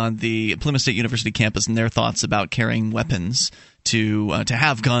ladies on the Plymouth State University campus and their thoughts about carrying weapons to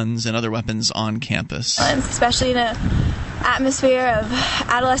have guns and other weapons on campus. Especially in an atmosphere of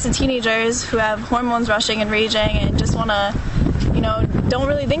adolescent teenagers who have hormones rushing and raging and just want to, don't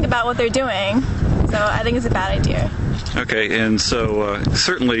really think about what they're doing. So I think it's a bad idea. Okay, and so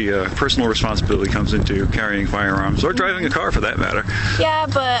certainly personal responsibility comes into carrying firearms, or driving a car for that matter. Yeah,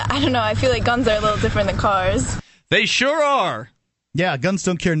 but I don't know. I feel like guns are a little different than cars. They sure are. Yeah, guns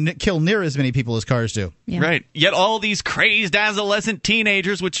don't kill near as many people as cars do. Yeah. Right. Yet all these crazed adolescent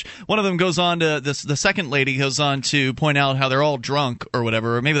teenagers, which one of them goes on to, the second lady goes on to point out how they're all drunk or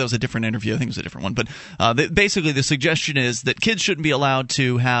whatever, or maybe that was a different interview. I think it was a different one. But basically the suggestion is that kids shouldn't be allowed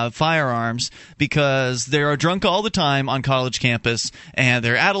to have firearms because they are drunk all the time on college campus, and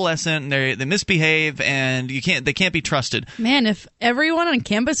they're adolescent, and they misbehave, and they can't be trusted. Man, if everyone on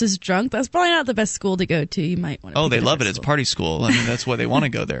campus is drunk, that's probably not the best school to go to. You might want to. Oh, they love it. It's party school. I mean, that's why they want to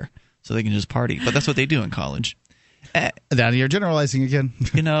go there, so they can just party. But that's what they do in college. Now you're generalizing again.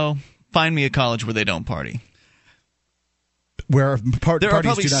 Find me a college where they don't party. Where there are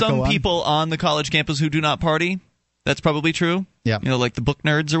probably some people on the college campus who do not party. That's probably true. Yeah. Like the book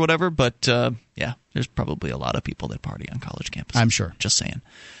nerds or whatever. But yeah, there's probably a lot of people that party on college campus. I'm sure. Just saying.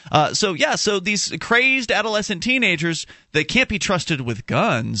 So these crazed adolescent teenagers, they can't be trusted with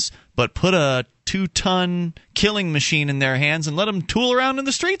guns, but put a 2-ton killing machine in their hands and let them tool around in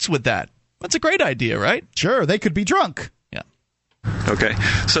the streets with that. That's a great idea, right? Sure, they could be drunk. Yeah. Okay,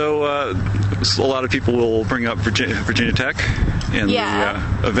 so a lot of people will bring up Virginia Tech and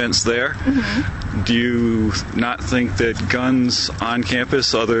the events there. Mm-hmm. Do you not think that guns on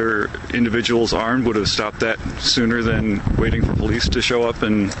campus, other individuals armed, would have stopped that sooner than waiting for police to show up?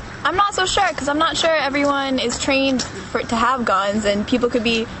 And I'm not so sure, because I'm not sure everyone is trained to have guns, and people could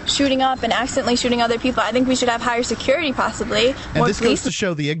be shooting up and accidentally shooting other people. I think we should have higher security, possibly. And this goes to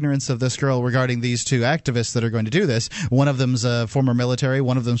show the ignorance of this girl regarding these two activists that are going to do this. One of them's a former military,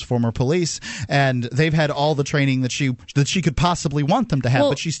 one of them's former police, and they've had all the training that she could possibly want them to have,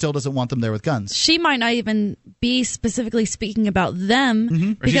 but she still doesn't want them there with guns. She might not even be specifically speaking about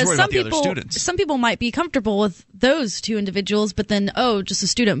them, because some people might be comfortable with those two individuals, but then just a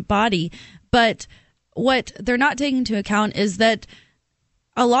student body. But what they're not taking into account is that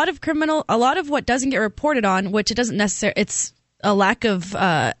a lot of what doesn't get reported on, which it doesn't necessarily, it's a lack of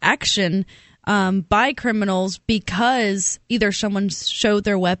action by criminals, because either someone showed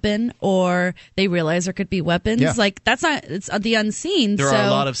their weapon or they realize there could be weapons. Yeah. Like, it's the unseen. There are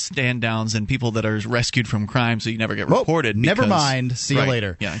a lot of stand downs and people that are rescued from crime, so you never get reported. Never mind. See you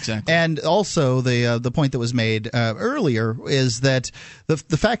later. Yeah, exactly. And also the point that was made earlier is that the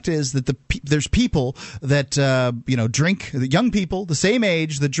fact is that there's people that drink, young people the same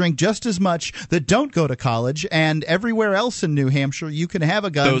age that drink just as much, that don't go to college, and everywhere else in New Hampshire you can have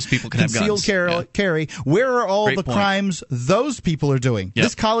a gun. Those people can have guns. Carry. Where are all Great the point. crimes those people are doing? Yep.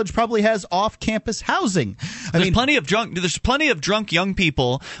 This college probably has off-campus housing. There's plenty of drunk young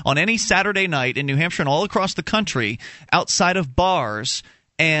people on any Saturday night in New Hampshire and all across the country outside of bars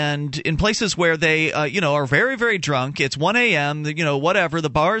and in places where they are very, very drunk. It's 1 a.m., whatever, the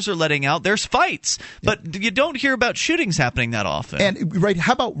bars are letting out. There's fights, but you don't hear about shootings happening that often. And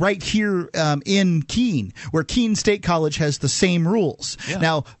how about right here in Keene, where Keene State College has the same rules? Yeah.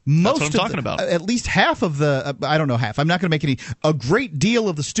 Now, at least half of the I don't know half. I'm not going to make a great deal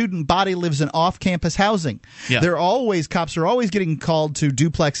of the student body lives in off-campus housing. Yeah. Cops are always getting called to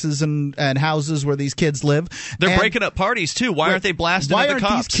duplexes and houses where these kids live. They're breaking up parties too. Why aren't they blasting at the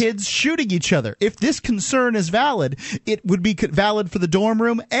cops? These kids shooting each other? If this concern is valid, it would be valid for the dorm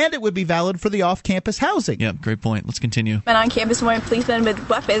room, and it would be valid for the off-campus housing. Yeah, great point. Let's continue. And on campus, more policemen with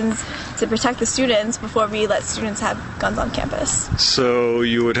weapons to protect the students before we let students have guns on campus. So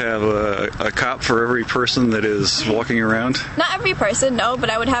you would have a cop for every person that is walking around? Not every person, no, but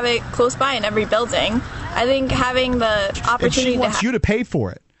I would have it close by in every building. I think having the opportunity and she wants you to pay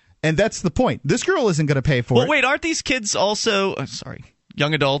for it. And that's the point. This girl isn't going to pay for it. Well, wait, aren't these kids also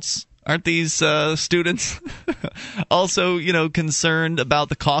young adults, aren't these students also, concerned about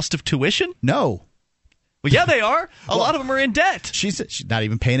the cost of tuition? No. Well, yeah, they are. A lot of them are in debt. She's not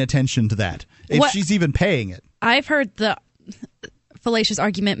even paying attention to that, if she's even paying it. I've heard the fallacious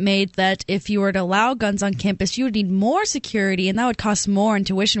argument made that if you were to allow guns on campus, you would need more security, and that would cost more, and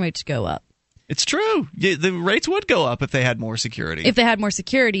tuition rates go up. It's true. The rates would go up if they had more security.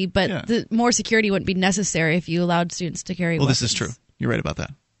 But the more security wouldn't be necessary if you allowed students to carry weapons. This is true. You're right about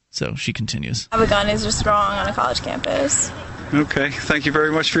that. So she continues. Have a gun is just wrong on a college campus. Okay. Thank you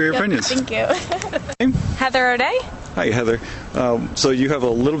very much for your opinions. Thank you. Heather O'Day. Hi, Heather. So you have a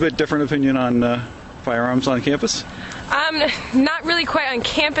little bit different opinion on firearms on campus? Not really quite on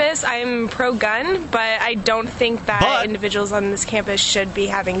campus. I'm pro-gun, but I don't think that individuals on this campus should be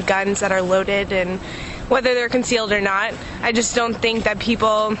having guns that are loaded, and whether they're concealed or not. I just don't think that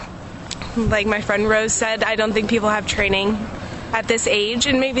people, like my friend Rose said, I don't think people have training at this age,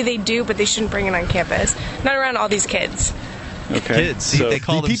 and maybe they do, but they shouldn't bring it on campus. Not around all these kids. Okay. Kids. So they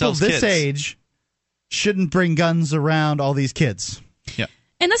call themselves people this kids. age shouldn't bring guns around all these kids. Yeah.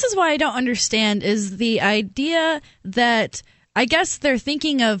 And this is why I don't understand is the idea that I guess they're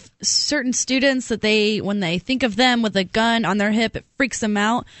thinking of certain students that when they think of them with a gun on their hip, it freaks them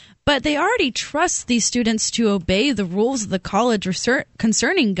out. But they already trust these students to obey the rules of the college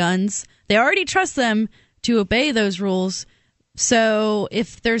concerning guns. They already trust them to obey those rules. So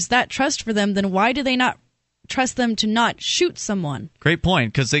if there's that trust for them, then why do they not trust them to not shoot someone? Great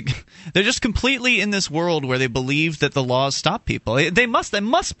point, because they're just completely in this world where they believe that the laws stop people. They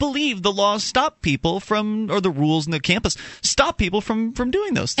must believe the laws stop people or the rules in the campus stop people from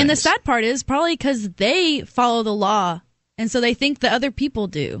doing those things. And the sad part is probably because they follow the law. And so they think that other people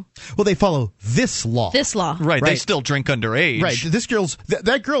do. Well, they follow this law. Right. They still drink underage. Right.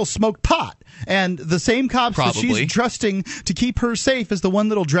 That girl smoked pot. And the same cops that she's trusting to keep her safe is the one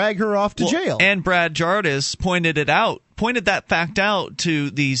that'll drag her off to jail. And Brad Jardis pointed that fact out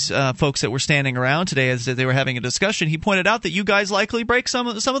to these folks that were standing around today as they were having a discussion. He pointed out that you guys likely break some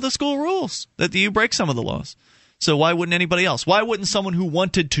of the school rules, that you break some of the laws. So why wouldn't anybody else? Why wouldn't someone who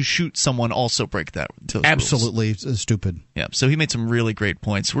wanted to shoot someone also break those Absolutely rules? Stupid. Yeah, so he made some really great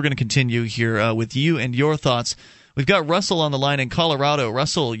points. We're going to continue here with you and your thoughts. We've got Russell on the line in Colorado.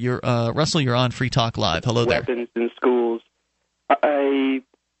 Russell, you're on Free Talk Live. Hello there. Weapons in schools.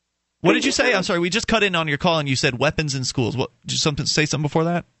 What did you say? I'm sorry, we just cut in on your call and you said weapons in schools. What? Did you say something before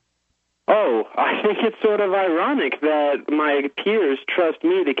that? Oh, I think it's sort of ironic that my peers trust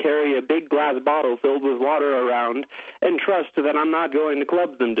me to carry a big glass bottle filled with water around and trust that I'm not going to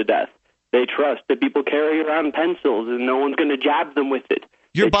club them to death. They trust that people carry around pencils and no one's going to jab them with it.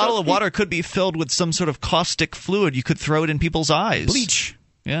 Your bottle of water could be filled with some sort of caustic fluid. You could throw it in people's eyes. Bleach.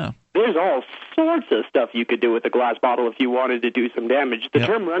 Yeah. There's all sorts of stuff you could do with a glass bottle if you wanted to do some damage. The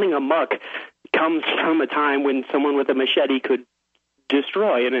term running amok comes from a time when someone with a machete could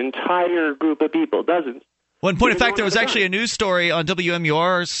destroy an entire group of people, dozens. Well, in point of fact, there was actually a news story on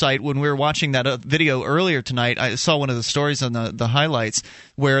WMUR's site when we were watching that video earlier tonight. I saw one of the stories on the highlights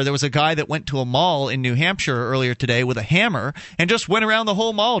where there was a guy that went to a mall in New Hampshire earlier today with a hammer and just went around the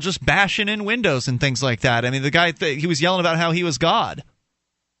whole mall just bashing in windows and things like that. I mean, the guy, he was yelling about how he was God.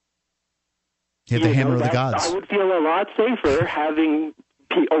 He had the hammer of the gods. I would feel a lot safer having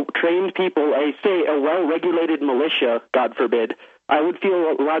trained people, a well-regulated militia, God forbid. I would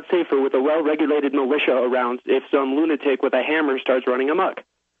feel a lot safer with a well-regulated militia around if some lunatic with a hammer starts running amok.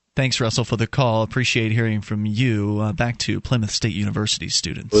 Thanks, Russell, for the call. Appreciate hearing from you. Back to Plymouth State University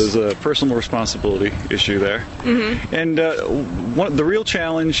students. There's a personal responsibility issue there. Mm-hmm. And the real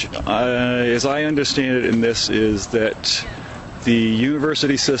challenge, as I understand it in this, is that the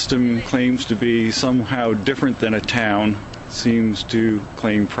university system claims to be somehow different than a town, seems to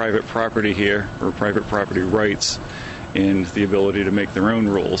claim private property here, or private property rights, and the ability to make their own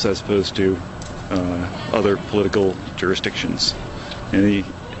rules as opposed to other political jurisdictions.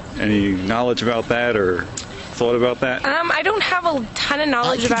 Any knowledge about that or thought about that? I don't have a ton of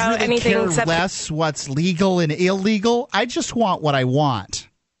knowledge about really anything care except less what's legal and illegal. I just want what I want.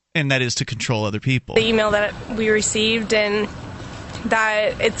 And that is to control other people. The email that we received and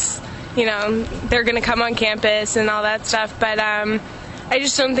that it's, they're going to come on campus and all that stuff. But I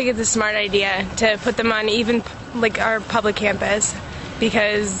just don't think it's a smart idea to put them on even like our public campus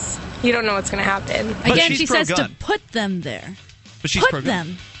because you don't know what's going to happen. Again, she says to put them there. But she's put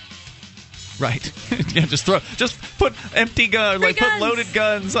them. Right. Yeah, just put empty guns, like put loaded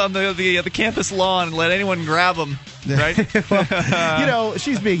guns on the campus lawn and let anyone grab them. Right. Well,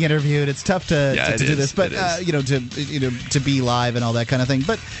 she's being interviewed. It's tough to do this, but to be live and all that kind of thing.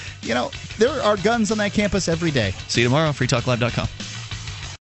 But there are guns on that campus every day. See you tomorrow. FreeTalkLive.com.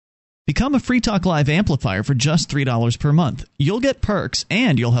 Become a Free Talk Live amplifier for just $3 per month. You'll get perks,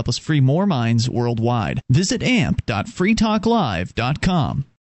 and you'll help us free more minds worldwide. Visit amp.freetalklive.com.